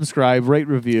 Like, subscribe, rate,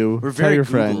 review. We're tell very your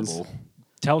friends. Googleable.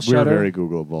 Tell We're Shutter. very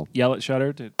Googleable. Yell at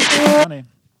Shutter. Funny.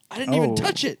 I didn't even Oh.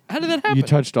 touch it. How did that happen? You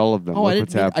touched all of them. Oh, Look I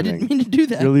what's didn't, happening. I didn't mean to do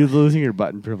that. You're losing your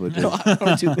button privileges. No,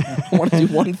 I want to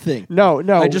do one thing. No.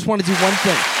 I just want to do one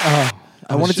thing.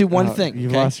 I want to do one thing.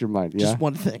 You've okay? lost your mind. Yeah. Just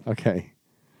one thing. Okay.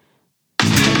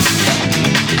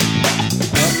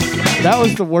 That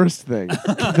was the worst thing.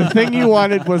 The thing you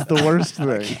wanted was the worst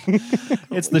thing.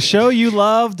 It's the show you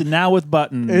loved, now with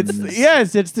buttons.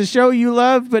 It's the show you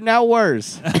loved, but now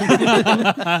worse.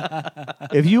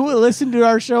 If you listened to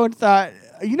our show and thought,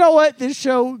 you know what, this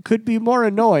show could be more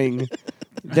annoying,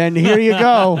 then here you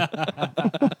go.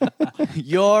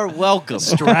 You're welcome.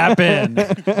 Strap in.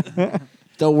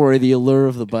 Don't worry, the allure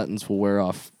of the buttons will wear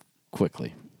off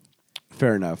quickly.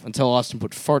 Fair enough. Until Austin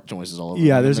put fart noises all over.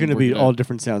 Yeah, them, there's and going then to be we're all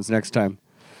different sounds next time.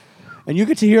 And you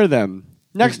get to hear them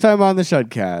next time on the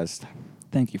Shudcast.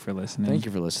 Thank you for listening. Thank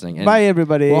you for listening. And Bye,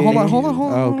 everybody. Well, hold on.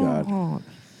 Oh, God.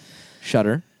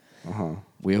 Shutter, Uh-huh.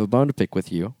 we have a bone to pick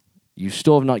with you. You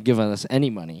still have not given us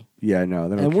any money, Yeah, no,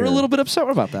 they don't and we're a care. little bit upset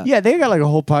about that. Yeah, they got like a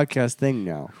whole podcast thing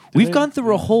now. We've gone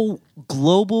through a whole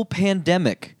global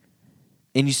pandemic,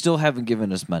 and you still haven't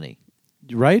given us money.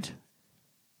 Right?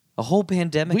 A whole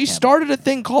pandemic. We happened. started a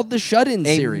thing called the Shut-In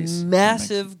a series.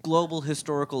 massive global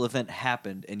historical event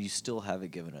happened, and you still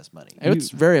haven't given us money. It's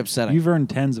very upsetting. You've earned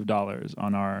tens of dollars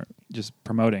on our just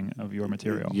promoting of your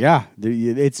material. Yeah,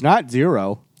 it's not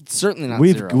zero. It's certainly not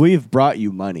We've zero. we've brought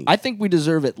you money. I think we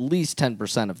deserve at least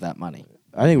 10% of that money.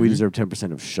 I think we deserve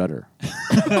 10% of Shudder.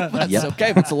 That's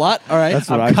okay. That's a lot. All right. That's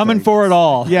what I'm coming think. for it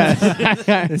all. Yeah,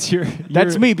 It's your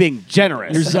that's me being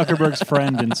generous. You're Zuckerberg's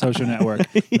friend in social network.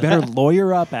 You better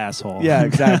lawyer up, asshole. Yeah,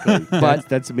 exactly. But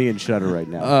that's me and Shudder right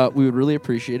now. We would really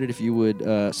appreciate it if you would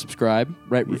subscribe,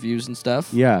 write reviews and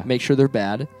stuff. Yeah. Make sure they're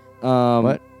bad.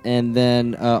 What? And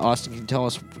then Austin can tell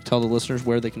the listeners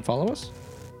where they can follow us.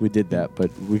 We did that,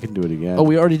 but we can do it again. Oh,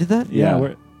 we already did that? Yeah.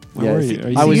 Yeah. Where were you? Are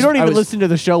you you don't even I was- listen to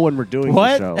the show when we're doing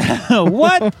what? the show.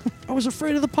 What? I was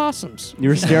afraid of the possums. You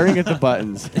were staring at the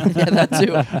buttons. Yeah, that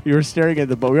too. You were staring at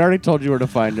the but we already told you where to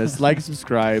find us. Like,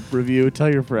 subscribe, review,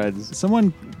 tell your friends.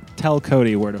 Someone tell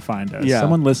Cody where to find us. Yeah.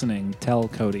 Someone listening, tell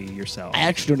Cody yourself. I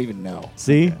actually don't even know.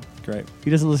 See? Great. He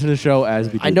doesn't listen to the show as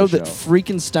we do I know the that show.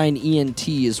 Freakenstein ENT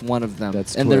is one of them.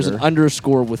 That's and there's an Twitter.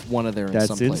 underscore with one of there in That's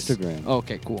some place. Instagram.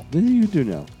 Okay, cool. You do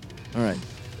know. All right.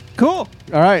 Cool.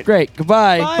 All right. Great.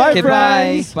 Goodbye. Bye, Okay,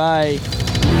 friends. Bye. Bye.